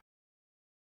too. Yeah.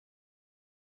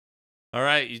 All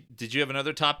right. Did you have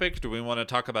another topic? Do we want to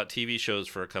talk about TV shows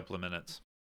for a couple of minutes?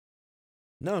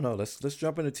 No, let's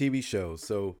jump into TV shows.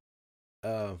 So,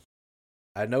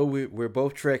 I know we're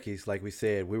both Trekkies, like we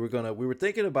said. We were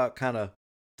thinking about kind of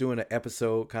doing an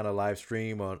episode, kind of live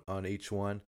stream on each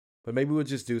one, but maybe we'll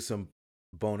just do some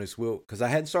bonus. Because I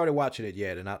hadn't started watching it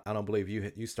yet, and I don't believe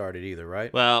you started either,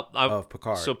 right? Well, of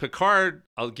Picard. So Picard,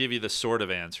 I'll give you the sort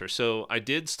of answer. So I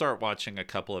did start watching a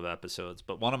couple of episodes,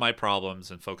 but one of my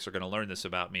problems, and folks are going to learn this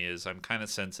about me, is I'm kind of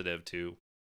sensitive to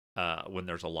when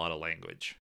there's a lot of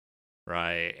language,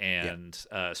 right? And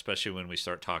especially when we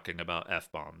start talking about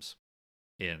F-bombs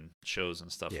in shows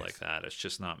and stuff like that. It's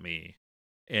just not me.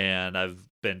 And I've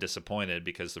been disappointed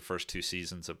because the first 2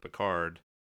 seasons of Picard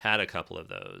had a couple of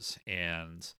those,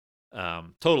 and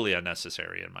totally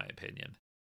unnecessary in my opinion.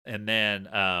 And then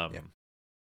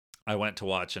I went to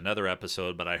watch another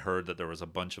episode, but I heard that there was a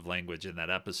bunch of language in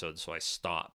that episode, so I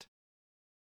stopped.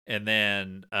 And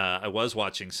then I was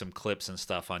watching some clips and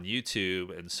stuff on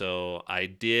YouTube, and so I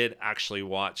did actually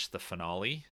watch the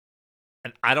finale.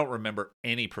 And I don't remember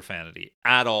any profanity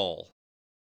at all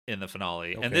in the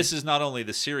finale. Okay. And this is not only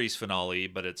the series finale,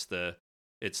 but it's the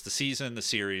season, the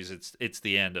series, it's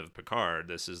the end of Picard.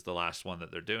 This is the last one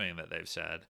that they're doing that they've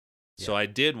said. Yeah. So I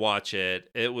did watch it.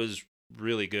 It was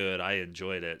really good. I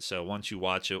enjoyed it. So once you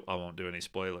watch it, I won't do any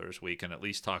spoilers. We can at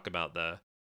least talk about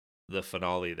the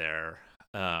finale there.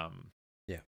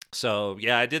 So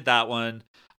yeah, I did that one.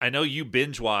 I know you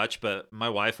binge watch, but my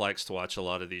wife likes to watch a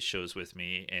lot of these shows with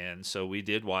me, and so we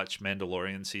did watch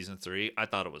Mandalorian season 3. I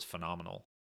thought it was phenomenal.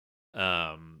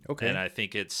 And I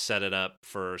think it's set it up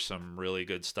for some really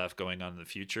good stuff going on in the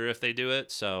future if they do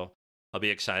it. So I'll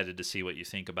be excited to see what you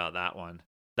think about that one.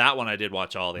 That one I did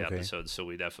watch all the episodes, so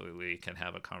we definitely can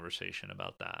have a conversation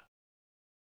about that.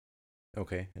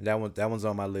 Okay, and that one's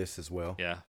on my list as well.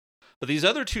 Yeah, but these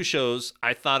other 2 shows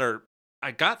I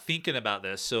got thinking about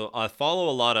this. So I follow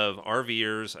a lot of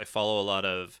RVers. I follow a lot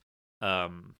of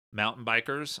mountain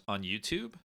bikers on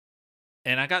YouTube.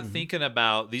 And I got thinking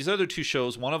about these other 2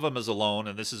 shows. One of them is Alone,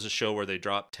 and this is a show where they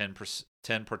drop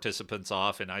 10 participants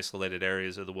off in isolated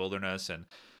areas of the wilderness, and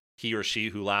he or she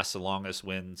who lasts the longest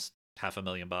wins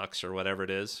 $500,000 or whatever it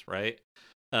is, right?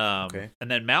 And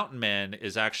then Mountain Men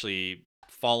is actually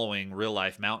following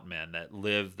real-life mountain men that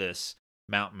live this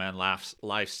mountain man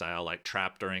lifestyle, like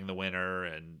trap during the winter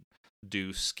and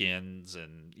do skins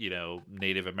and,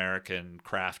 Native American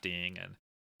crafting and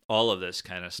all of this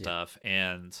kind of stuff.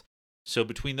 And so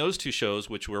between those 2 shows,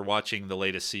 which we're watching the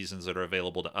latest seasons that are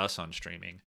available to us on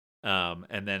streaming,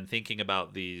 and then thinking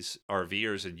about these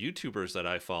RVers and YouTubers that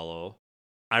I follow,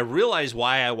 I realize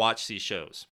why I watch these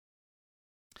shows.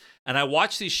 And I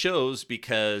watch these shows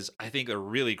because I think they're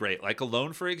really great. Like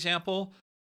Alone, for example,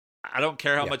 I don't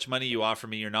care how much money you offer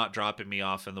me. You're not dropping me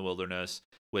off in the wilderness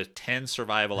with 10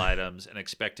 survival items and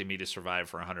expecting me to survive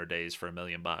for 100 days for $1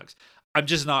 million. I'm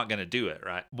just not going to do it,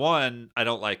 right? One, I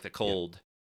don't like the cold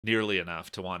nearly enough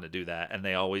to want to do that. And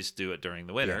they always do it during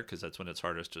the winter because that's when it's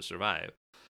hardest to survive.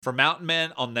 For mountain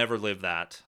men, I'll never live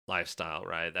that lifestyle,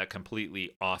 right? That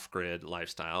completely off-grid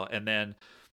lifestyle. And then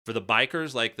for the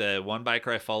bikers, like the one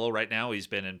biker I follow right now, he's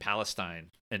been in Palestine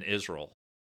and Israel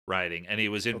riding. And he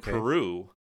was in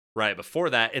Peru right before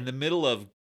that, in the middle of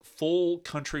full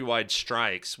countrywide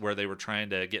strikes where they were trying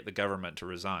to get the government to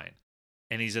resign.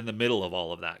 And he's in the middle of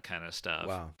all of that kind of stuff.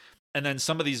 Wow. And then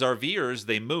some of these RVers,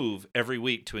 they move every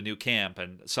week to a new camp.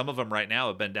 And some of them right now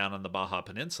have been down on the Baja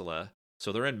Peninsula.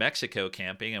 So they're in Mexico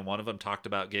camping. And one of them talked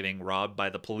about getting robbed by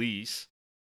the police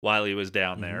while he was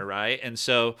down there, right? And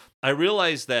so I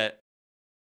realized that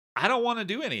I don't want to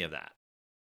do any of that.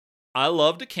 I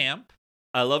love to camp.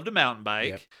 I love to mountain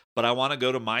bike, but I want to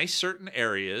go to my certain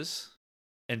areas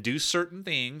and do certain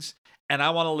things, and I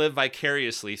want to live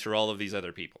vicariously through all of these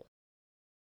other people.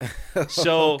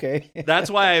 So that's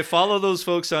why I follow those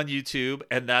folks on YouTube,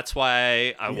 and that's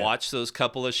why I watch those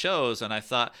couple of shows. And I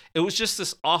thought it was just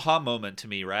this aha moment to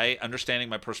me, right? Understanding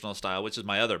my personal style, which is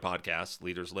my other podcast,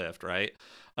 Leaders Lift, right?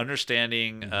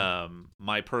 Understanding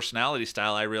my personality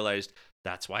style, I realized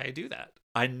that's why I do that.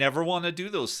 I never want to do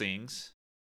those things.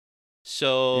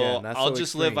 So I'll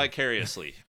just live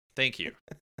vicariously. Thank you.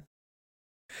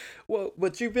 Well,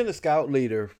 but you've been a scout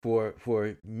leader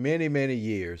for many, many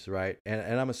years, right?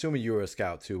 And I'm assuming you were a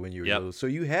scout too when you were little. So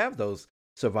you have those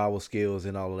survival skills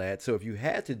and all of that. So if you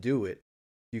had to do it,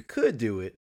 you could do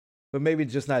it, but maybe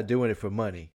just not doing it for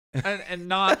money. and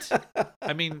not,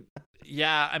 I mean,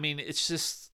 it's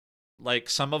just like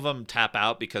some of them tap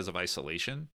out because of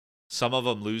isolation. Some of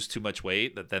them lose too much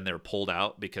weight that then they're pulled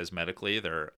out because medically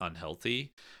they're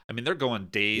unhealthy. I mean, they're going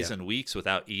days Yeah. and weeks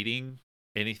without eating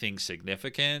anything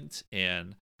significant.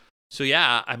 And so,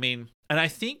 yeah, I mean, and I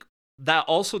think that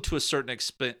also to a certain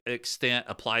extent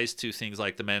applies to things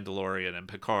like The Mandalorian and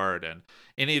Picard and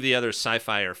any of the other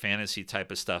sci-fi or fantasy type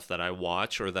of stuff that I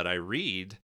watch or that I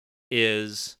read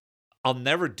is I'll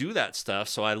never do that stuff.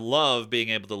 So I love being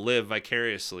able to live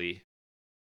vicariously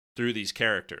through these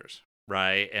characters,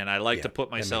 right? And I like Yeah, to put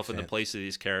that myself makes in the sense. place of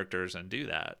these characters and do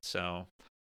that. So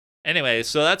anyway,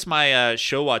 so that's my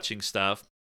show watching stuff.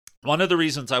 One of the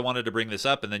reasons I wanted to bring this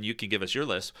up, and then you can give us your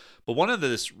list, but one of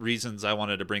the reasons I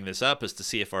wanted to bring this up is to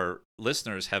see if our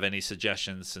listeners have any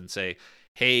suggestions and say,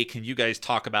 hey, can you guys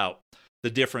talk about the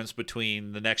difference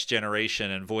between the Next Generation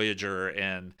and Voyager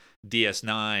and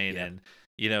DS9 Yeah. and,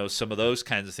 you know, some of those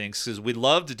kinds of things? Because we'd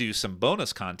love to do some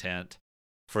bonus content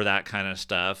for that kind of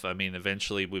stuff. I mean,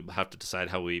 eventually we have to decide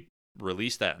how we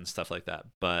release that and stuff like that.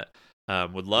 But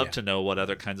would love Yeah. to know what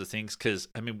other kinds of things, because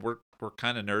I mean, we're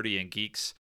kind of nerdy and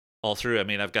geeks all through. I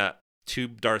mean, I've got 2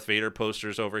 Darth Vader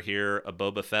posters over here, a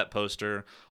Boba Fett poster.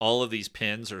 All of these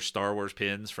pins are Star Wars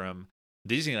pins from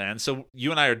Disneyland. So you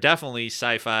and I are definitely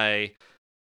sci-fi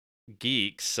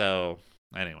geeks. So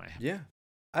anyway, Yeah.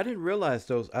 I didn't realize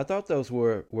those. I thought those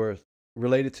were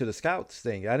related to the Scouts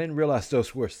thing. I didn't realize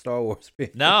those were Star Wars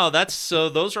pins. no,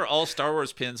 those are all Star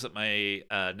Wars pins that my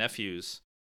nephews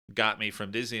got me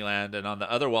from Disneyland. And on the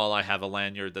other wall, I have a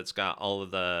lanyard that's got all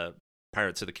of the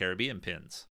Pirates of the Caribbean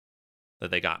pins that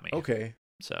they got me. Okay.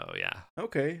 So yeah.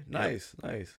 Okay. Yep. Nice.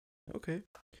 Okay.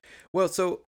 Well,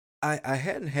 so I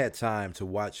hadn't had time to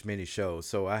watch many shows,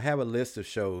 so I have a list of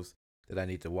shows that I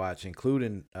need to watch,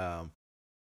 including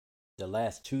the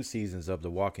last 2 seasons of The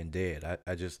Walking Dead.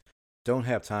 I just don't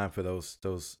have time for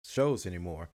those shows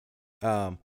anymore.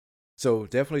 Um, so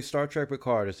definitely Star Trek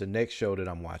Picard is the next show that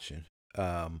I'm watching.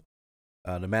 The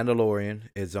Mandalorian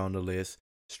is on the list.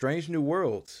 Strange New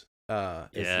Worlds is the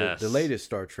Yes. latest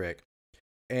Star Trek.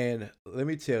 And let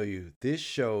me tell you, this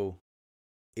show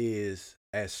is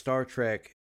as Star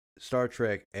Trek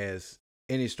as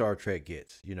any Star Trek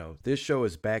gets. You know, this show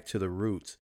is back to the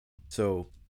roots. So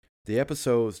the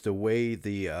episodes, the way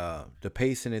the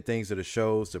pacing and things of the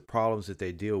shows, the problems that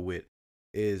they deal with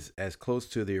is as close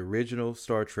to the original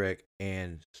Star Trek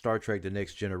and Star Trek: The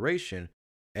Next Generation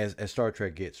as Star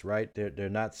Trek gets. Right? They're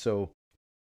not so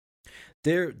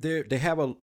they have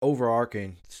a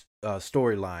overarching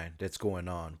storyline that's going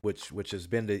on, which has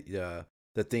been the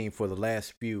theme for the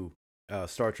last few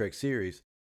Star Trek series.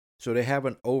 So they have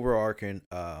an overarching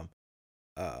uh,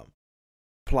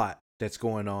 plot that's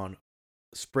going on,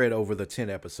 spread over the 10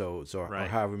 episodes or Right.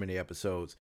 however many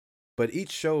episodes. But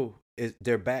each show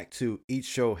they're back to each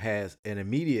show has an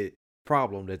immediate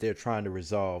problem that they're trying to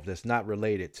resolve that's not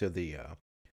related to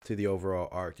the overall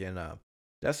arc, and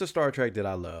that's the Star Trek that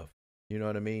I love. You know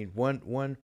what I mean?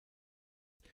 One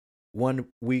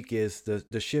week is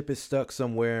the ship is stuck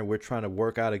somewhere and we're trying to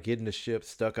work out of getting the ship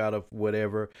stuck out of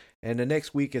whatever, and the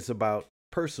next week is about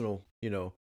personal,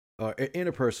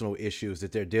 interpersonal issues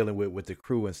that they're dealing with the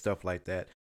crew and stuff like that.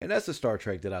 And that's the Star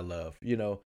Trek that I love.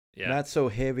 Yeah. Not so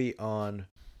heavy on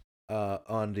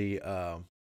the.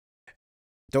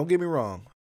 Don't get me wrong.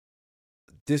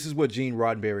 This is what Gene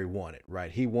Roddenberry wanted, right?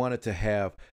 He wanted to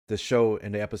have the show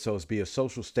and the episodes be a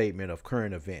social statement of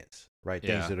current events, right?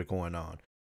 Yeah. Things that are going on.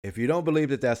 If you don't believe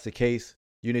that that's the case,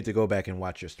 you need to go back and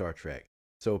watch your Star Trek.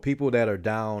 So people that are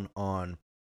down on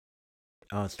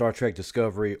Star Trek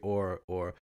Discovery or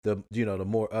the the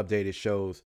more updated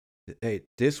shows, hey,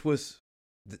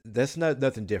 that's not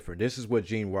nothing different. This is what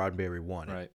Gene Roddenberry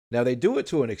wanted. Right. Now they do it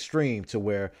to an extreme to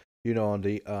where on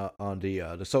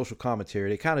the social commentary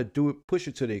they kind of push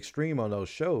it to the extreme on those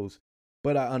shows,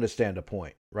 but I understand the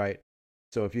point, right?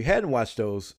 So if you hadn't watched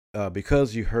those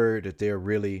because you heard that they're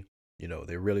really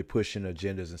pushing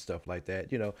agendas and stuff like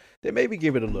that, then maybe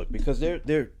give it a look, because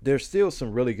there's still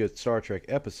some really good Star Trek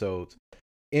episodes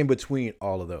in between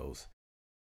all of those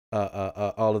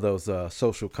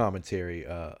social commentary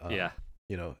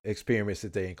experiments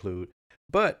that they include.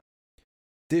 But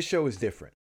this show is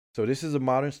different. So this is a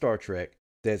modern Star Trek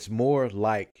that's more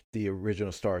like the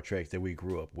original Star Trek that we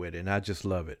grew up with, and I just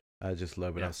love it. Yeah.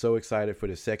 I'm so excited for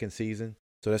the second season.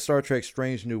 So that's Star Trek: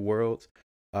 Strange New Worlds.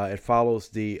 It follows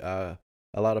a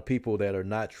lot of people that are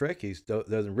not Trekkies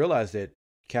doesn't realize that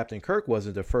Captain Kirk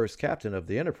wasn't the first captain of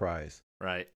the Enterprise.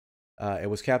 Right. It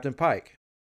was Captain Pike,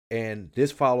 and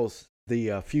this follows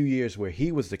the few years where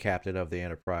he was the captain of the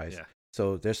Enterprise. Yeah.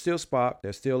 So there's still Spock,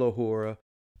 there's still Uhura,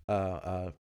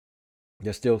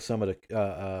 there's still some of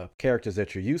the characters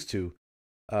that you're used to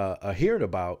hearing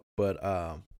about,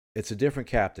 but it's a different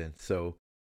captain. So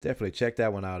Definitely check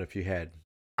that one out if you had.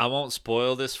 I won't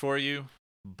spoil this for you,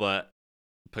 but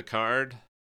Picard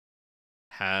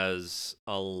has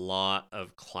a lot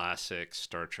of classic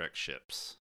Star Trek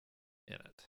ships in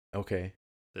it. Okay.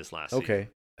 This last Okay.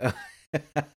 season.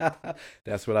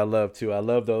 That's what I love too. I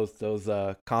love those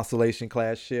Constellation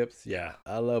class ships. Yeah.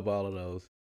 I love all of those.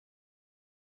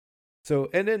 So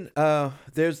and then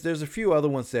there's a few other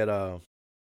ones that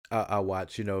I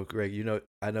watch. You know, Greg. You know,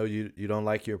 I know you don't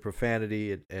like your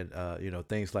profanity and you know,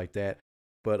 things like that.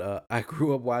 But I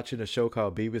grew up watching a show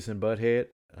called Beavis and Butthead.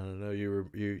 I don't know,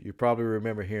 you probably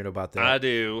remember hearing about that. I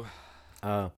do.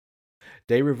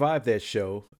 They revived that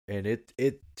show, and it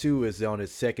too is on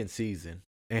its second season.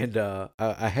 And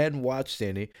I hadn't watched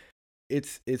any.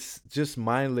 It's just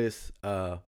mindless.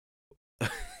 It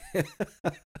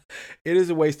is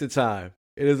a waste of time.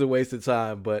 It is a waste of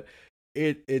time, but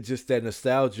it just that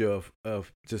nostalgia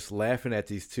of just laughing at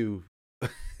these two.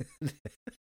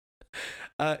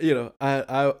 You know,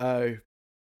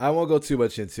 I won't go too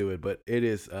much into it, but it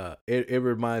is it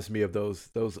reminds me of those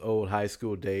old high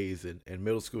school days and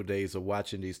middle school days of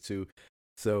watching these two.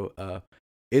 So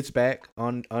it's back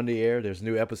on the air. There's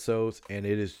new episodes, and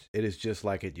it is just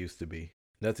like it used to be.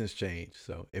 Nothing's changed.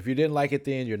 So if you didn't like it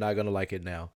then, you're not gonna like it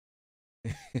now.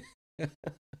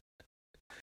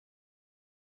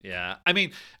 Yeah. I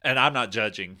mean, and I'm not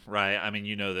judging, right? I mean,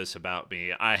 you know this about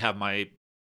me. I have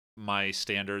my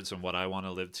standards and what I want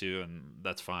to live to, and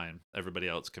that's fine. Everybody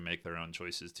else can make their own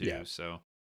choices too. Yeah. So,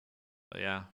 but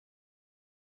yeah.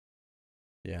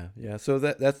 Yeah. So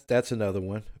that's another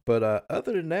one. But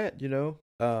other than that, you know,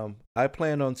 I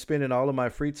plan on spending all of my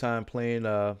free time playing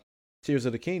Tears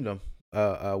of the Kingdom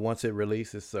once it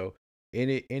releases. So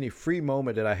any free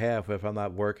moment that I have, if I'm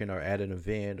not working or at an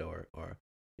event or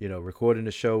you know, recording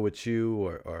the show with you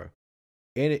or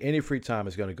any free time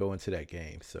is going to go into that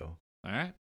game. So All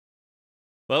right.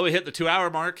 Well, we hit the 2-hour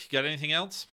mark. Got anything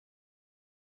else?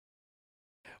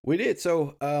 we did.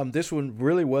 So this one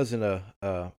really wasn't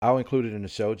I'll include it in the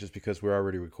show just because we're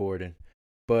already recording.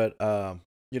 But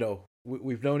you know,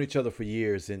 we've known each other for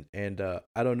years, and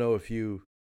I don't know if you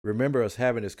remember us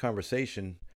having this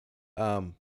conversation,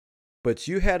 but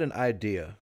you had an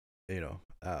idea, you know,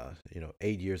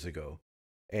 8 years ago,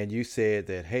 and you said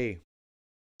that, hey,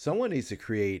 someone needs to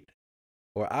create,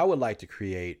 or I would like to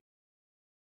create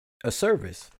a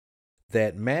service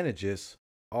that manages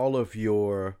all of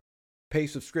your pay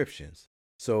subscriptions.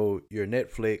 So your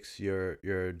Netflix,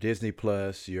 your Disney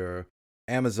Plus, your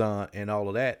Amazon, and all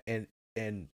of that, and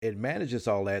it manages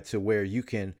all that to where you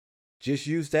can just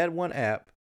use that one app,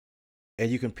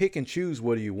 and you can pick and choose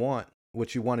what you want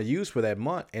to use for that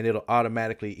month, and it'll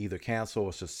automatically either cancel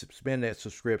or suspend that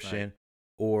subscription,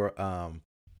 Right. or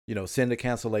you know, send a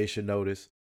cancellation notice.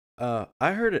 I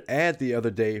heard an ad the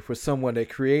other day for someone that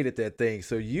created that thing.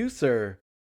 So you, sir,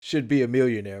 should be a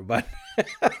millionaire, but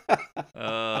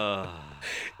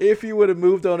if you would have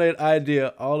moved on that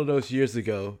idea all of those years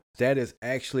ago, that is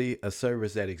actually a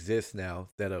service that exists now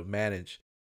that'll manage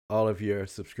all of your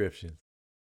subscriptions.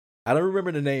 I don't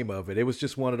remember the name of it. It was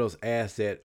just one of those ads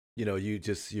that, you know,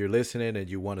 you're listening and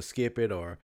you want to skip it,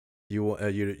 or you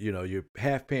know, you're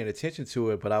half paying attention to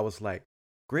it. But I was like,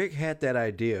 Greg had that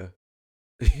idea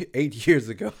 8 years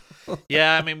ago.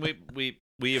 Yeah, I mean, we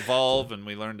evolve and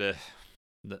we learn to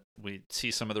we see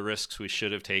some of the risks we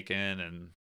should have taken and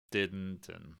didn't,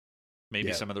 and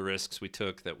maybe some of the risks we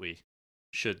took that we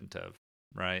shouldn't have,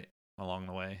 right, along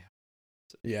the way.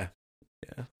 Yeah.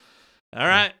 All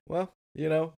right. Well, you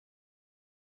know.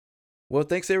 Well,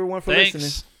 thanks everyone for Thanks.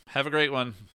 listening. Have a great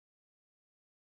one.